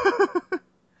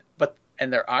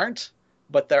 And there aren't,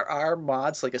 but there are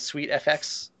mods like a Sweet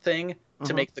FX thing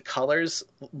to make the colors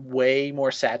way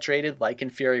more saturated, like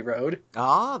in Fury Road.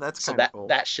 Oh, that's So kind of cool.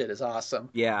 that shit is awesome.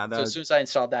 Yeah. So as soon as I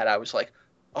installed that, I was like,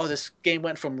 oh, this game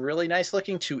went from really nice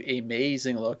looking to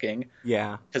amazing looking.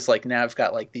 Yeah. Because like now I've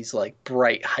got like these like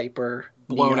bright hyper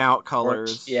Blown neon out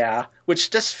colors. Yeah,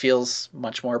 which just feels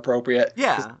much more appropriate.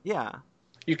 Yeah. Yeah.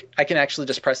 I can actually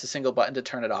just press a single button to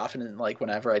turn it off, and then like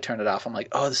whenever I turn it off, I'm like,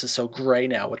 oh, this is so gray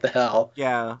now. What the hell?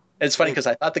 Yeah. And it's funny because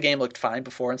I thought the game looked fine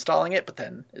before installing it, but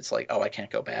then it's like, oh, I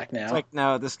can't go back now. It's like,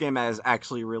 no, this game has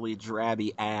actually really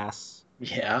drabby ass.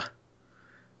 Yeah.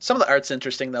 Some of the art's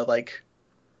interesting though. Like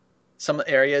some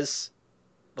areas,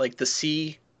 like the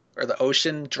sea or the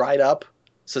ocean dried up,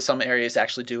 so some areas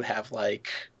actually do have like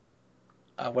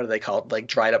what are they called? Like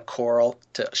dried up coral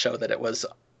to show that it was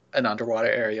an underwater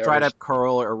area. Dried up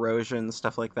coral, erosion,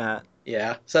 stuff like that.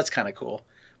 Yeah, so that's kind of cool.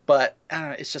 But I don't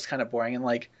know, it's just kind of boring. And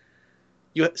like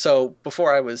so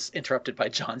before I was interrupted by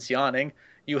John's yawning,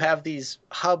 you have these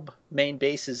hub main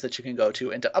bases that you can go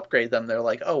to, and to upgrade them, they're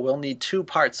like, oh, we'll need 2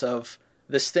 parts of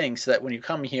this thing so that when you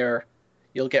come here,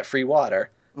 you'll get free water.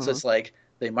 So it's like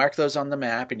they mark those on the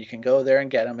map, and you can go there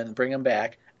and get them and bring them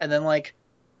back. And then like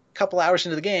a couple hours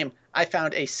into the game, I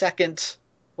found a second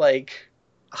like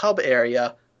hub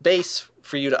area base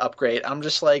for you to upgrade. I'm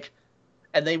just like,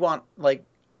 and they want like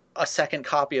a second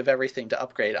copy of everything to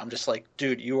upgrade. I'm just like,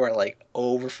 dude, you are like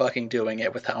over fucking doing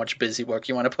it with how much busy work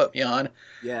you want to put me on.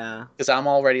 Yeah. Because I'm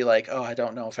already like, oh, I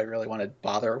don't know if I really want to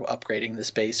bother upgrading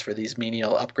this base for these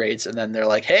menial upgrades. And then they're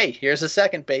like, hey, here's a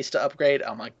second base to upgrade.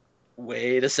 I'm like,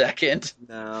 wait a second.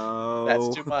 No.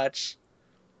 That's too much.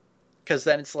 Because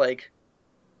then it's like,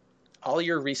 all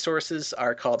your resources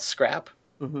are called scrap.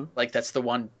 Mm-hmm. Like that's the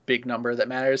one big number that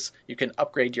matters. You can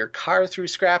upgrade your car through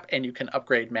scrap, and you can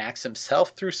upgrade Max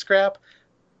himself through scrap,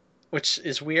 which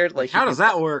is weird. Like how does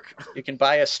that work? You can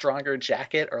buy a stronger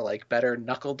jacket or like better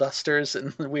knuckle dusters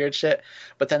and weird shit.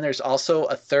 But then there's also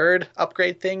a third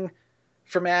upgrade thing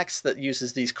for Max that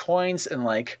uses these coins, and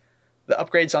like the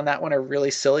upgrades on that one are really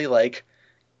silly. Like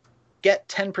get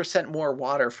 10% more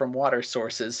water from water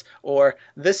sources, or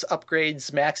this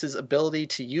upgrades Max's ability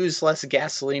to use less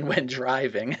gasoline when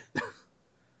driving.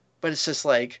 But it's just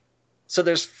like, so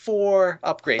there's 4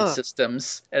 upgrade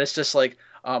systems, and it's just like,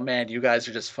 oh man, you guys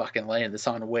are just fucking laying this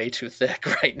on way too thick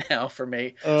right now for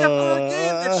me.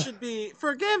 Yeah, for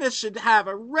a game that should have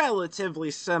a relatively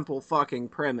simple fucking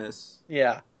premise.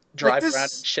 Yeah. Drive like around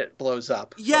and shit blows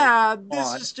up. Yeah,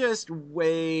 this is just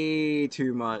way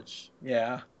too much.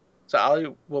 Yeah.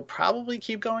 So we'll probably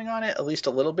keep going on it at least a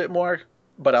little bit more,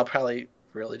 but I'll probably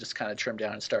really just kind of trim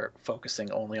down and start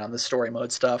focusing only on the story mode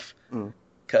stuff.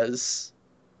 Because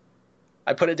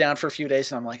I put it down for a few days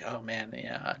and I'm like, oh man,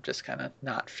 yeah, I'm just kind of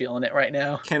not feeling it right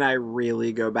now. Can I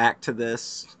really go back to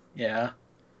this? Yeah.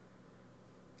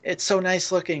 It's so nice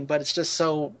looking, but it's just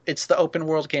it's the open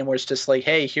world game where it's just like,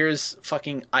 hey, here's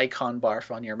fucking icon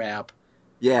barf on your map.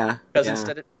 Yeah. Because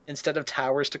instead of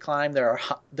towers to climb, there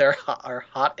are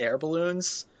hot air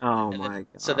balloons. Oh my god!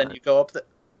 So then you go up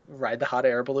ride the hot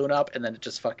air balloon up, and then it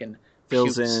just fucking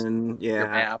fills in your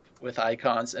map with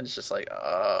icons, and it's just like,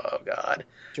 oh god,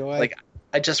 joy. Like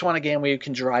I just want a game where you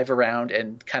can drive around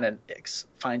and kind of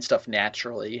find stuff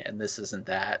naturally, and this isn't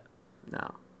that.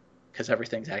 No, because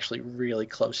everything's actually really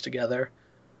close together,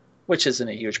 which isn't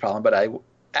a huge problem. But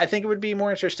I think it would be more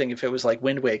interesting if it was like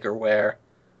Wind Waker, where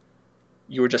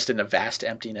you were just in a vast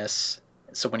emptiness.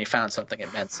 So when you found something,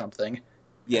 it meant something.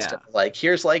 Yeah. Instead of like,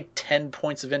 here's like 10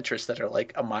 points of interest that are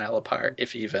like a mile apart,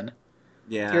 if even.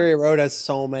 Yeah. Fury Road has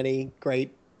so many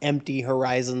great empty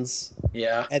horizons.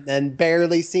 Yeah. And then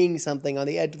barely seeing something on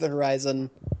the edge of the horizon,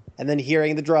 and then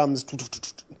hearing the drums.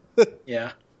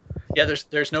 Yeah. Yeah,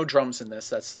 there's no drums in this.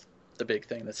 That's the big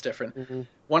thing that's different.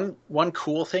 Mhm. One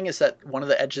cool thing is that one of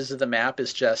the edges of the map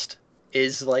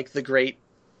is like the Great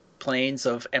Plains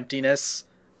of emptiness,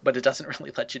 but it doesn't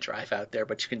really let you drive out there,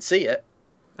 but you can see it.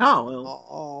 Oh, well.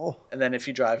 Oh, And then if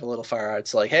you drive a little far out,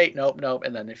 it's like, hey, nope, nope.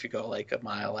 And then if you go like a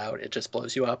mile out, it just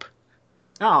blows you up.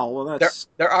 Oh, well, that's...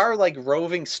 There are like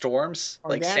roving storms,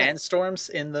 like Organic. sandstorms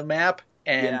in the map,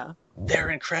 and Yeah. they're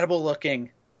incredible looking.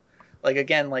 Like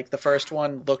again, like the first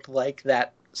one looked like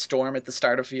that storm at the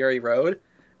start of Fury Road.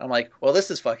 I'm like, well, this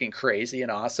is fucking crazy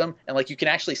and awesome. And like you can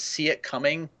actually see it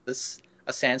coming,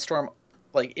 a sandstorm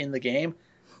like in the game.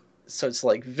 So it's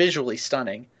like visually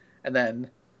stunning. And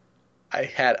then I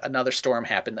had another storm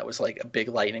happen that was like a big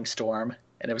lightning storm,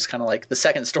 and it was kind of like the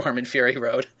second storm in Fury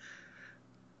Road.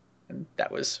 And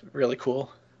that was really cool.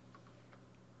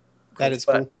 that is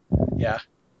But cool. yeah,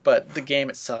 but the game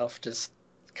itself just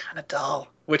kind of dull,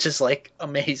 which is like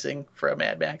amazing for a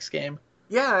Mad Max game.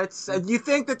 Yeah, it's... you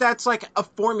think that that's like a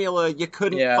formula you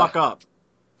couldn't Yeah. fuck up.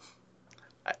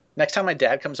 Next time my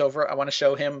dad comes over, I want to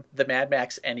show him the Mad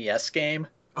Max NES game,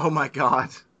 Oh my god.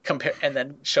 and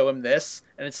then show him this,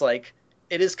 and it's like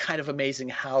it is kind of amazing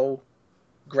how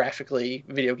graphically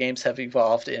video games have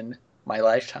evolved in my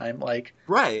lifetime, like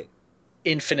Right.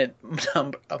 infinite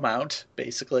amount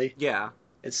basically. Yeah.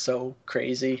 It's so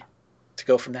crazy to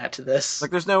go from that to this.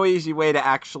 Like, there's no easy way to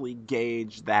actually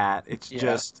gauge that. It's Yeah.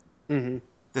 just Hmm.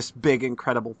 this big,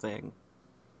 incredible thing.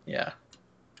 Yeah,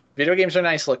 video games are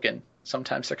nice looking.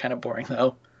 Sometimes they're kind of boring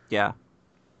though. Yeah.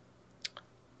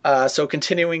 So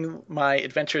continuing my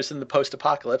adventures in the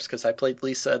post-apocalypse, because I played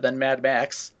Lisa, then Mad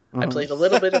Max. I Mhm. played a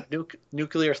little bit of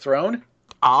Nuclear Throne.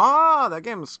 Ah, that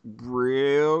game's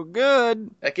real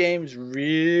good. That game's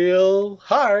real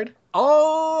hard.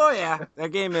 Oh yeah, the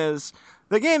game is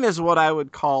what I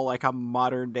would call like a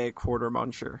modern day quarter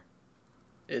muncher.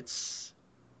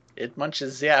 It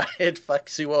munches, yeah, it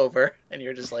fucks you over, and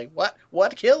you're just like,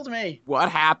 what killed me? What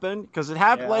happened? Because it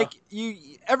happened Yeah.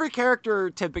 like every character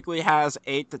typically has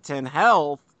 8 to 10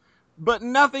 health, but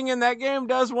nothing in that game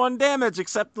does 1 damage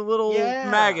except the little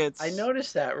maggots. I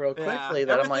noticed that real Yeah, quickly.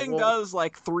 That I'm like, everything well, does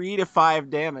like 3 to 5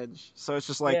 damage, so it's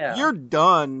just like Yeah. you're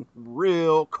done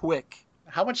real quick.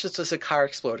 how much does a car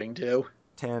exploding do?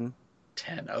 10.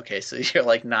 10. Okay, so you're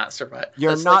like not survive.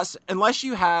 You're That's not unless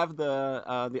you have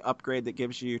the upgrade that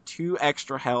gives you 2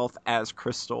 extra health as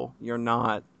crystal. You're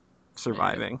not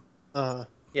surviving. Yeah,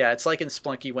 it's like in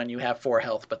Splunky when you have 4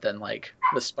 health, but then like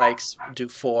the spikes do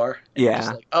 4. And you're Yeah.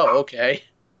 just like, oh, okay.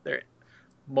 They're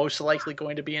most likely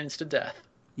going to be instant death.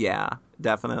 Yeah,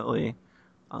 definitely.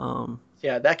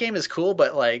 Yeah, that game is cool,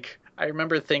 but like I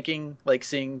remember thinking, like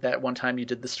seeing that one time you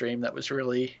did the stream that was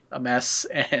really a mess,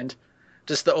 and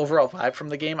just the overall vibe from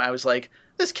the game, I was like,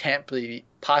 this can't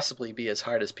possibly be as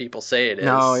hard as people say it is.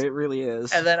 No, it really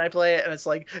is. And then I play it, and it's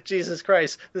like, Jesus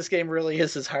Christ, this game really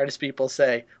is as hard as people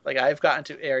say. Like, I've gotten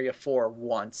to Area 4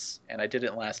 once, and I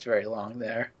didn't last very long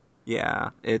there. Yeah,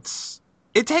 it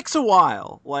takes a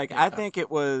while. Like, I Yeah. think it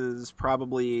was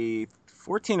probably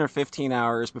 14 or 15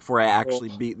 hours before I actually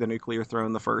beat the Nuclear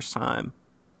Throne the first time.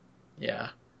 Yeah.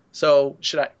 So,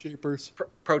 should I... Jeepers.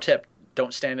 Pro tip,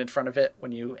 don't stand in front of it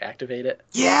when you activate it.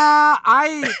 Yeah,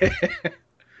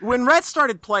 when Rhett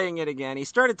started playing it again, he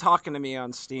started talking to me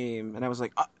on Steam, and I was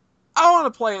like, I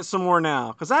want to play it some more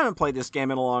now, because I haven't played this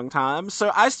game in a long time.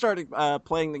 So I started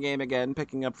playing the game again,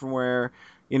 picking up from where,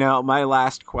 my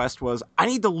last quest was, I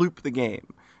need to loop the game.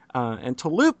 And to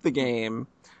loop the game,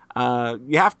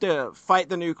 you have to fight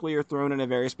the Nuclear Throne in a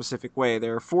very specific way.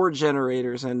 There are 4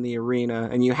 generators in the arena,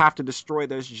 and you have to destroy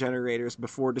those generators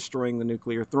before destroying the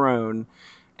Nuclear Throne.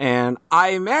 And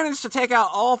I managed to take out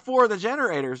all 4 of the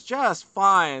generators just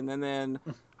fine. And then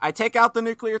I take out the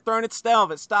Nuclear Throne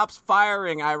itself. It stops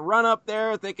firing. I run up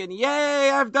there thinking, yay,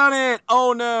 I've done it.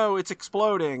 Oh no, it's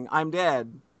exploding. I'm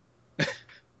dead.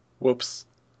 Whoops.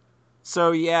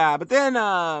 So yeah, but then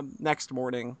next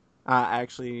morning, I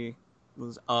actually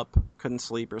was up, couldn't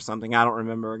sleep or something. I don't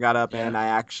remember. I got up and I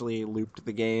actually looped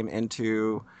the game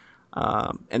into,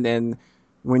 and then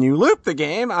when you loop the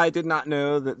game, I did not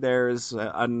know that there's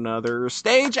another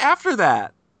stage after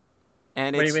that.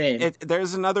 And What do you mean?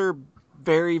 There's another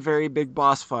very, very big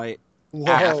boss fight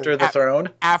Whoa. After the throne?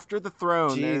 after the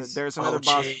throne. Jeez. There's another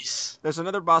boss. Jeez. There's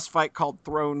another boss fight called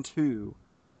Throne 2.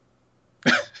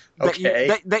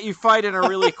 Okay. That you fight in a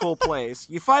really cool place.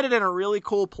 You fight it in a really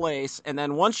cool place, and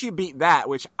then once you beat that,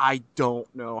 which I don't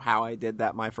know how I did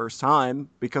that my first time,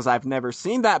 because I've never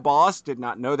seen that boss, did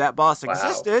not know that boss Wow.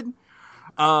 existed.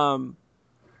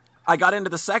 I got into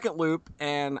the second loop,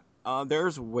 and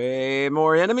there's way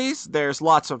more enemies. There's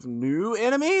lots of new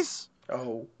enemies.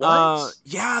 Oh, what?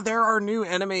 Yeah, there are new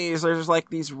enemies. There's like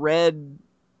these red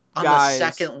On guys. the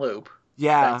second loop.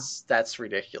 Yeah. That's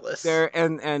ridiculous. There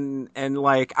and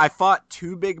like I fought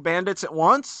 2 big bandits at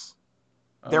once.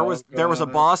 There was a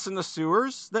boss in the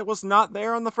sewers that was not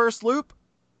there on the first loop.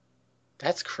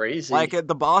 That's crazy. Like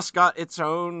the boss got its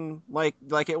own like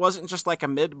it wasn't just like a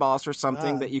mid boss or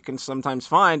something that you can sometimes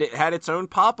find. It had its own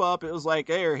pop up. It was like,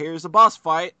 hey, here's a boss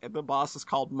fight, and the boss is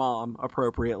called Mom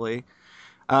appropriately.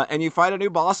 And you fight a new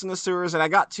boss in the sewers, and I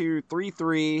got to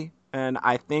 3-3, and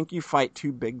I think you fight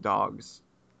 2 big dogs.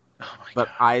 Oh my But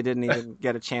God. I didn't even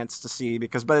get a chance to see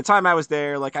because by the time I was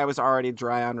there, like I was already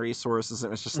dry on resources. It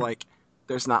was just like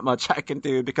there's not much I can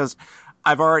do because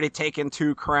I've already taken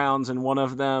 2 crowns and one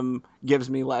of them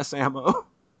gives me less ammo.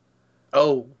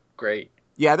 Oh, great.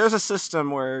 Yeah, there's a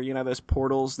system where, there's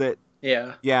portals that,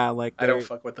 Yeah. like I don't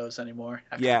fuck with those anymore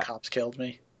after Yeah. the cops killed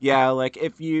me. Yeah, like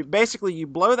if you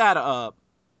blow that up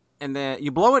and then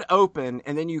you blow it open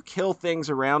and then you kill things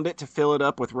around it to fill it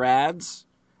up with rads.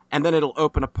 And then it'll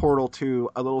open a portal to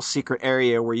a little secret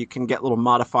area where you can get little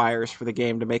modifiers for the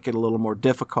game to make it a little more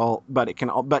difficult. But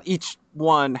each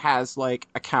one has like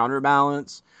a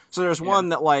counterbalance. So there's one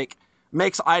that like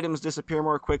makes items disappear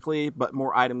more quickly, but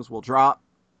more items will drop.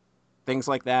 Things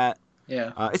like that.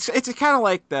 Yeah. It's kind of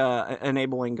like the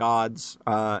enabling gods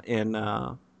in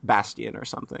Bastion or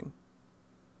something.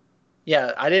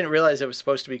 Yeah, I didn't realize it was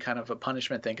supposed to be kind of a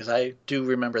punishment thing because I do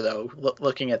remember though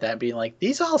looking at that and being like,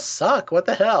 these all suck. What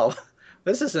the hell?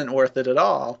 This isn't worth it at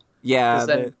all. Yeah. Because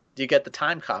then you get the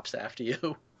time cops after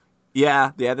you.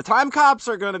 Yeah. The time cops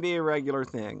are going to be a regular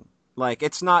thing. Like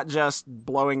it's not just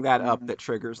blowing that up that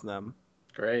triggers them.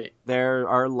 Great. There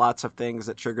are lots of things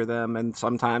that trigger them, and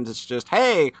sometimes it's just,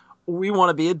 hey, we want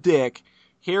to be a dick.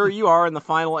 Here you are in the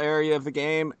final area of the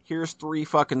game. Here's 3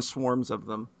 fucking swarms of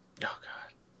them. Oh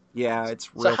God. Yeah,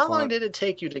 it's real So how fun. long did it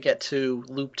take you to get to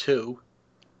Loop 2?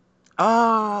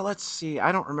 Let's see.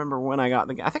 I don't remember when I got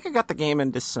the game. I think I got the game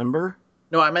in December.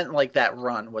 No, I meant like that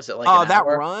run. Was it like Oh, an that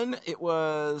hour? run? It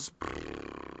was,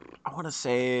 I want to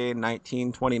say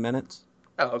 19, 20 minutes.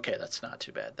 Oh, okay, that's not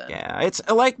too bad then. Yeah, it's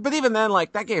like, but even then,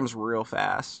 like, that game's real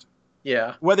fast.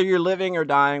 Yeah. Whether you're living or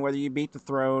dying, whether you beat the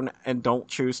throne and don't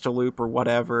choose to loop or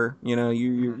whatever,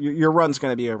 your run's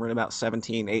going to be over in about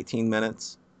 17, 18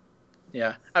 minutes.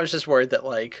 Yeah. I was just worried that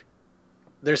like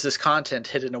there's this content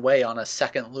hidden away on a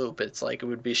second loop. It's like it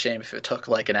would be a shame if it took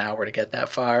like an hour to get that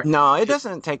far. No, it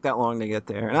doesn't take that long to get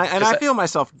there. And I feel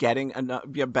myself getting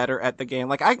better at the game.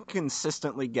 Like I can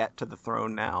consistently get to the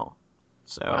throne now.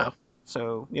 So, Wow.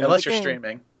 Unless you're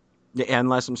streaming. Yeah,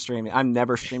 unless I'm streaming. I'm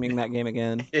never streaming that game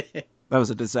again. That was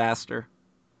a disaster.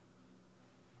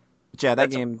 But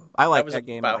yeah, I like that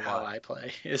game a about how lot. I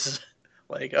play. Is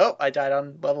like, oh, I died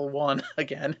on level 1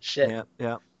 again. Shit.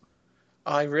 Yeah.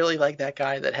 Oh, I really like that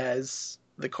guy that has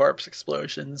the corpse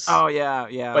explosions. Oh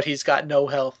yeah. But he's got no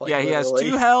health. Like, he has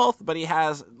literally. 2 health, but he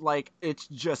has like it's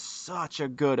just such a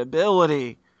good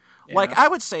ability. Yeah. Like I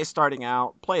would say, starting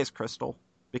out, play as Crystal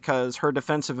because her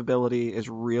defensive ability is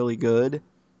really good,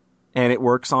 and it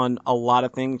works on a lot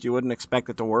of things you wouldn't expect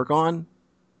it to work on.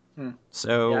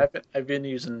 So Yeah, I've been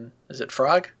using. Is it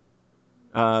Frog?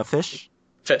 Fish.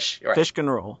 Fish. You're right. Fish can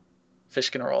roll. Fish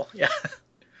can roll. Yeah.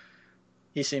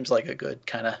 He seems like a good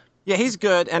kind of. Yeah, he's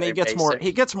good, and he Very gets more. basic.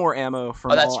 He gets more ammo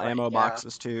from that's all right, ammo yeah.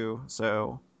 boxes too.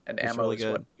 So And it's ammo really is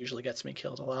good. what usually gets me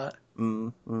killed a lot.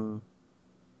 Mm.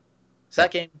 So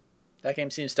that game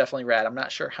seems definitely rad. I'm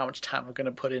not sure how much time I'm going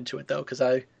to put into it though, because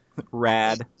I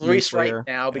Rad. at least right User.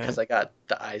 now because I got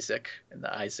the Isaac and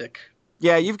the Isaac.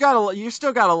 Yeah, you've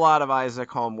still got a lot of Isaac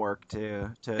homework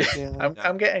to. Yeah.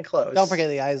 I'm getting close. Don't forget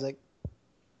the Isaac.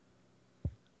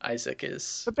 Isaac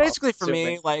is. But basically, for me,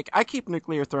 assuming. like I keep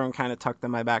Nuclear Throne kind of tucked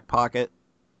in my back pocket.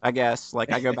 I guess,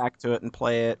 like I go back to it and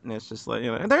play it, and it's just like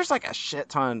and there's like a shit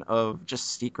ton of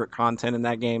just secret content in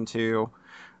that game too.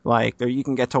 Like there, you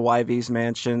can get to YV's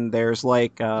mansion. There's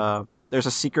like there's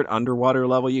a secret underwater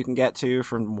level you can get to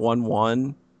from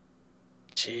 1-1.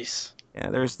 Jeez. Yeah,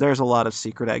 there's a lot of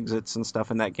secret exits and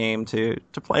stuff in that game to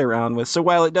play around with. So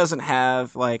while it doesn't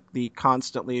have like the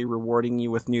constantly rewarding you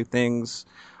with new things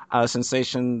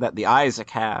sensation that the Isaac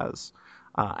has,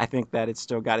 I think that it's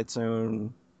still got its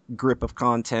own grip of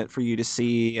content for you to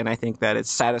see, and I think that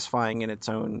it's satisfying in its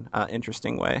own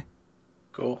interesting way.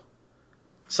 Cool.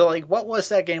 So like, what was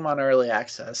that game on early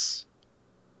access?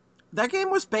 That game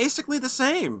was basically the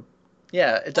same.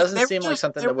 Yeah, it doesn't They were seem like just-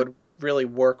 something they that were- would really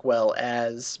work well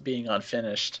as being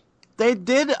unfinished. They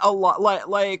did a lot,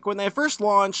 like when they first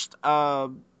launched,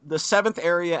 the 7th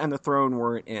area and the throne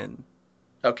weren't in.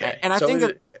 Okay, And I so think it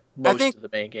was that- most think- of the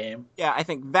main game. Yeah, I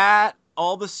think that,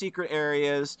 all the secret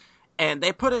areas, And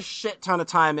they put a shit ton of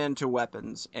time into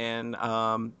weapons and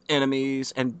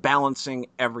enemies and balancing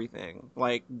everything.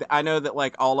 Like, I know that,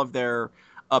 like, all of their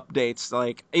updates,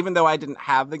 like, even though I didn't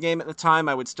have the game at the time,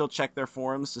 I would still check their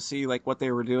forums to see, like, what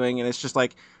they were doing. And it's just,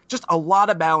 like, just a lot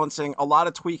of balancing, a lot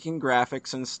of tweaking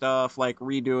graphics and stuff, like,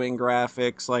 redoing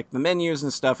graphics. Like, the menus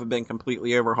and stuff have been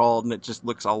completely overhauled, and it just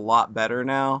looks a lot better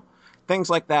now.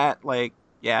 Things like that, like,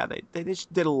 yeah, they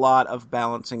just did a lot of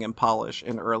balancing and polish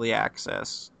in early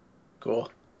access.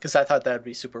 Cool. Because I thought that would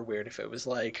be super weird if it was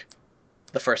like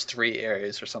the first 3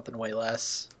 areas or something way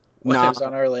less. When it was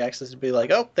on early access, to be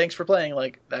like, oh, thanks for playing.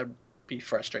 Like, that would be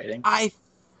frustrating. I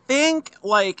think,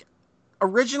 like,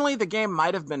 originally the game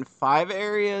might have been 5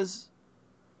 areas.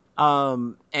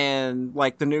 And,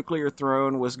 like, the Nuclear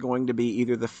Throne was going to be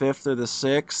either the 5th or the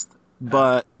 6th.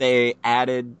 But they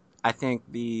added, I think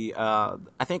the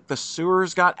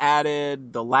sewers got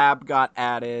added, the lab got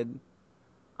added.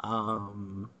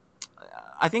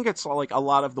 I think it's like a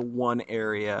lot of the one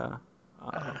area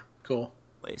cool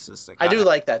places. I do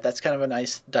like that. That's kind of a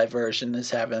nice diversion, is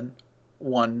having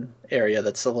one area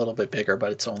that's a little bit bigger,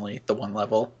 but it's only the one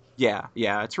level. Yeah,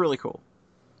 it's really cool.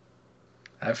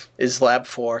 Is Lab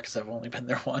 4, because I've only been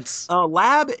there once.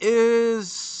 Lab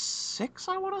is 6,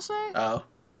 I want to say. Oh,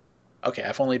 okay.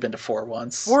 I've only been to 4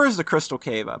 once. 4 is the Crystal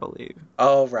Cave, I believe.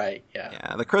 Oh, right. Yeah.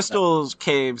 Yeah, the Crystal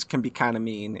Caves can be kind of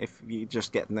mean if you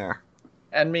just get in there.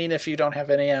 And mean if you don't have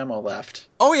any ammo left.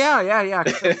 Oh, yeah.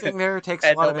 Everything there takes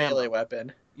a lot of ammo. And no melee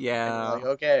weapon. Yeah. And you're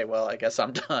like, okay, well, I guess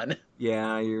I'm done.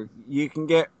 Yeah, you can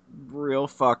get real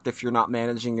fucked if you're not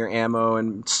managing your ammo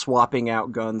and swapping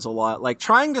out guns a lot. Like,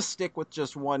 trying to stick with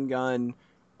just one gun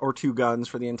or 2 guns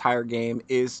for the entire game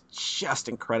is just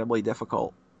incredibly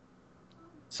difficult.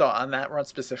 So on that run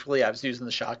specifically, I was using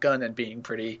the shotgun and being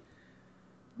pretty,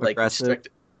 like, aggressive. strict.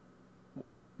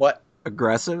 What?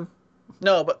 Aggressive?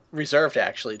 No, but reserved,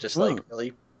 actually. Just, like,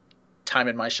 really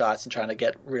timing my shots and trying to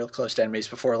get real close to enemies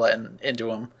before letting into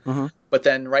them. Mm-hmm. But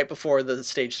then right before the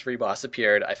stage 3 boss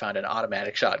appeared, I found an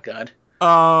automatic shotgun.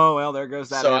 Oh, well, there goes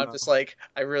that So ammo. I'm just like,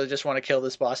 I really just want to kill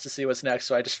this boss to see what's next,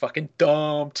 so I just fucking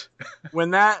dumped.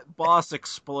 When that boss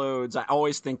explodes, I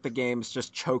always think the game's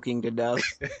just choking to death.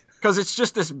 Because it's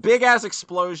just this big-ass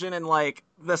explosion, and, like,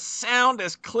 the sound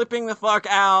is clipping the fuck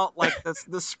out. Like,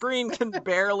 the screen can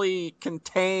barely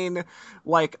contain,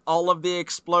 like, all of the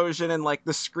explosion, and, like,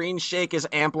 the screen shake is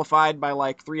amplified by,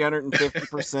 like,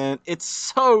 350%. It's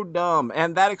so dumb,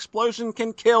 and that explosion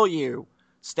can kill you.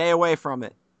 Stay away from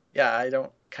it. Yeah, I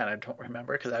don't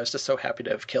remember, because I was just so happy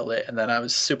to have killed it, and then I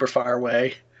was super far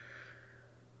away.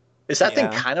 Is that thing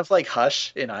kind of like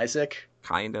Hush in Isaac?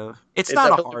 Kind of. It's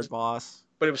not a hard boss.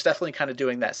 But it was definitely kind of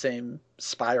doing that same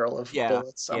spiral of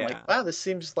bullets. I'm like, wow, this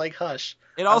seems like Hush.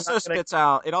 It also spits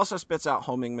out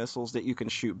homing missiles that you can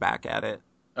shoot back at it.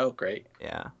 Oh, great.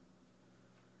 Yeah.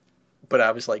 But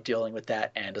I was like dealing with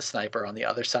that and a sniper on the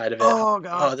other side of it. Oh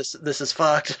god. Oh, this is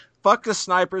fucked. Fuck the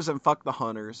snipers and fuck the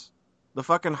hunters. The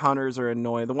fucking hunters are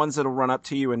annoying. The ones that'll run up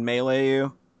to you and melee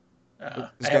you. I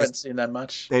haven't seen that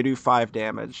much. They do 5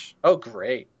 damage. Oh,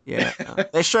 great. Yeah.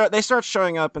 They start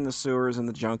showing up in the sewers and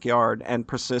the junkyard and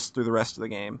persist through the rest of the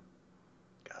game.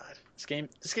 God,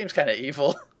 this game's kind of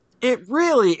evil. It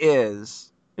really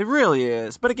is. It really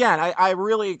is. But again, I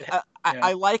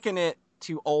liken it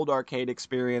to old arcade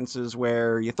experiences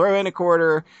where you throw in a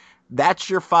quarter, that's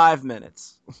your 5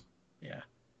 minutes. Yeah.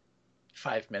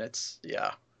 5 minutes.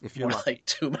 Yeah. If you're more like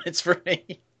 2 minutes for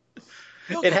me.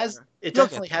 It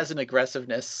definitely has an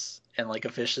aggressiveness and like a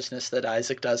viciousness that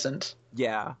Isaac doesn't.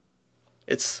 Yeah.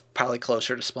 It's probably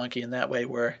closer to Spelunky in that way,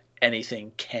 where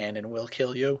anything can and will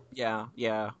kill you.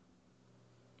 Yeah.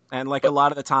 And like a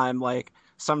lot of the time, like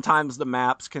sometimes the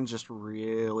maps can just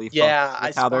really fuck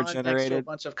with how they're generated. Next to a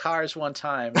bunch of cars one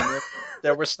time, and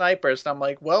there were snipers, and I'm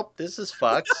like, well, this is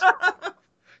fucked.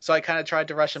 So I kind of tried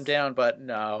to rush them down, but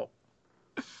no.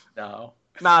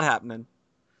 Not happening.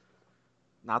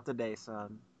 Not today,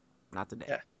 son. Not today.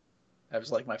 Yeah. That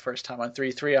was like my first time on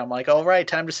 3-3. I'm like, all right,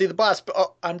 time to see the boss.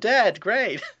 Oh, I'm dead.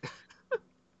 Great.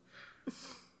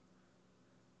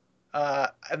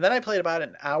 And then I played about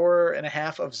an hour and a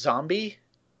half of Zombie.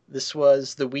 This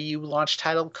was the Wii U launch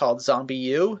title called Zombie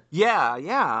U.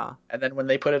 Yeah. And then when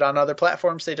they put it on other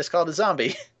platforms, they just called it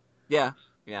Zombie. Yeah.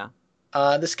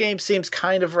 This game seems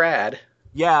kind of rad.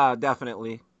 Yeah,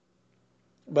 definitely.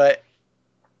 But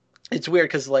it's weird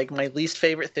because, like, my least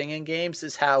favorite thing in games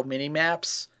is how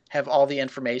mini-maps have all the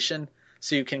information,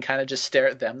 so you can kind of just stare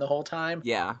at them the whole time.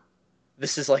 Yeah.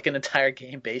 This is, like, an entire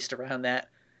game based around that,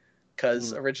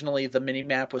 because originally the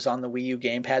mini-map was on the Wii U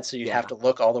gamepad, so you'd have to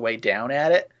look all the way down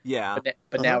at it. Yeah.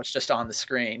 But now it's just on the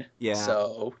screen. Yeah.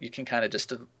 So you can kind of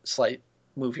just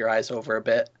move your eyes over a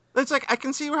bit. It's like I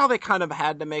can see how they kind of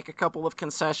had to make a couple of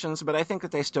concessions, but I think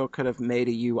that they still could have made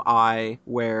a UI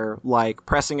where like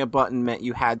pressing a button meant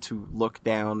you had to look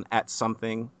down at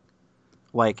something,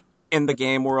 like in the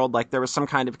game world. Like there was some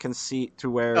kind of conceit to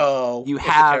where you if the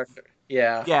have, character-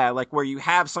 yeah. yeah, like where you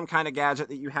have some kind of gadget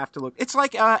that you have to look. It's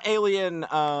like Alien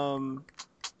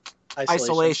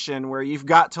Isolation, where you've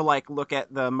got to like look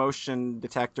at the motion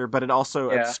detector, but it also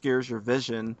obscures your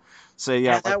vision. So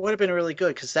Yeah, like, that would have been really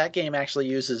good because that game actually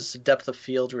uses depth of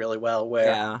field really well.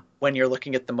 Where when you're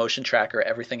looking at the motion tracker,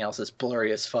 everything else is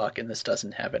blurry as fuck, and this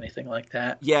doesn't have anything like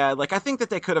that. Yeah, like I think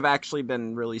that they could have actually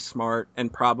been really smart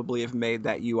and probably have made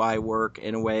that UI work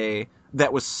in a way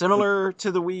that was similar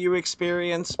to the Wii U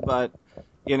experience, but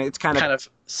you know, it's kind of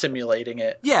simulating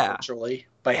it virtually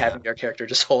by having your character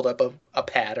just hold up a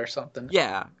pad or something.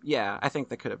 Yeah, I think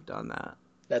they could have done that.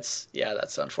 That's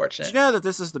unfortunate. Did you know that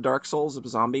this is the Dark Souls of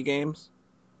zombie games?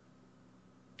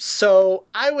 So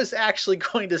I was actually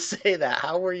going to say that.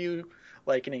 How were you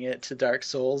likening it to Dark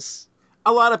Souls?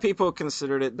 A lot of people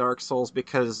considered it Dark Souls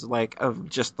because like of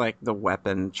just like the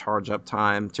weapon charge up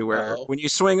time to where when you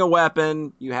swing a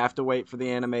weapon, you have to wait for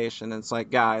the animation. And it's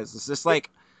like, guys, it's just like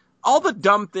all the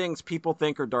dumb things people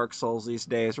think are Dark Souls these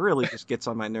days really just gets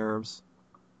on my nerves.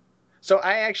 So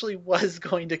I actually was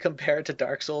going to compare it to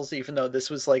Dark Souls, even though this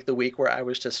was like the week where I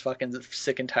was just fucking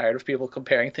sick and tired of people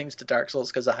comparing things to Dark Souls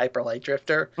because of Hyper Light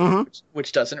Drifter,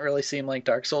 which doesn't really seem like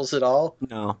Dark Souls at all.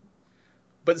 No.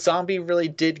 But Zombie really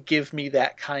did give me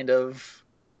that kind of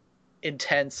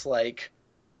intense, like,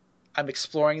 I'm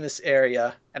exploring this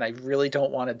area and I really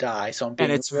don't want to die, so I'm being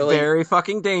and it's really very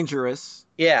fucking dangerous.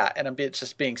 Yeah, and I'm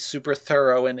just being super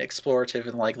thorough and explorative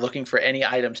and like looking for any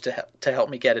items to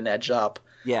help me get an edge up.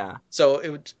 Yeah. So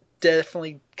it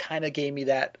definitely kind of gave me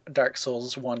that Dark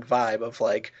Souls 1 vibe of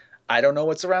like, I don't know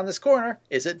what's around this corner.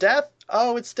 Is it death?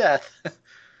 Oh, it's death.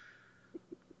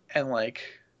 And like,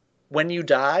 when you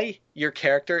die, your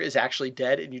character is actually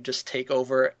dead and you just take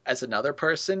over as another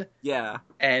person. Yeah.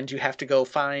 And you have to go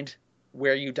find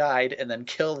where you died and then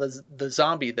kill the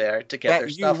zombie there to get their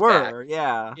stuff back.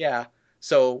 Yeah. Yeah.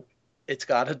 So it's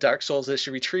got a Dark Souls-ish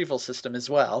retrieval system as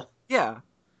well. Yeah.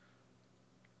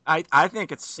 I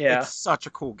think it's such a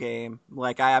cool game.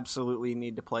 Like, I absolutely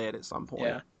need to play it at some point.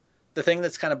 Yeah. The thing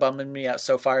that's kind of bumming me out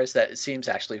so far is that it seems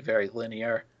actually very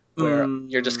linear, where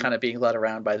you're just kind of being led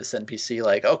around by this NPC,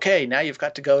 like, okay, now you've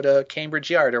got to go to Cambridge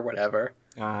Yard or whatever.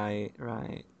 Right.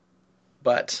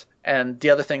 And the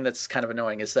other thing that's kind of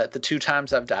annoying is that the 2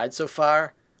 times I've died so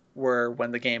far were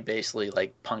when the game basically,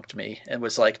 like, punked me and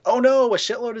was like, oh no, a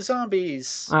shitload of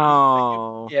zombies.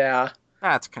 Oh. Yeah.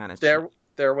 That's kind of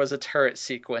There was a turret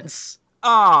sequence.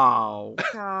 Oh,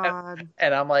 God.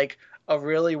 And I'm like, oh,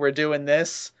 really? We're doing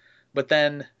this? But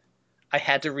then I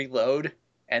had to reload,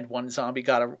 and one zombie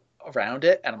got around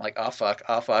it, and I'm like, oh, fuck.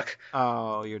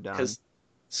 Oh, you're done.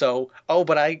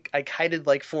 But I kited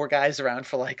like 4 guys around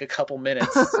for like a couple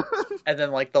minutes, and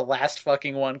then like the last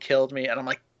fucking one killed me, and I'm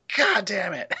like, God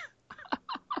damn it.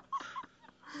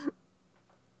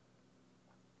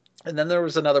 And then there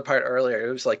was another part earlier.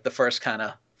 It was like the first kind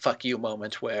of fuck you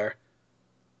moment where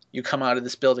you come out of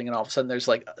this building and all of a sudden there's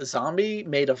like a zombie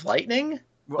made of lightning.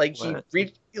 Like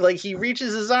he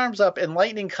reaches his arms up and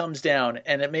lightning comes down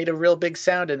and it made a real big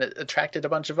sound and it attracted a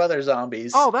bunch of other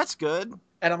zombies. Oh, that's good.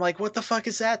 And I'm like, what the fuck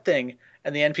is that thing?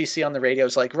 And the NPC on the radio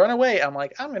is like, run away. I'm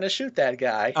like, I'm going to shoot that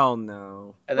guy. Oh,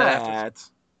 no. And then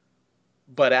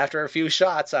after a few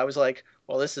shots, I was like,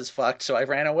 well, this is fucked. So I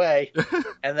ran away.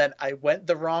 And then I went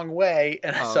the wrong way.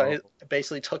 And so I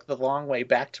basically took the long way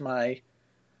back to my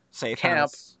safe camp.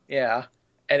 House. Yeah.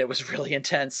 And it was really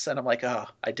intense. And I'm like, oh,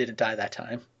 I didn't die that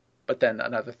time. But then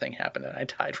another thing happened and I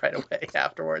died right away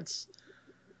afterwards.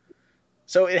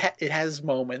 So it has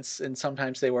moments, and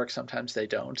sometimes they work, sometimes they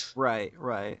don't. Right.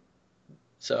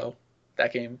 So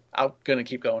that game, I'm going to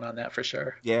keep going on that for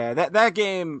sure. Yeah, that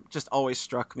game just always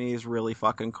struck me as really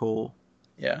fucking cool.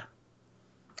 Yeah.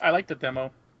 I like the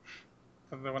demo.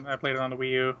 The one I played it on the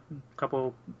Wii U a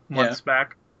couple months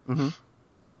back. Mm-hmm.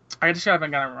 I just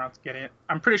haven't gotten around to getting it.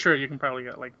 I'm pretty sure you can probably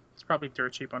get it's probably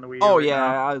dirt cheap on the Wii U. Oh right yeah,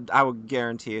 now. I would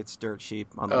guarantee it's dirt cheap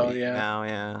on the Wii U now.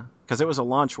 Yeah, because it was a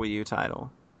launch Wii U title.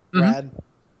 Rad.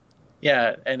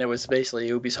 Yeah, and it was basically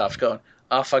Ubisoft going,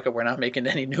 oh fuck it, we're not making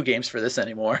any new games for this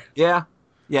anymore. Yeah.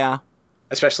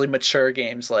 Especially mature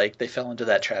games, like they fell into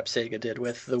that trap Sega did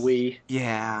with the Wii.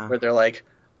 Yeah. Where they're like,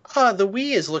 the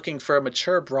Wii is looking for a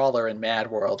mature brawler in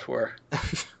Mad World where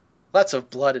lots of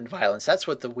blood and violence. That's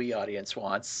what the Wii audience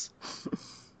wants.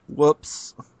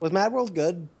 Whoops. Was Mad World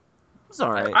good? It was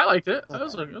alright. I liked it. Okay.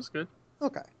 It was good.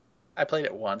 Okay. I played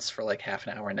it once for like half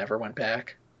an hour and never went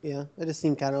back. Yeah, it just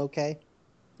seemed kind of okay.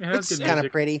 Yeah, It's kind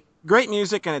of pretty. great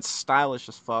music, and it's stylish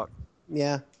as fuck.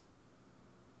 Yeah.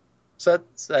 So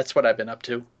that's what I've been up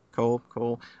to.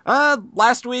 Cool.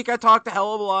 Last week I talked a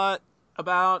hell of a lot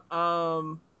about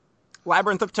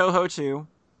Labyrinth of Toho 2.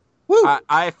 Woo!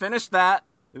 I finished that.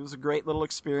 It was a great little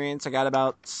experience. I got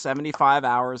about 75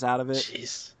 hours out of it.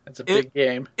 Jeez, that's a big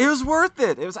game. It was worth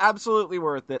it. It was absolutely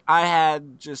worth it. I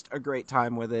had just a great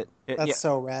time with it. That's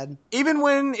so rad. Even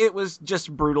when it was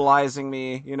just brutalizing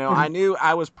me, I knew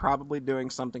I was probably doing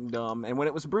something dumb. And when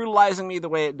it was brutalizing me the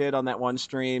way it did on that one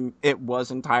stream, it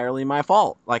was entirely my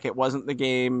fault. Like, it wasn't the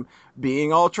game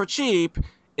being ultra cheap.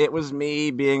 It was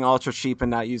me being ultra cheap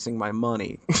and not using my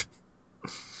money.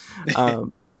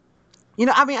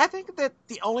 I think that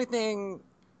the only thing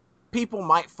people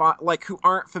might find, like, who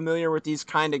aren't familiar with these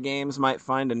kind of games might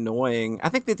find annoying, I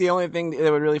think that the only thing they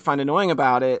would really find annoying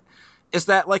about it is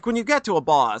that, like, when you get to a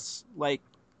boss, like,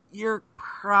 you're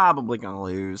probably going to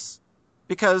lose.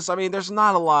 Because, I mean, there's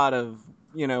not a lot of,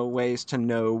 ways to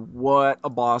know what a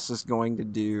boss is going to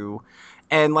do.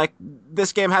 And, like,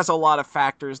 this game has a lot of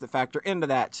factors that factor into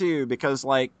that, too, because,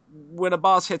 like, when a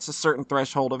boss hits a certain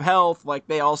threshold of health, like,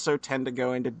 they also tend to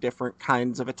go into different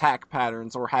kinds of attack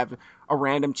patterns or have a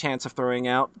random chance of throwing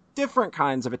out different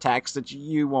kinds of attacks that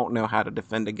you won't know how to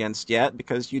defend against yet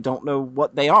because you don't know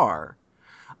what they are.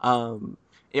 The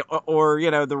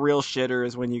real shitter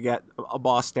is when you get a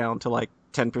boss down to, like,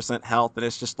 10% health, and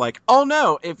it's just like, oh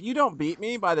no, if you don't beat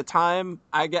me by the time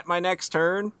I get my next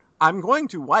turn, I'm going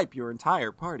to wipe your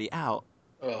entire party out.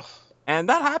 Ugh. And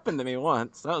that happened to me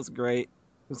once. That was great.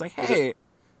 It was like, hey,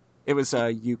 it was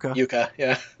Yuka. Yuka,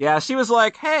 yeah. Yeah, she was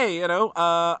like, hey,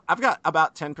 I've got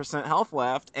about 10% health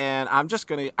left, and I'm just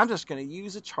gonna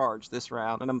use a charge this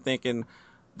round. And I'm thinking,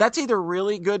 that's either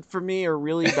really good for me or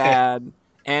really bad.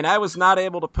 And I was not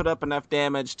able to put up enough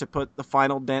damage to put the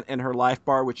final dent in her life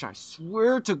bar, which I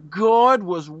swear to God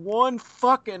was 1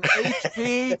 fucking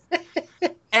HP.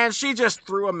 And she just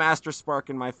threw a Master Spark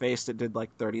in my face that did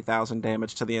like 30,000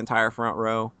 damage to the entire front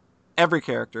row. Every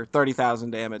character,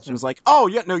 30,000 damage. It was like, oh,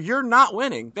 yeah, no, you're not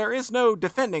winning. There is no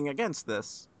defending against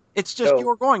this. It's just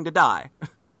you're going to die.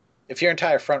 If your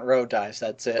entire front row dies,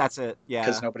 that's it. That's it, yeah.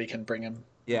 Because nobody can bring in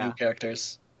new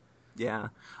characters. Yeah.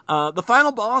 The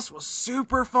final boss was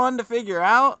super fun to figure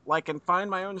out, like, and find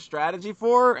my own strategy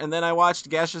for, and then I watched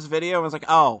Gesh's video and was like,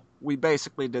 oh, we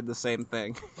basically did the same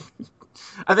thing.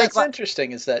 I think what's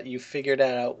interesting is that you figured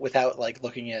that out without, like,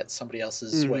 looking at somebody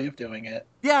else's way of doing it.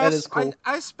 Yeah, that is cool.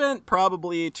 I spent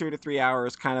probably 2 to 3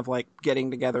 hours kind of, like, getting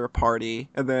together a party,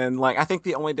 and then, like, I think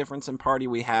the only difference in party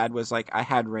we had was, like, I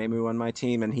had Reimu on my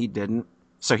team and he didn't.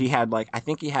 So he had, like, I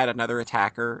think he had another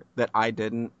attacker that I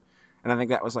didn't. And I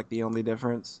think that was, like, the only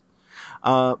difference.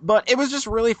 But it was just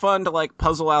really fun to, like,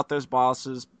 puzzle out those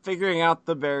bosses. Figuring out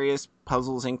the various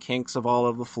puzzles and kinks of all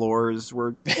of the floors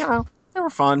were, they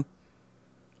were fun.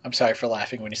 I'm sorry for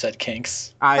laughing when you said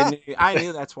kinks. I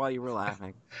knew that's why you were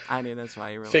laughing.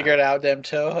 Figured out them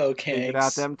Toho kinks. Figured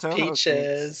out them Toho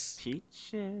Peaches.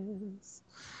 Peaches.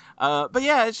 But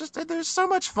yeah, it's just, there's so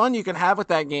much fun you can have with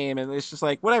that game. And it's just,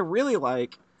 like, what I really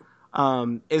like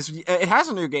is it has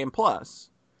a New Game Plus.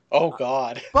 Oh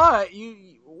God! But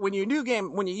when you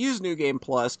use New Game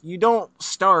Plus, you don't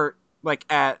start like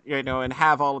at and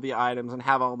have all of the items and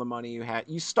have all the money you had.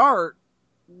 You start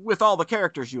with all the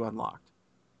characters you unlocked,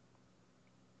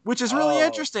 which is really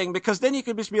interesting because then you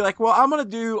can just be like, well, I'm gonna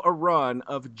do a run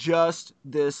of just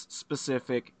this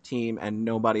specific team and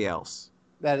nobody else.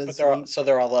 That is so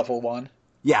they're all level 1.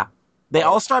 Yeah, they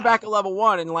all start back at level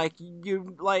 1, and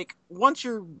once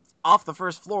you're off the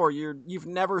first floor, you've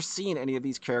never seen any of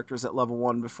these characters at level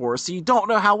 1 before, so you don't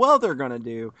know how well they're gonna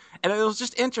do. And it was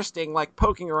just interesting, like,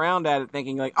 poking around at it,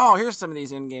 thinking, like, oh, here's some of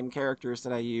these in-game characters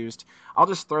that I used. I'll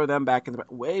just throw them back in the...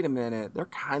 Wait a minute, they're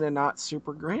kind of not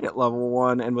super great at level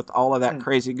 1, and with all of that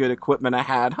crazy good equipment I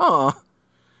had,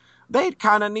 they'd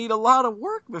kind of need a lot of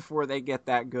work before they get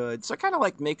that good. So it kind of,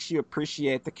 like, makes you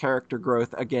appreciate the character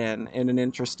growth again in an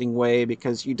interesting way,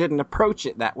 because you didn't approach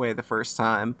it that way the first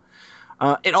time.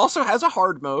 It also has a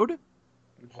hard mode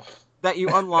that you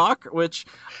unlock, which,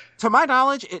 to my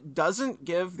knowledge, it doesn't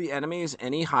give the enemies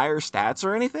any higher stats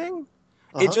or anything.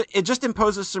 It just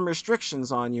imposes some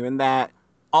restrictions on you in that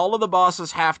all of the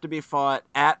bosses have to be fought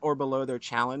at or below their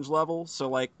challenge level. So,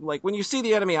 like when you see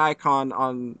the enemy icon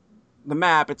on the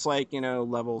map, it's like,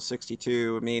 level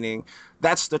 62, meaning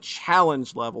that's the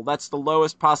challenge level. That's the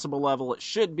lowest possible level it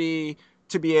should be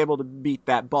to be able to beat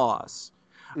that boss.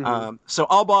 So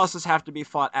all bosses have to be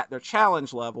fought at their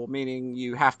challenge level, meaning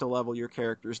you have to level your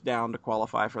characters down to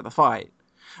qualify for the fight.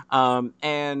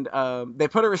 And they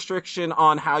put a restriction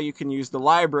on how you can use the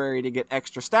library to get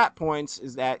extra stat points,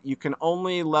 is that you can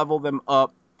only level them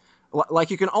up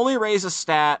Like, you can only raise a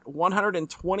stat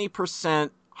 120%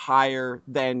 higher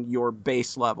than your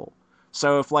base level.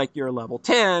 So if, like, you're level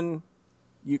 10,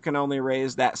 you can only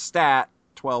raise that stat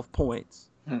 12 points.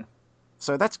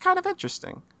 So that's kind of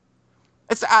interesting.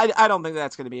 I don't think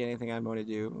that's going to be anything I'm going to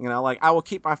do. You know, like, I will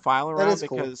keep my file around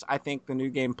because I think the New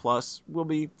Game Plus will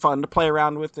be fun to play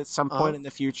around with at some point in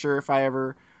the future if I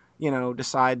ever, you know,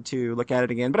 decide to look at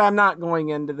it again. But I'm not going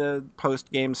into the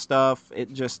post-game stuff.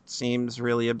 It just seems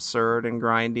really absurd and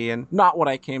grindy and not what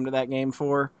I came to that game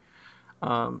for.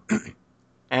 And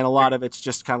a lot of it's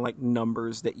just kind of like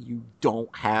numbers that you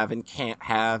don't have and can't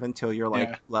have until you're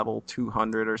like level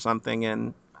 200 or something.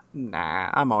 And nah,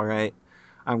 I'm all right.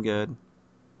 I'm good.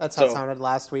 That's how it sounded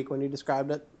last week when you described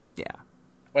it. Yeah.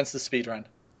 When's the speed run?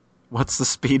 What's the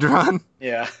speed run?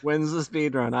 Yeah. When's the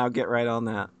speed run? I'll get right on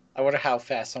that. I wonder how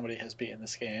fast somebody has beaten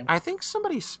this game. I think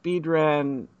somebody speed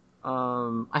ran,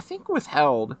 I think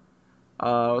Withheld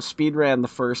speed ran the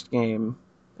first game,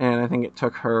 and I think it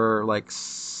took her like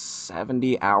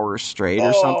 70 hours straight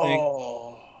or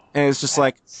something. And it's just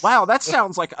like, wow, that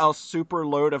sounds like a super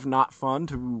load of not fun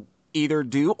to either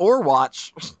do or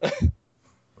watch.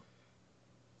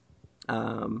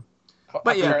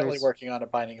 But yeah, currently working on a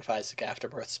Binding of Isaac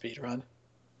Afterbirth speedrun.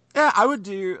 Yeah, I would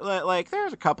do like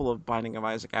there's a couple of Binding of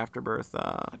Isaac Afterbirth.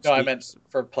 No, I meant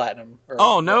for platinum. Or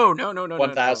no,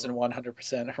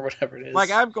 1,100% or whatever it is.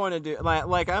 Like I'm going to do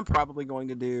like I'm probably going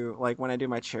to do like when I do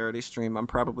my charity stream, I'm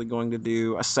probably going to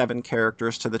do a 7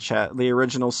 characters to the chat. The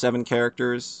original 7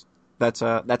 characters. That's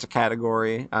a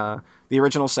category. The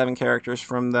original 7 characters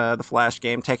from the Flash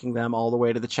game, taking them all the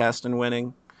way to the chest and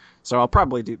winning. So I'll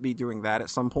probably be doing that at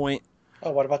some point. Oh,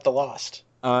 what about the Lost?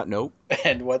 Nope.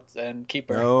 And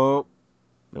Keeper? Nope.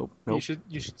 You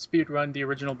should speed run the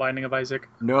original Binding of Isaac.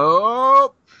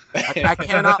 Nope. I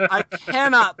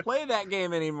cannot play that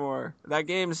game anymore. That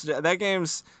game's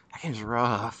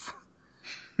rough.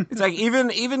 It's like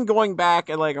even going back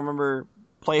and like I remember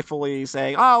playfully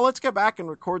saying, "Oh, let's go back and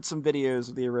record some videos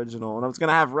of the original," and I was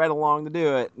gonna have Red along to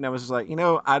do it, and I was just like,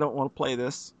 I don't want to play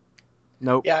this.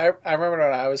 Nope. Yeah, I remember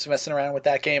when I was messing around with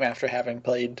that game after having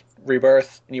played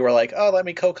Rebirth, and you were like, "Oh, let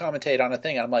me co-commentate on a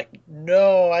thing." And I'm like,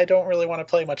 "No, I don't really want to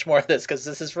play much more of this because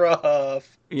this is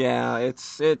rough." Yeah,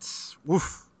 it's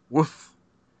woof.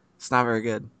 It's not very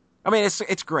good. I mean,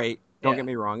 it's great. Don't get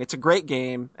me wrong. It's a great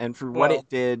game, and for what it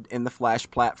did in the Flash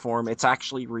platform, it's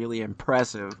actually really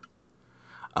impressive.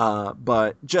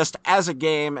 But just as a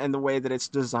game and the way that it's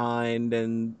designed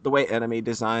and the way enemy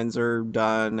designs are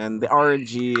done and the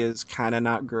RNG is kind of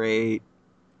not great.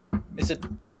 Is it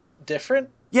different?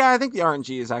 Yeah, I think the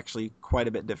RNG is actually quite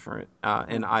a bit different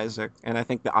in Isaac, and I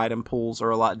think the item pools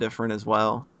are a lot different as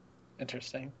well.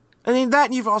 Interesting. I mean, that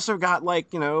and you've also got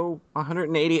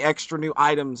 180 extra new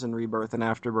items in Rebirth and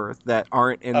Afterbirth that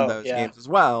aren't in those games as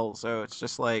well. So it's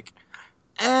just like,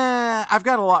 I've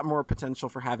got a lot more potential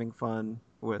for having fun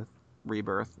with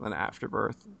Rebirth than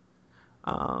Afterbirth.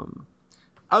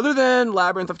 Other than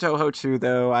Labyrinth of Toho 2,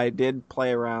 though, I did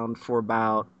play around for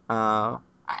about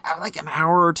like an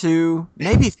hour or two,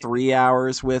 maybe 3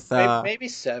 hours with maybe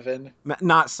 7.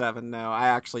 Not 7, no. I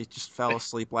actually just fell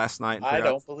asleep last night. And I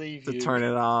don't believe you. To turn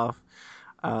it off.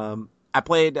 I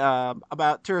played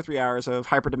about 2 or 3 hours of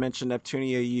Hyperdimension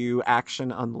Neptunia U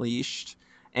Action Unleashed,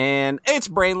 and it's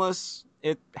brainless.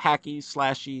 It hacky,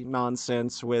 slashy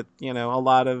nonsense with, a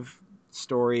lot of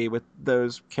story with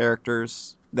those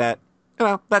characters that,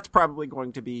 that's probably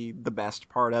going to be the best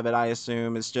part of it, I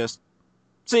assume, is just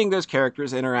seeing those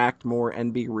characters interact more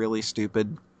and be really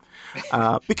stupid.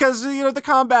 Because, the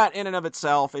combat in and of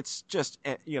itself, it's just,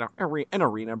 an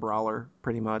arena brawler,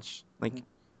 pretty much. Like,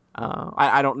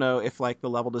 I don't know if, the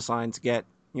level designs get,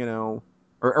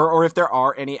 or if there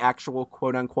are any actual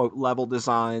quote-unquote level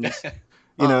designs.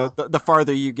 The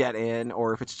farther you get in,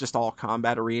 or if it's just all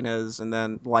combat arenas and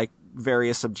then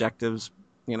various objectives,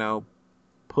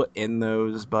 put in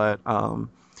those. But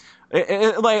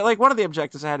like one of the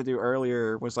objectives I had to do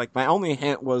earlier was my only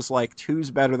hint was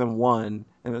 2's better than 1,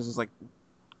 and it was just I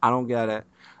don't get it.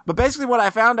 But basically, what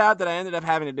I found out that I ended up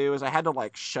having to do is I had to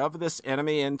shove this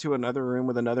enemy into another room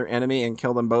with another enemy and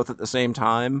kill them both at the same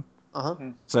time.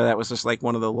 So that was just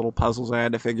one of the little puzzles I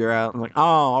had to figure out. I'm like,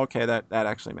 oh, okay, that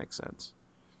actually makes sense.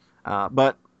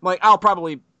 But I'll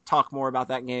probably talk more about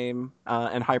that game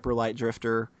and Hyper Light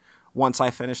Drifter once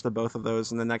I finish the both of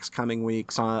those in the next coming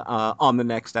weeks on the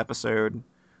next episode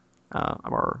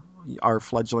of our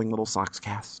fledgling little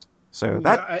Soxcast. So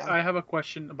I have a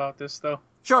question about this though.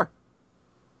 Sure.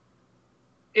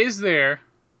 Is there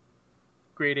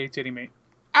grade A titty meat?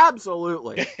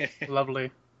 Absolutely.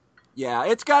 Lovely. Yeah,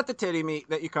 it's got the titty meat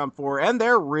that you come for, and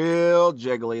they're real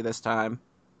jiggly this time.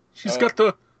 She's got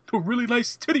the "The really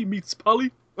nice titty meats,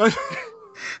 Polly."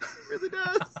 Really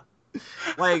does.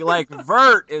 Like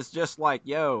Vert is just like,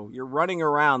 yo, you're running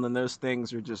around and those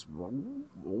things are just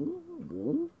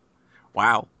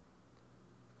wow.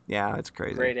 Yeah, it's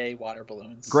crazy. Grade A water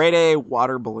balloons. Grade A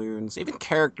water balloons. Even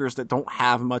characters that don't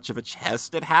have much of a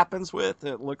chest it happens with.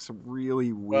 It looks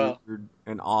really weird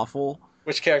and awful.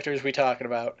 Which characters are we talking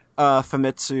about?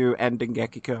 Famitsu and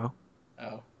Dengekiko.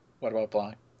 Oh, what about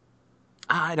Blanc?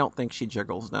 I don't think she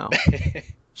jiggles, no.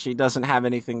 She doesn't have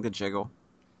anything to jiggle.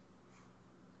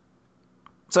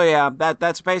 So yeah,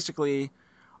 that's basically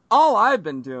all I've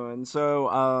been doing. So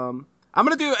I'm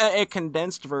going to do a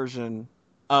condensed version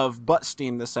of Butt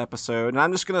Steam this episode. And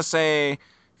I'm just going to say,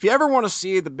 if you ever want to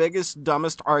see the biggest,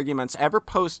 dumbest arguments ever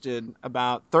posted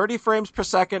about 30 frames per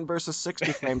second versus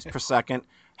 60 frames per second,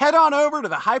 head on over to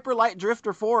the Hyper Light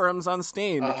Drifter forums on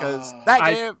Steam, because that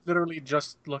game... I literally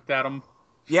just looked at them.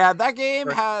 Yeah, that game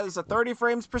has a 30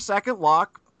 frames per second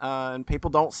lock, and people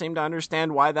don't seem to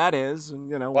understand why that is. And,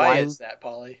 you know, why is that,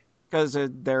 Polly? Because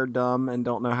they're dumb and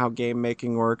don't know how game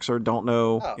making works, or don't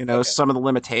know, some of the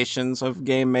limitations of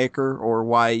Game Maker, or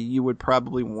why you would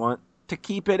probably want to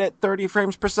keep it at 30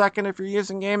 frames per second if you're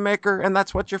using Game Maker, and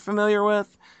that's what you're familiar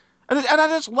with. And I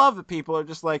just love that people are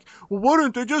just like, well, why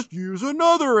don't they just use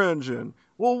another engine?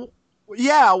 Well,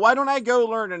 yeah, why don't I go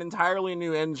learn an entirely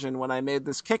new engine when I made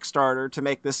this Kickstarter to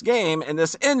make this game and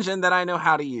this engine that I know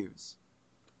how to use?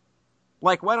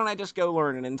 Like, why don't I just go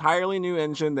learn an entirely new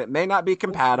engine that may not be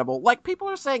compatible? Like, people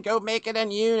are saying, go make it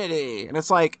in Unity. And it's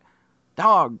like,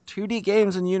 dog, 2D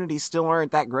games in Unity still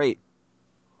aren't that great.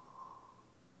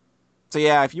 So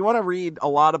yeah, if you want to read a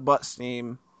lot of butt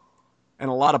steam and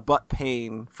a lot of butt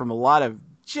pain from a lot of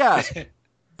just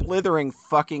blithering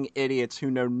fucking idiots who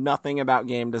know nothing about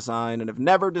game design and have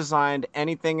never designed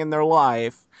anything in their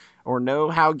life, or know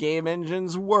how game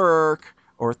engines work,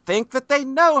 or think that they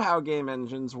know how game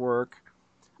engines work,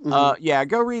 yeah,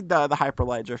 go read the Hyper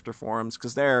Light Drifter forums,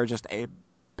 because they're just a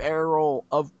barrel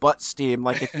of butt steam.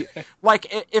 Like if you,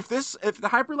 if the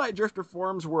Hyper Light Drifter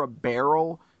forums were a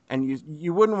barrel, and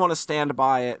you wouldn't want to stand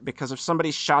by it, because if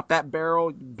somebody shot that barrel,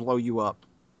 it'd blow you up.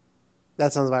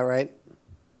 That sounds about right.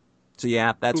 So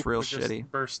yeah, that's Poop real would just shitty.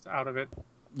 Burst out of it.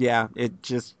 Yeah, it's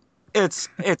just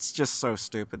so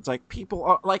stupid. It's like, people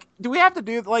are like, do we have to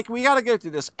do, like, we got to go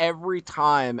through this every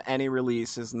time any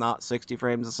release is not 60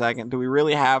 frames a second? Do we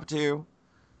really have to?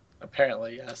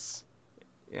 Apparently, yes.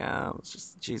 Yeah, it's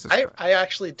just Jesus. I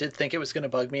actually did think it was going to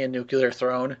bug me in Nuclear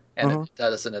Throne, and it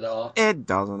doesn't at all. It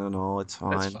doesn't at all. It's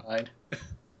fine. It's fine.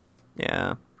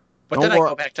 Yeah. But then I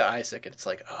go back to Isaac, and it's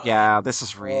like, oh. Yeah, this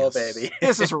is real. Oh, baby.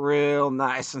 This is real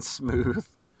nice and smooth.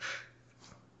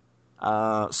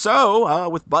 So,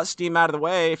 with butt steam out of the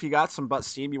way, if you got some butt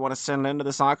steam you want to send into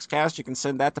the Soxcast, you can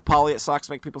send that to Polly at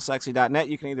socksmakepeoplesexy.net.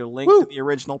 You can either link to the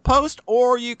original post,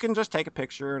 or you can just take a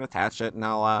picture and attach it, and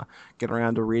I'll get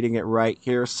around to reading it right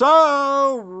here.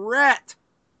 So, Rhett!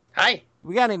 Hi!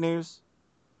 We got any news?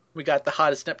 We got the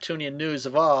hottest Neptunian news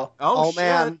of all. Oh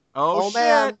man. Oh, shit.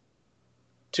 Man.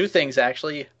 Two things,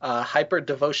 actually. Hyper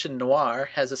Devotion Noir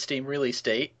has a Steam release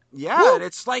date. Yeah,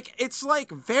 it's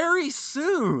like very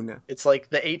soon. It's like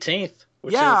the 18th.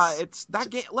 Which yeah, is it's that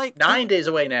game, like 9 days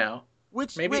away now.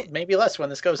 Which maybe less when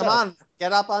this goes Come up. on,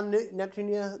 get up on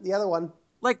Neptunia, the other one.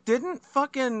 Like, didn't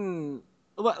fucking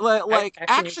like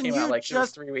Action came U out like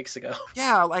just 3 weeks ago.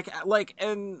 Yeah,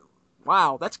 and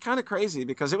wow, that's kind of crazy,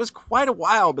 because it was quite a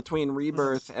while between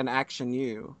Rebirth and Action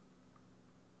U.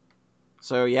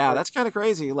 So yeah, that's kind of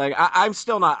crazy. Like, I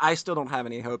still don't have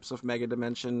any hopes of Mega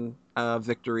Dimension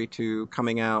Victory 2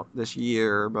 coming out this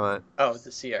year, but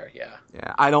this year, yeah.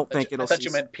 Yeah, I don't think it'll. I thought you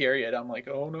meant period. I'm like,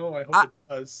 oh no, I hope it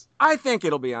does. I think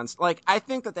it'll be I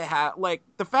think that they have, like,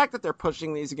 the fact that they're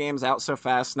pushing these games out so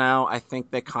fast now. I think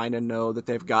they kind of know that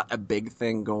they've got a big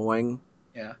thing going.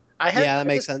 Yeah, that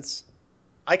makes sense.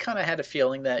 I kind of had a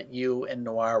feeling that you and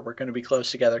Noir were going to be close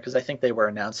together, because I think they were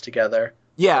announced together.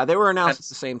 Yeah, they were announced at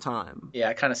the same time. Yeah,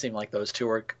 it kind of seemed like those two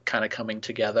were kind of coming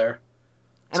together.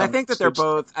 And I think that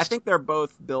they're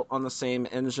both built on the same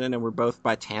engine, and were both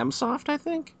by Tamsoft, I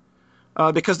think.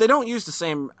 Because they don't use the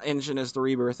same engine as the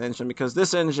Rebirth engine, because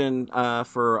this engine,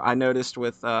 I noticed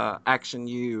with Action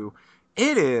U,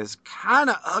 it is kind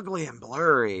of ugly and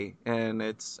blurry, and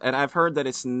I've heard that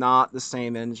it's not the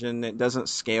same engine. It doesn't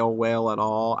scale well at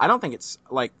all. I don't think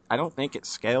it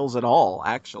scales at all,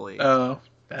 actually. Oh.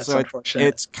 That's unfortunate.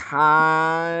 It's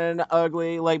kind of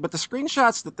ugly, but the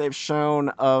screenshots that they've shown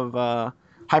of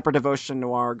Hyper Devotion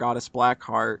Noir Goddess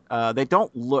Blackheart, they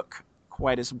don't look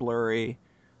quite as blurry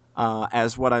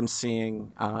as what I'm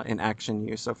seeing in Action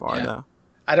U so far, though.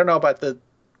 I don't know about the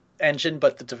engine,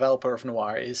 but the developer of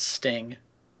Noir is Sting.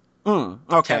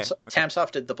 Okay.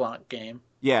 Tamsoft did the Blanc game.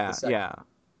 Yeah, the second. yeah.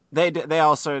 They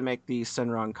also make the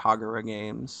Senran Kagura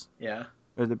games. Yeah.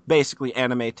 They're basically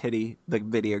Anime Titty, the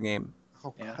video game.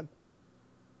 Oh Yeah. god.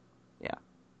 Yeah.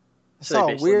 I So they saw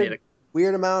a basically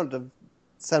weird amount of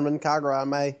Senran Kagura on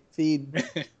my feed.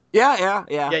 Yeah.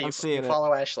 Yeah, I'm seeing you it.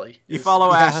 follow Ashley. You follow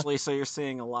Yeah. Ashley, so you're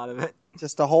seeing a lot of it.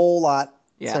 Just a whole lot.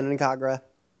 Yeah. Senran Kagura.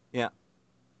 Yeah.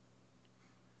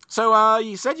 So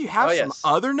you said you have Oh, some yes.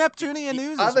 other Neptunian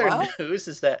news as Other well? news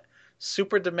is that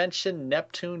Super Dimension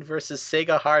Neptune versus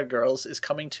Sega Hard Girls is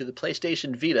coming to the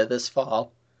PlayStation Vita this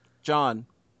fall. John,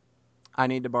 I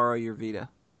need to borrow your Vita.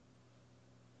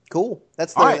 Cool.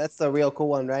 That's All right. that's the real cool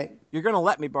one, right? You're going to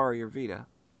let me borrow your Vita.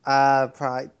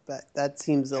 Probably. But that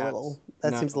seems a Yes. little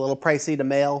No. pricey to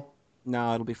mail.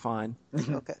 No, it'll be fine.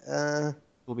 Okay.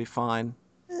 It'll be fine.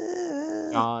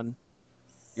 eh, John,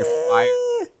 you're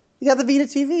fired. You got the Vita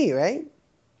TV, right?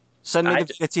 Send me I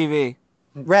the TV.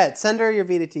 Rhett, send her your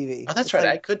Vita TV. Oh, that's It's right.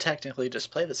 like- I could technically just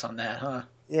play this on that, huh?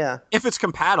 yeah. If it's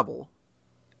compatible.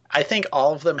 I think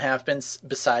all of them have been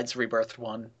besides Rebirth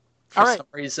 1 for All right. some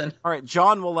reason. All right,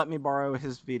 John will let me borrow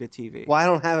his Vita TV. Well, I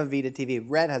don't have a Vita TV.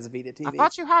 Rhett has a Vita TV. I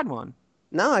thought you had one.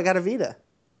 No, I got a Vita.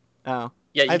 Oh,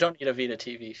 Yeah, you I- don't need a Vita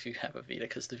TV if you have a Vita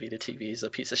because the Vita TV is a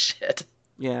piece of shit.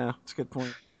 yeah, that's a good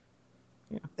point.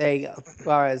 There you go.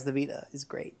 Whereas the Vita is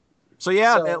great. So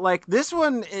yeah, So- like this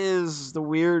one is the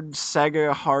weird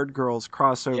Sega Hard Girls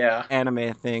crossover Yeah.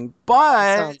 anime thing, It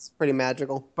but sounds pretty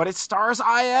magical. it stars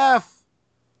IF.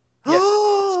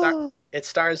 Yes, it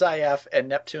stars IF, and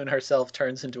Neptune herself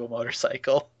turns into a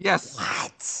motorcycle. Yes,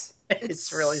 What?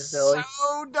 It's really silly.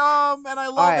 so dumb, and I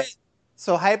love All right. it.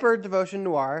 So Hyper Devotion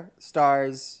Noir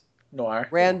stars Noir.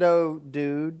 rando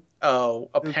dude Oh,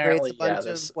 who apparently, creates a bunch of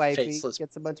this wifey, faceless.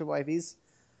 gets a bunch of wifeys,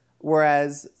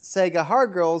 whereas Sega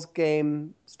Hard Girls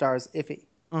game stars Iffy.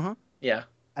 Yeah.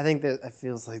 I think that it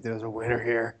feels like there's a winner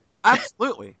here.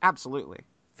 Absolutely, absolutely.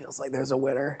 Feels like there's a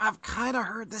winner. I've kind of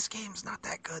heard this game's not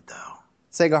that good though.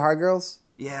 Sega Hard Girls.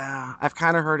 Yeah, I've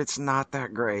kind of heard it's not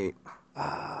that great.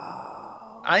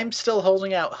 Oh. I'm still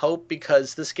holding out hope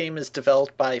because this game is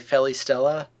developed by Feli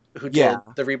Stella, who did Yeah.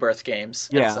 the Rebirth games.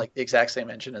 And Yeah. It's like the exact same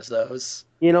engine as those.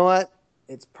 You know what?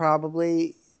 It's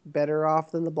probably better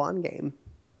off than the Blonde game.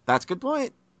 That's a good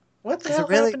point. What the Is it hell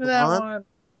really happened to that blonde? one?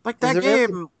 Like Is that it really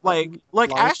game, like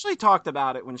blonde? Ashley talked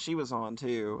about it when she was on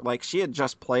too. Like she had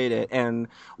just played it, and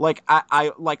like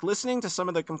I like listening to some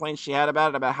of the complaints she had about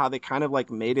it, about how they kind of like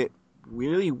made it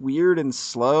really weird and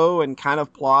slow and kind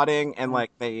of plotting, and like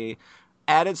they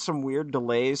added some weird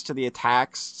delays to the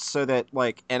attacks so that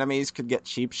like enemies could get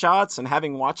cheap shots. And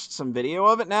having watched some video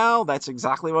of it now, that's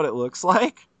exactly what it looks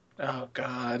like. Oh,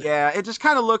 God. Yeah, it just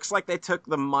kind of looks like they took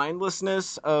the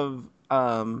mindlessness of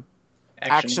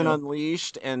Action Hero.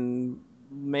 Unleashed and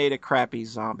made a crappy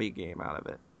zombie game out of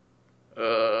it.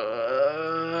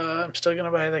 I'm still going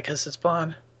to buy that because it's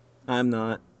blonde. I'm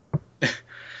not.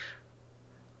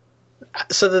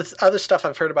 So the other stuff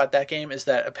I've heard about that game is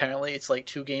that apparently it's like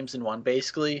two games in one,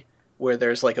 basically, where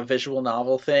there's like a visual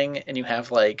novel thing, and you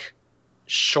have like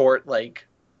short, like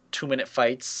 2-minute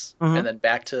fights, Mhm. and then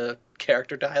back to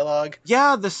character dialogue.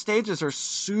 Yeah, the stages are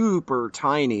super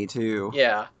tiny too.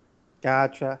 Yeah,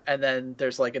 Gotcha. and then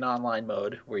there's like an online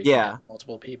mode where you Yeah. can have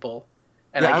multiple people,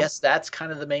 and Yeah, I I've- guess that's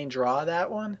kind of the main draw of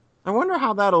that one. I wonder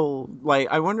how that'll like.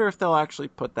 I wonder if they'll actually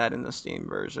put that in the Steam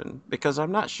version, because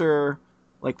I'm not sure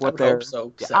like I what would they're. hope so.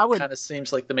 'Cause Yeah, I that would- kind of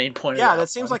seems like the main point. Yeah, of that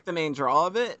seems one. like the main draw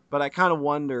of it, but I kind of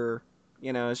wonder.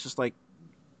 You know, it's just like,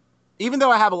 even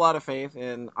though I have a lot of faith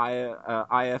in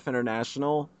IF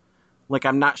International, like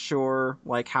I'm not sure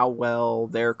like how well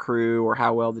their crew or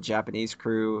how well the Japanese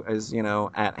crew is, you know,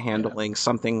 at handling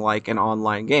something like an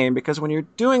online game, because when you're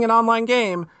doing an online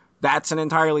game, that's an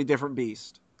entirely different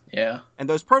beast. Yeah. And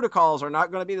those protocols are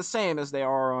not going to be the same as they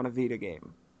are on a Vita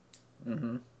game.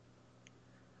 hmm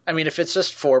I mean, if it's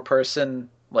just 4-person,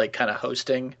 like kind of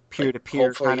hosting, Peer-to-peer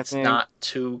hopefully kind of it's thing. not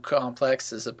too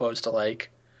complex as opposed to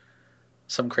like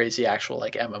some crazy actual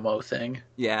like MMO thing.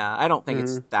 Yeah, I don't think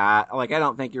it's that. Like, I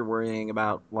don't think you're worrying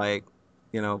about like,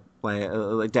 you know,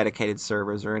 like dedicated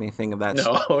servers or anything of that No,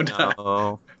 sort. no.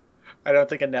 No. I don't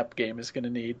think a NEP game is going to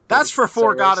need. That's for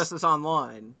 4 servers. Goddesses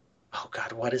Online. Oh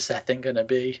God, what is that thing going to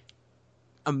be?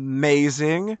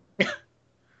 Amazing.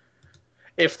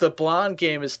 If the blonde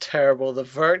game is terrible, the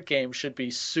vert game should be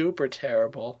super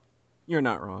terrible. You're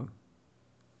not wrong.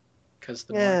 Because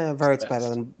the Yeah, blonde is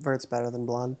Vert's better than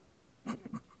Blonde.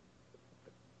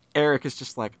 Eric is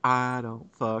just like, I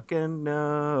don't fucking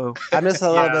know. I'm just a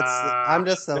little bit. Yeah. I'm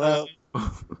just a little.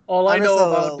 All I I'm know just a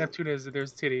about little- Neptune is that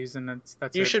there's titties, and that's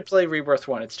You it. should play Rebirth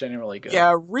 1. It's genuinely good.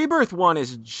 Yeah, Rebirth 1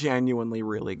 is genuinely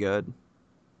really good.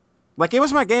 Like, it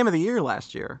was my game of the year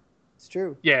last year. It's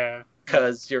true. Yeah.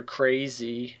 Because you're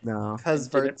crazy. No. Because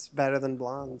Did it- Vert's better than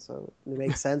Blonde, so it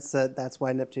makes sense that that's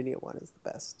why Neptunia 1 is the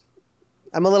best.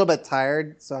 I'm a little bit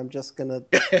tired, so I'm just gonna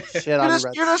shit on Rhett's.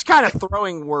 You're just kind of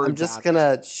throwing words. I'm just out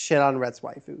gonna shit on Rhett's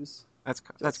waifus. That's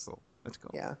cool. That's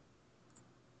cool. Yeah.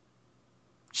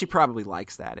 She probably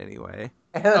likes that anyway.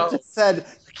 And I just said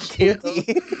kinky.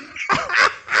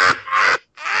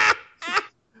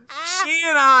 She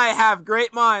and I have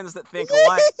great minds that think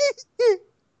alike.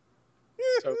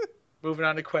 So, moving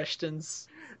on to questions.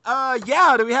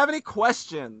 Yeah. Do we have any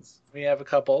questions? We have a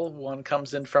couple. One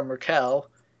comes in from Raquel.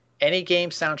 Any game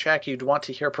soundtrack you'd want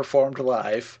to hear performed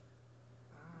live?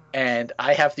 And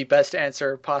I have the best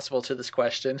answer possible to this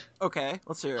question. Okay,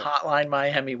 let's hear it. Hotline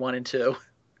Miami 1 and 2.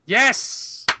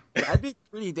 Yes. That'd be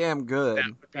pretty damn good. That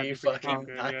would be That'd be fucking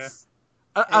pretty good, nuts.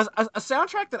 A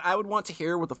soundtrack that I would want to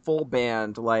hear with a full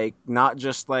band, like not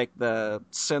just like the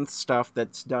synth stuff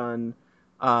that's done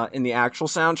in the actual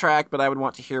soundtrack, but I would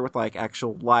want to hear with like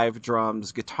actual live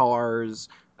drums, guitars,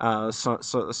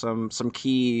 some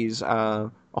keys,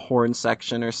 a horn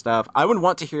section or stuff. I would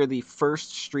want to hear the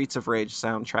first Streets of Rage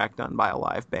soundtrack done by a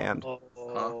live band.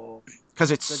 Oh. Because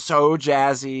it's so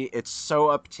jazzy, it's so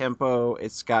up-tempo,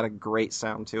 it's got a great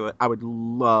sound to it. I would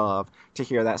love to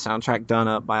hear that soundtrack done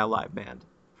up by a live band.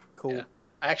 Cool. Yeah.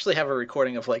 I actually have a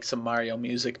recording of like some Mario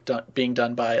music being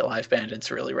done by a live band.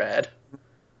 It's really rad.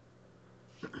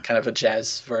 Kind of a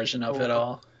jazz version of it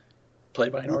all,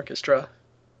 played by an orchestra.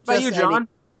 How about you, John?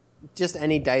 Just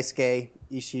any Daisuke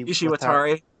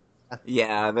Ishiwatari?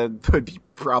 Yeah, that would be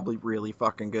probably really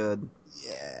fucking good.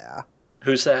 Yeah.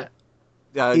 Who's that?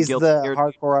 He's Guilty the Gear.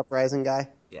 hardcore uprising guy.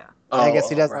 Yeah. I guess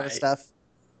he does right. other stuff.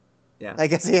 Yeah. I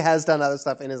guess he has done other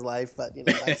stuff in his life, but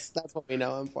that's what we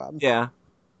know him from. Yeah.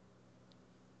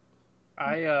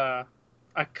 I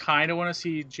kind of want to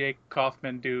see Jake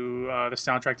Kaufman do the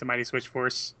soundtrack to Mighty Switch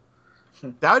Force.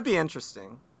 That would be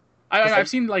interesting. I've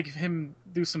seen like him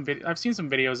do some I've seen some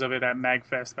videos of it at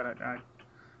MagFest, but How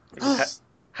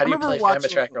do you remember play watching-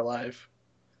 Famitracker live?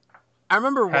 I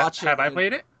remember watching... have I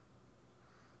played it?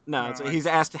 No, No, he's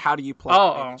asked how do you play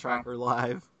Oh, Tracker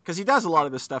live? Because he does a lot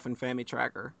of his stuff in Family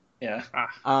Tracker. Yeah.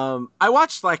 I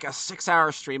watched like a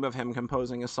 6-hour stream of him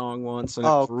composing a song once, and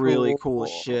Oh, it's really cool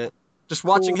cool. shit. Just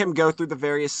watching him go through the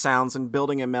various sounds and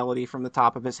building a melody from the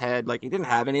top of his head. Like, he didn't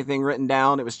have anything written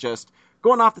down. It was just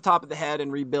going off the top of the head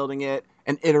and rebuilding it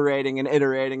and iterating.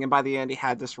 And by the end, he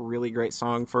had this really great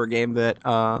song for a game that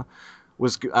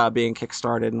was being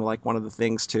kickstarted. And like one of the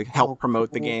things to help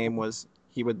promote the game was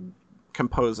he would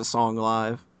compose a song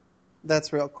live.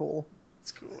 That's real cool.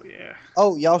 It's cool, yeah.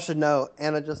 Oh, y'all should know,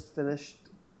 Anna just finished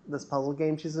this puzzle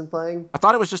game she's been playing. I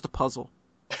thought it was just a puzzle.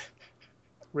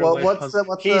 Real life What's puzzle. the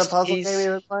puzzle game you've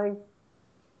been playing?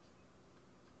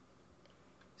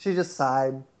 She just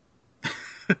sighed.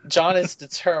 John is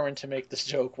determined to make this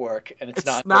joke work, and it's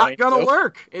not gonna to.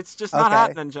 work. It's just not Okay.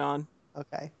 happening, John.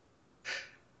 Okay.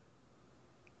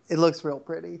 It looks real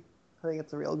pretty. I think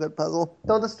it's a real good puzzle.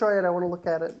 Don't destroy it. I want to look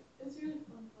at it. It's a really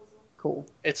fun puzzle. Cool.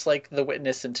 It's like The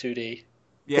Witness in 2D.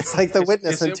 Yeah. It's like The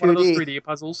Witness Is in it one of those 2D. 3D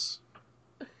puzzles?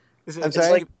 Is I'm it, It's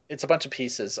sorry? like it's a bunch of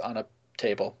pieces on a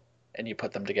table, and you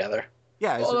put them together.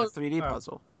 yeah, it's Oh, a 3D oh.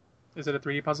 puzzle. Is it a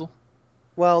 3D puzzle?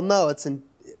 Well, no, it's in.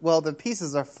 Well, the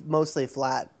pieces are mostly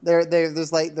flat. They're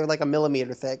like a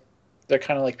millimeter thick. They're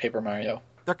kind of like Paper Mario.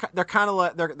 They're kind of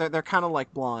like they're kind of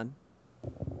like blonde.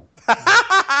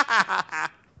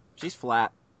 She's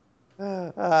flat.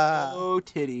 Oh,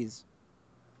 titties.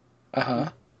 Uh huh.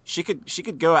 She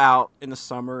could go out in the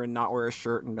summer and not wear a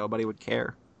shirt and nobody would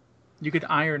care. You could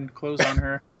iron clothes on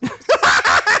her.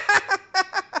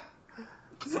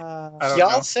 Uh, I don't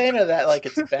Y'all know. saying that like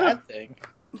it's a bad thing.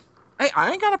 Hey,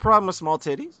 I ain't got a problem with small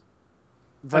titties.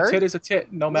 A Vert? tit is a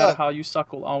tit, no matter Look. how you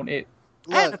suckle on it.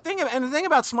 And Look, the thing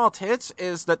about small tits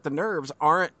is that the nerves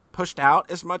aren't pushed out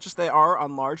as much as they are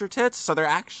on larger tits, so they're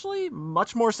actually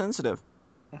much more sensitive.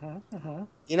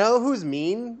 you know who's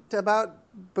mean about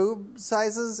boob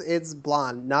sizes? It's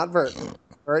Blonde, not Vert.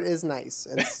 Vert is nice.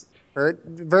 It's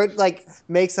Vert like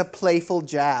makes a playful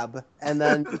jab, and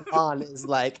then Blonde is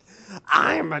like,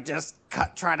 "I'm just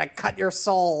trying to cut your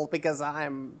soul because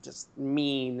I'm just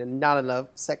mean and not in a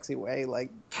sexy way." Like,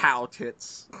 Cow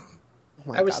tits. oh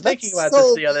my I was God, thinking that's about so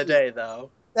this the other mean. day, though.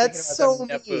 That's Thinking so about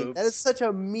them mean. boobs. That is such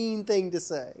a mean thing to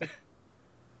say.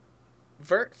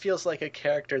 Vert feels like a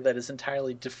character that is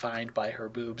entirely defined by her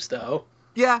boobs, though.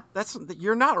 Yeah,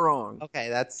 you're not wrong. Okay,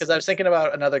 that's Because I was thinking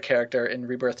about another character in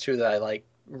Rebirth 2 that I like,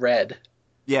 Red,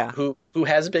 Yeah. who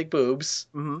has big boobs,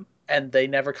 Mm-hmm. and they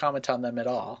never comment on them at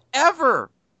all. Ever.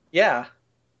 Yeah.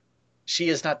 She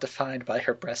is not defined by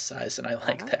her breast size, and I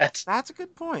like that. That's a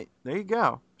good point. There you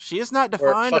go. She is not Where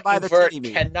defined by fucking the Vert titty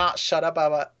meat. cannot shut up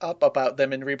about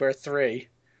them in Rebirth 3.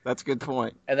 That's a good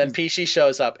point. And then Peachy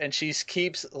shows up, and she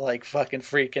keeps, like, fucking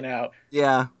freaking out.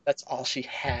 Yeah. That's all she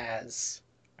has.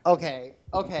 Okay.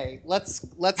 Let's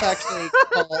actually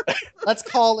let's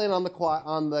call in on the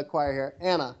choir here.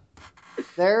 Anna,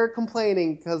 they're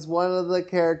complaining because one of the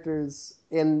characters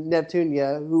in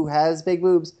Neptunia who has big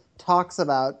boobs talks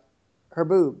about her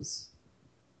boobs.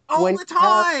 All When the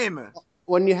time!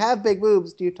 When you have big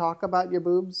boobs, do you talk about your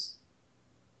boobs?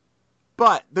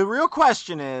 But the real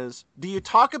question is, do you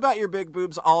talk about your big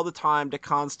boobs all the time to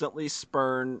constantly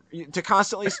spur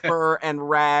and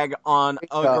rag on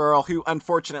a girl who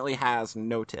unfortunately has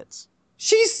no tits?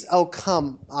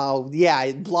 Blonde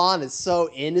is so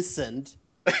innocent.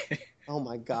 Oh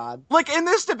my god. Like, in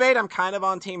this debate, I'm kind of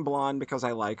on Team Blonde because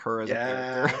I like her as a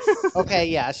character. Okay,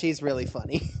 yeah, she's really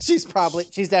funny. She's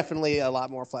definitely a lot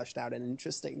more fleshed out and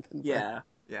interesting than Vert.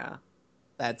 Yeah.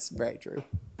 That's very true.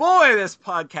 Boy, this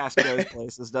podcast goes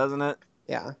places, doesn't it?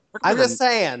 Yeah. I'm just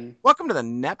saying. Welcome to the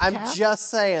Nepcast. I'm just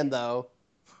saying, though,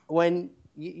 when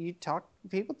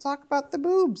people talk about the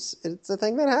boobs. It's a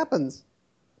thing that happens.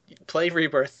 Play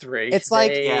Rebirth 3. It's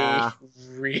like...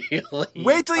 really...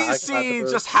 Wait till you see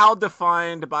just how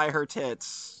defined by her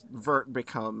tits Vert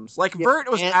becomes. Like, Vert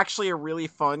was actually a really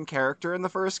fun character in the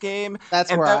first game.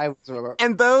 That's where I was...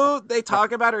 And though they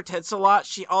talk about her tits a lot,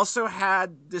 she also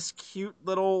had this cute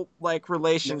little, like,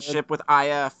 relationship with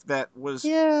IF that was...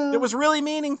 Yeah. It was really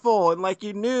meaningful, and, like,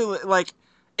 you knew, like...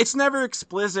 It's never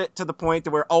explicit to the point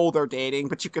to where, they're dating,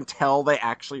 but you can tell they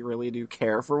actually really do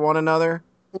care for one another.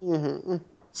 Mm-hmm.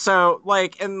 So,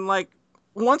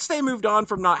 once they moved on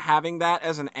from not having that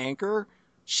as an anchor,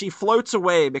 she floats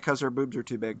away because her boobs are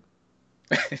too big.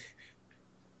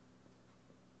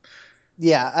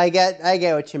 Yeah, I get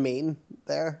what you mean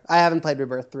there. I haven't played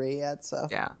Rebirth 3 yet, so...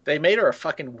 Yeah. They made her a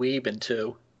fucking weeb in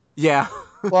 2. Yeah.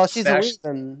 Well, she's a weeb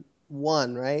in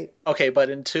 1, right? Okay, but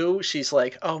in 2, she's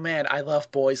like, oh man, I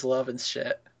love boys love and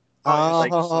shit.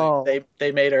 Oh. Like,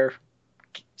 they made her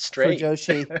straight.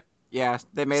 Fujoshi. Yeah,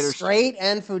 they made her straight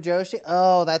and Fujoshi.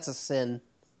 Oh, that's a sin.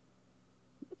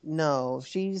 No,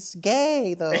 she's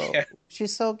gay though.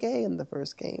 She's so gay in the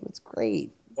first game. It's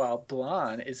great. While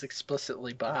Blonde is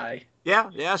explicitly bi.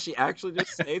 Yeah, she actually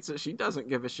just states that she doesn't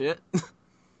give a shit.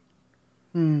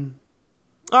 All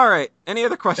right, any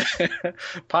other questions?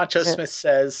 Poncho Smith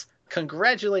says,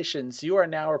 congratulations, you are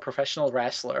now a professional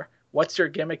wrestler. What's your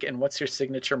gimmick and what's your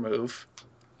signature move?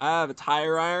 I have a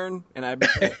tire iron, and I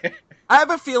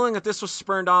have a feeling that this was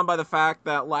spurred on by the fact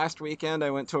that last weekend I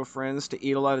went to a friend's to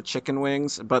eat a lot of chicken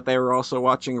wings, but they were also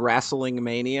watching Wrestling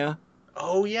Mania.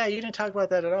 Oh yeah, you didn't talk about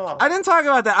that at all. I didn't talk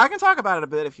about that. I can talk about it a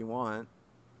bit if you want.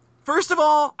 First of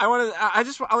all, I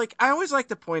always like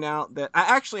to point out that I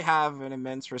actually have an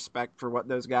immense respect for what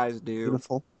those guys do.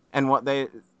 Beautiful. And what they,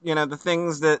 the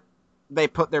things that they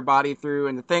put their body through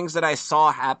and the things that I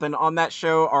saw happen on that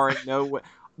show are in no way,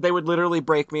 they would literally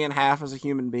break me in half as a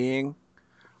human being.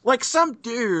 Like, some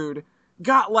dude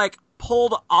got, like,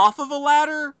 pulled off of a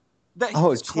ladder that he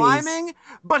was climbing,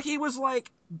 but he was,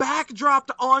 like, backdropped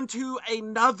onto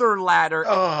another ladder.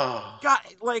 Oh. Got,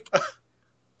 like,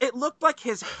 it looked like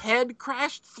his head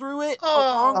crashed through it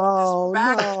along his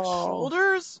back and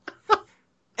shoulders.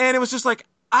 And it was just like,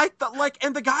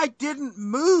 and the guy didn't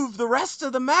move the rest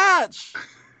of the match.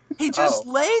 He just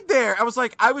laid there. I was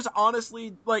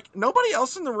honestly, like, nobody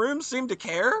else in the room seemed to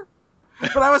care.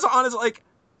 But I was honestly, like,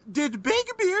 did Big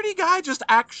Beardy Guy just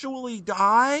actually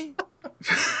die?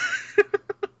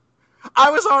 I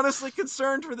was honestly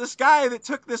concerned for this guy that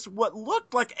took this, what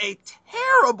looked like a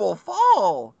terrible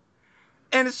fall.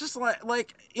 And it's just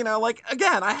like,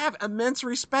 again, I have immense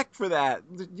respect for that.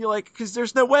 Because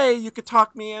there's no way you could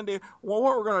talk me into, well,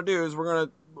 what we're going to do is we're going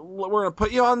to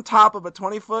put you on top of a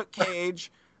 20-foot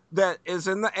cage that is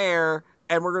in the air,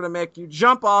 and we're going to make you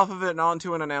jump off of it and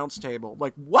onto an announce table.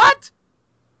 Like, what?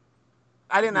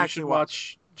 I didn't actually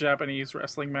watch Japanese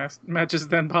wrestling matches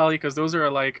then, Polly, because those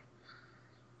are like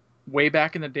way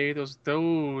back in the day.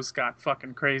 Those got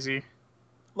fucking crazy.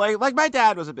 Like my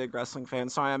dad was a big wrestling fan,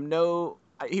 so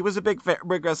he was a big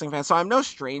wrestling fan, so I'm no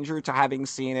stranger to having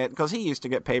seen it because he used to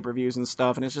get pay-per-views and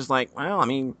stuff, and it's just like, well, I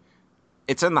mean,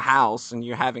 it's in the house and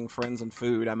you're having friends and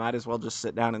food. I might as well just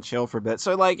sit down and chill for a bit.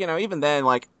 So, like, even then,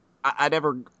 like, I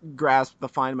never grasped the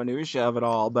fine minutiae of it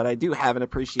all, but I do have an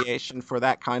appreciation for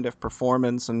that kind of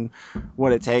performance and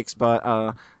what it takes. But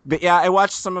yeah, I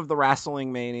watched some of the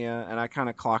Wrestling Mania, and I kind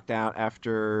of clocked out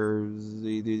after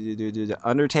the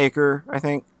Undertaker, I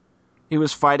think. He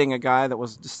was fighting a guy that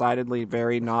was decidedly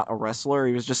very not a wrestler.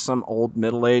 He was just some old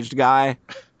middle-aged guy.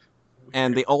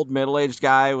 And the old middle-aged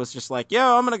guy was just like,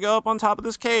 yo, I'm going to go up on top of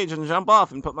this cage and jump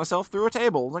off and put myself through a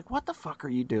table. Like, what the fuck are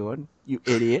you doing, you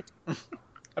idiot?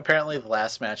 Apparently, the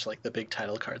last match, like, the big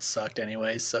title card sucked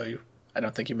anyway, so I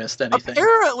don't think you missed anything.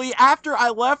 Apparently, after I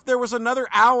left, there was another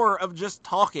hour of just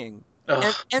talking.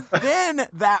 And then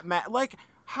that match, like,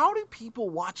 how do people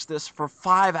watch this for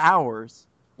 5 hours?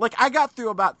 Like, I got through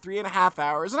about 3.5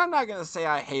 hours, and I'm not going to say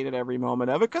I hated every moment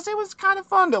of it, because it was kind of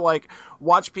fun to, like,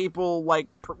 watch people, like,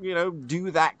 do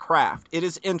that craft. It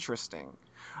is interesting.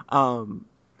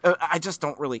 I just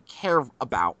don't really care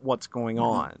about what's going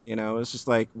on, It's just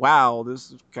like, wow,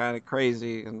 this is kind of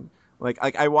crazy, and like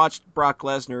I watched Brock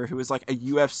Lesnar, who was like a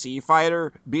UFC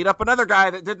fighter, beat up another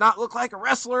guy that did not look like a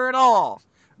wrestler at all.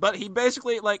 But he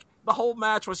basically, like, the whole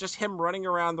match was just him running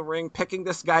around the ring, picking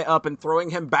this guy up and throwing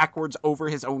him backwards over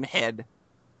his own head.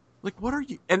 Like, what are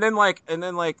you? And then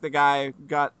the guy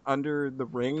got under the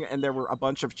ring and there were a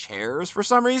bunch of chairs for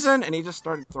some reason, and he just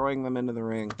started throwing them into the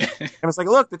ring. And it's like,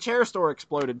 look, the chair store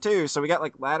exploded too, so we got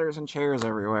like ladders and chairs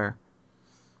everywhere.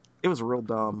 It was real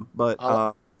dumb, but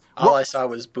all I saw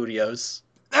was Bootios.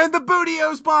 And the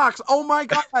Bootios box! Oh my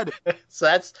god! So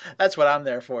that's what I'm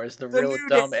there for, is the real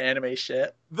dumb anime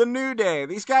shit. The New Day.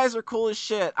 These guys are cool as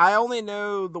shit. I only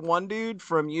know the one dude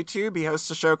from YouTube. He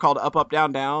hosts a show called Up, Up,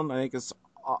 Down, Down. I think it's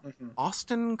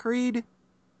Austin Creed.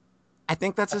 I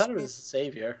think that's his name. I thought it was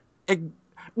Xavier.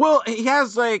 Well, he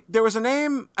has, like, there was a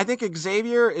name, I think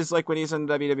Xavier is, like, when he's in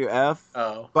WWF.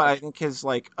 Oh. But I think his,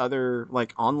 like, other,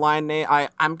 like, online name,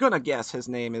 I'm gonna guess his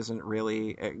name isn't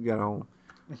really,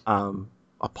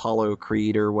 Apollo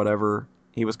Creed or whatever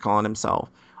he was calling himself.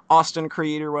 Austin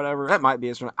Creed or whatever. That might be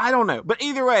his name. I don't know. But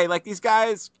either way, like, these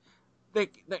guys,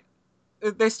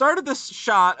 they started this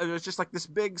shot, and it was just like this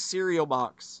big cereal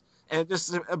box. And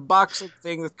just a box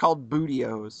thing that's called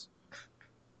Bootios.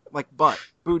 Like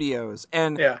Bootios.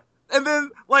 And then,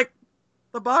 like,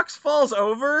 the box falls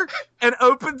over and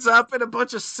opens up and a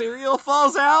bunch of cereal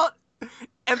falls out.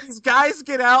 And these guys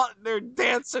get out and they're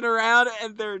dancing around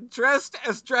and they're dressed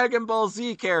as Dragon Ball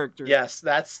Z characters. Yes,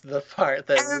 that's the part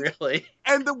that really...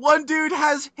 And the one dude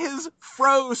has his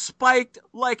fro spiked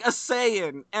like a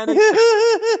Saiyan and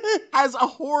it has a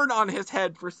horn on his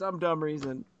head for some dumb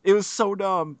reason. It was so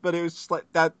dumb, but it was just like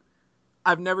that.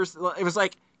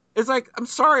 It's like, I'm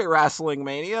sorry, Wrestling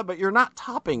Mania, but you're not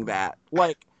topping that.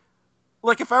 Like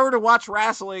if I were to watch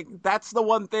wrestling, that's the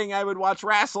one thing I would watch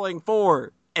wrestling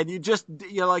for. And you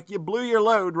blew your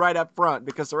load right up front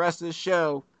because the rest of the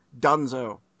show,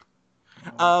 dunzo.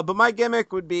 But my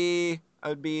gimmick would be,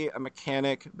 I'd be a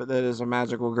mechanic, but that is a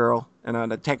magical girl, and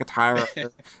I'd take a tire.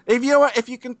 If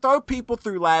you can throw people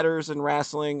through ladders in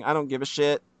wrestling, I don't give a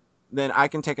shit. Then I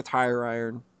can take a tire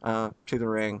iron to the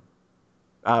ring.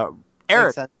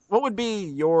 Eric, what would be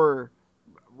your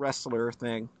wrestler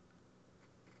thing?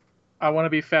 I want to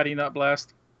be Fatty Nut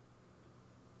Blast.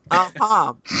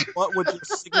 What would your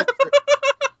signature?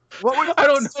 What would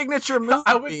your signature move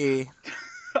be?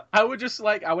 I would just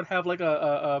I would have like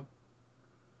a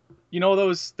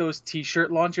those T-shirt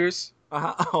launchers.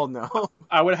 Oh no!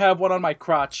 I would have one on my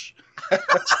crotch.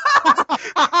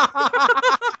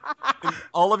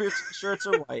 All of your T-shirts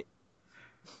are white.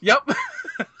 Yep.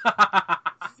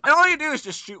 And all you do is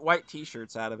just shoot white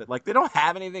T-shirts out of it. Like, they don't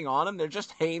have anything on them. They're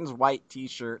just Hanes white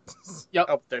T-shirts. Yep.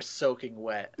 Oh, they're soaking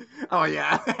wet. Oh,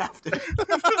 yeah. They have to.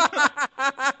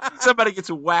 Somebody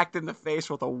gets whacked in the face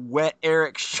with a wet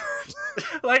Eric shirt.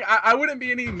 Like, I wouldn't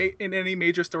be in any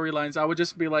major storylines. I would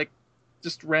just be, like,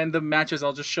 just random matches.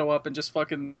 I'll just show up and just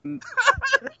fucking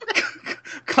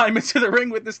climb into the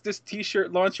ring with this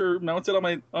T-shirt launcher mounted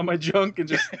on my junk and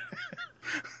just...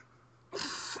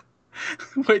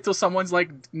 wait till someone's like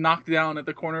knocked down at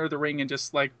the corner of the ring and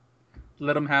just like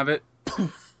let them have it.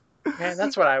 Man,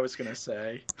 that's what I was gonna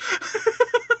say.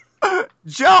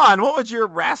 John, what would your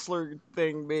wrestler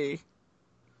thing be?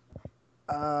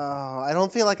 I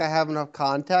don't feel like I have enough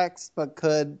context, but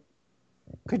could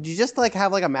you just like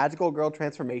have like a magical girl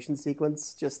transformation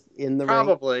sequence just in the ring?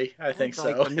 Probably, I think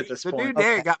so. At this point, the New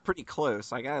Day got pretty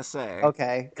close, I gotta say.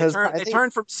 Okay, because they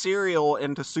turned from cereal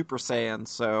into Super Saiyan.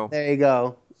 So there you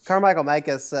go. Carmichael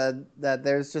Micah said that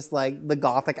there's just like the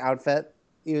gothic outfit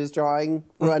he was drawing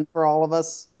for all of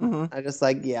us. Mm-hmm. I just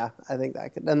I think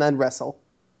that could, and then wrestle.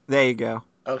 There you go.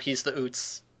 Oh, he's the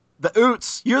Oots. The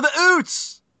Oots. You're the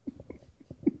Oots.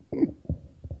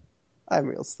 I'm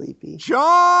real sleepy.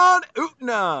 John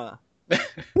Ootna.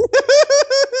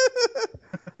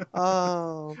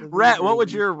 Oh, Rhett, what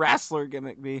would your wrestler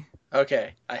gimmick be?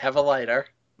 Okay, I have a lighter.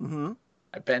 Mm-hmm.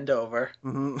 I bend over,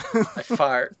 mm-hmm. I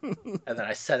fart, and then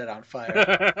I set it on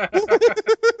fire.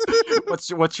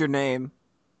 What's your name?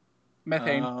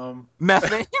 Methane.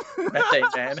 Methane. Methane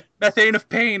man. Methane of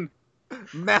pain.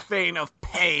 Methane of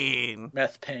pain.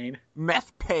 Meth pain.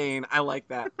 Meth pain. I like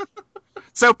that.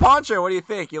 So, Poncho, what do you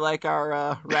think? You like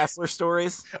our wrestler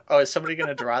stories? Oh, is somebody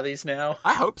gonna draw these now?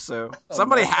 I hope so. Oh,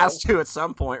 Somebody no. has to at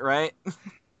some point, right?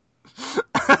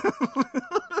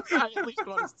 I at least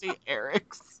want to see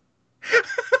Eric's.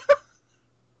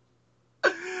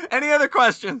 Any other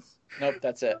questions? Nope,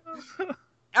 that's it.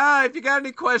 If you got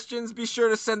any questions, be sure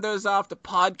to send those off to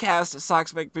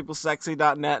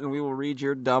podcast@socksmakepeoplesexy.net, and we will read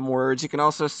your dumb words. You can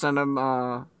also send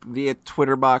them via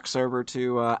Twitter box over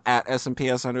to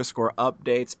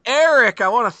 @SMPS_updates. Eric, I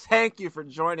want to thank you for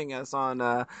joining us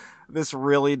on this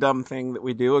really dumb thing that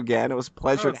we do again. It was a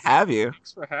pleasure to have you.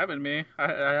 Thanks for having me. I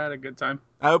had a good time.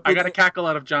 I hope I got a cackle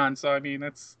out of John, so I mean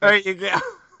There you go.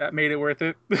 that made it worth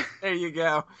it. There you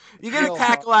go. You get a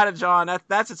cackle out of John.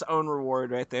 That's its own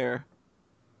reward right there.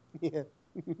 Yeah.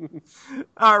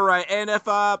 All right, and if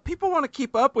people want to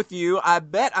keep up with you, I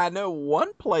bet I know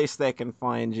one place they can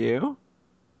find you.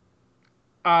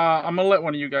 I'm gonna let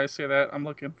one of you guys say that. I'm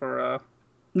looking for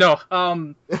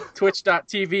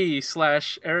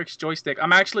twitch.tv/Eric's Joystick.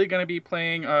 I'm actually gonna be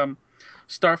playing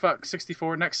Star Fox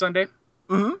 64 next Sunday.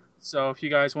 Mm-hmm. So if you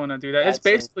guys want to do that, it's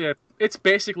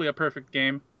basically a perfect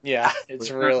game. Yeah, it's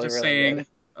I'm really, just really saying. good.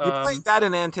 You played that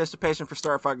in anticipation for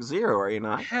Star Fox Zero, are you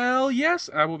not? Hell yes,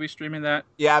 I will be streaming that.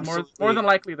 Yeah, absolutely. More than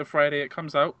likely the Friday it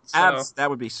comes out. So, That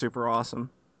would be super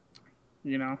awesome.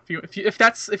 you know,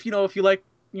 if you like,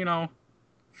 you know,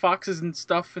 foxes and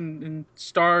stuff and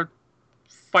star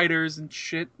fighters and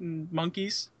shit and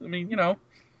monkeys. I mean, you know,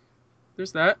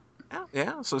 there's that.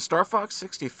 Yeah, so Star Fox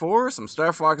 64, some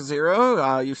Star Fox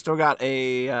Zero. You've still got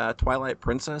a Twilight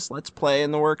Princess Let's Play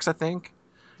in the works, I think.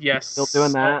 Yes. Still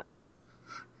doing that.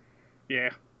 Yeah.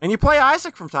 And you play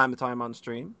Isaac from time to time on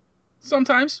stream.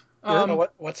 Sometimes.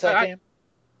 What's that game?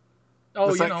 Oh,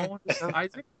 What's you that know, game?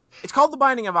 Isaac. It's called The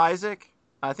Binding of Isaac,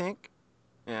 I think.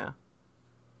 Yeah.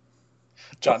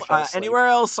 John fell asleep. Anywhere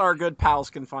else our good pals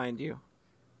can find you?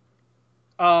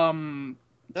 I mean,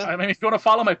 if you want to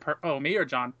follow my me or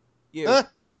John? You. Huh?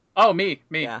 Oh, me.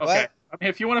 Yeah. Okay. What? I mean,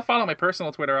 if you want to follow my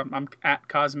personal Twitter, I'm at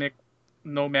Cosmic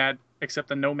Nomad, except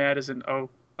the Nomad is a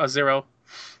 0.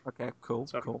 Okay, cool,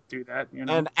 So cool. do that, you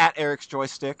know. And at Eric's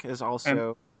Joystick is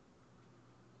also...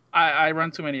 I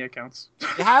run too many accounts.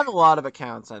 You have a lot of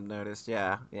accounts, I've noticed.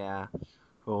 Yeah.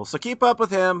 Cool. So keep up with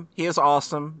him. He is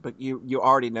awesome, but you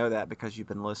already know that because you've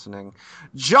been listening.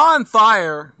 John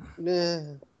Thayer,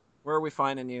 where are we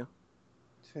finding you?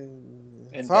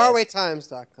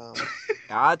 Farawaytimes.com.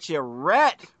 Gotcha.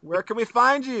 Rhett, where can we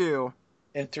find you?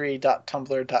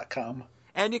 in3.tumblr.com.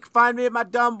 And you can find me at my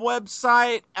dumb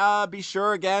website. Be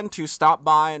sure again to stop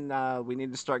by, and we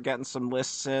need to start getting some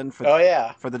lists in for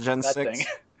the Gen that 6 thing.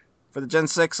 for the Gen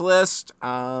 6 list.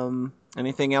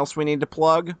 Anything else we need to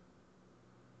plug?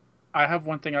 I have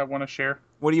one thing I want to share.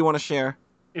 What do you want to share?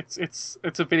 It's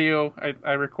a video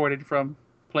I recorded from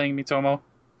playing Mitomo.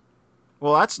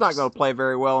 Well, that's not going to play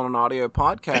very well on an audio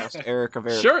podcast, Eric of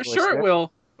Eric. Sure it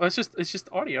will. Well, it's just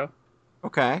audio.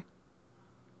 Okay.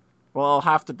 Well, I'll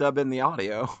have to dub in the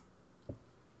audio.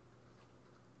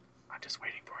 I'm just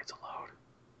waiting for it to load.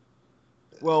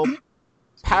 Well,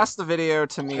 pass the video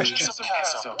to me.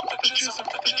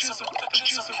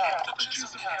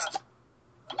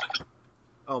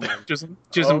 Oh my. Jism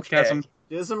Okay. chasm.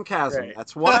 Jism Chasm. Great.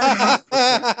 That's what I have.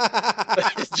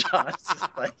 John's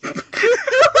just like,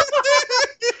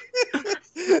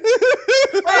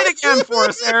 Play it again for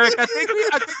us, Eric. I think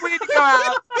we need to go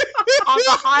out on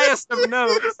the highest of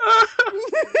notes.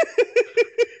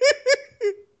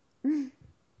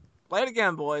 Play it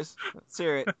again, boys. Let's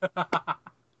hear it.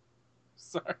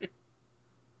 Sorry.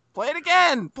 Play it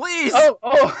again, please.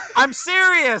 Oh. I'm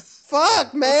serious.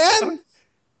 Fuck, man!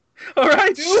 All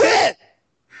right. Do it!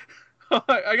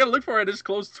 I gotta look for it. I just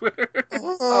closed Twitter.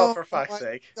 oh, for fuck's my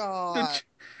sake. God.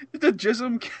 The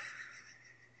Jism.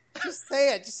 Just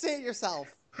say it. Just say it yourself.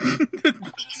 And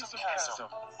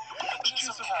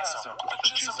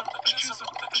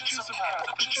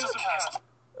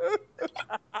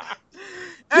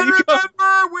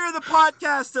remember, we're the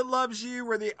podcast that loves you.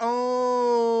 We're the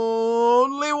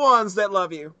only ones that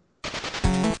love you.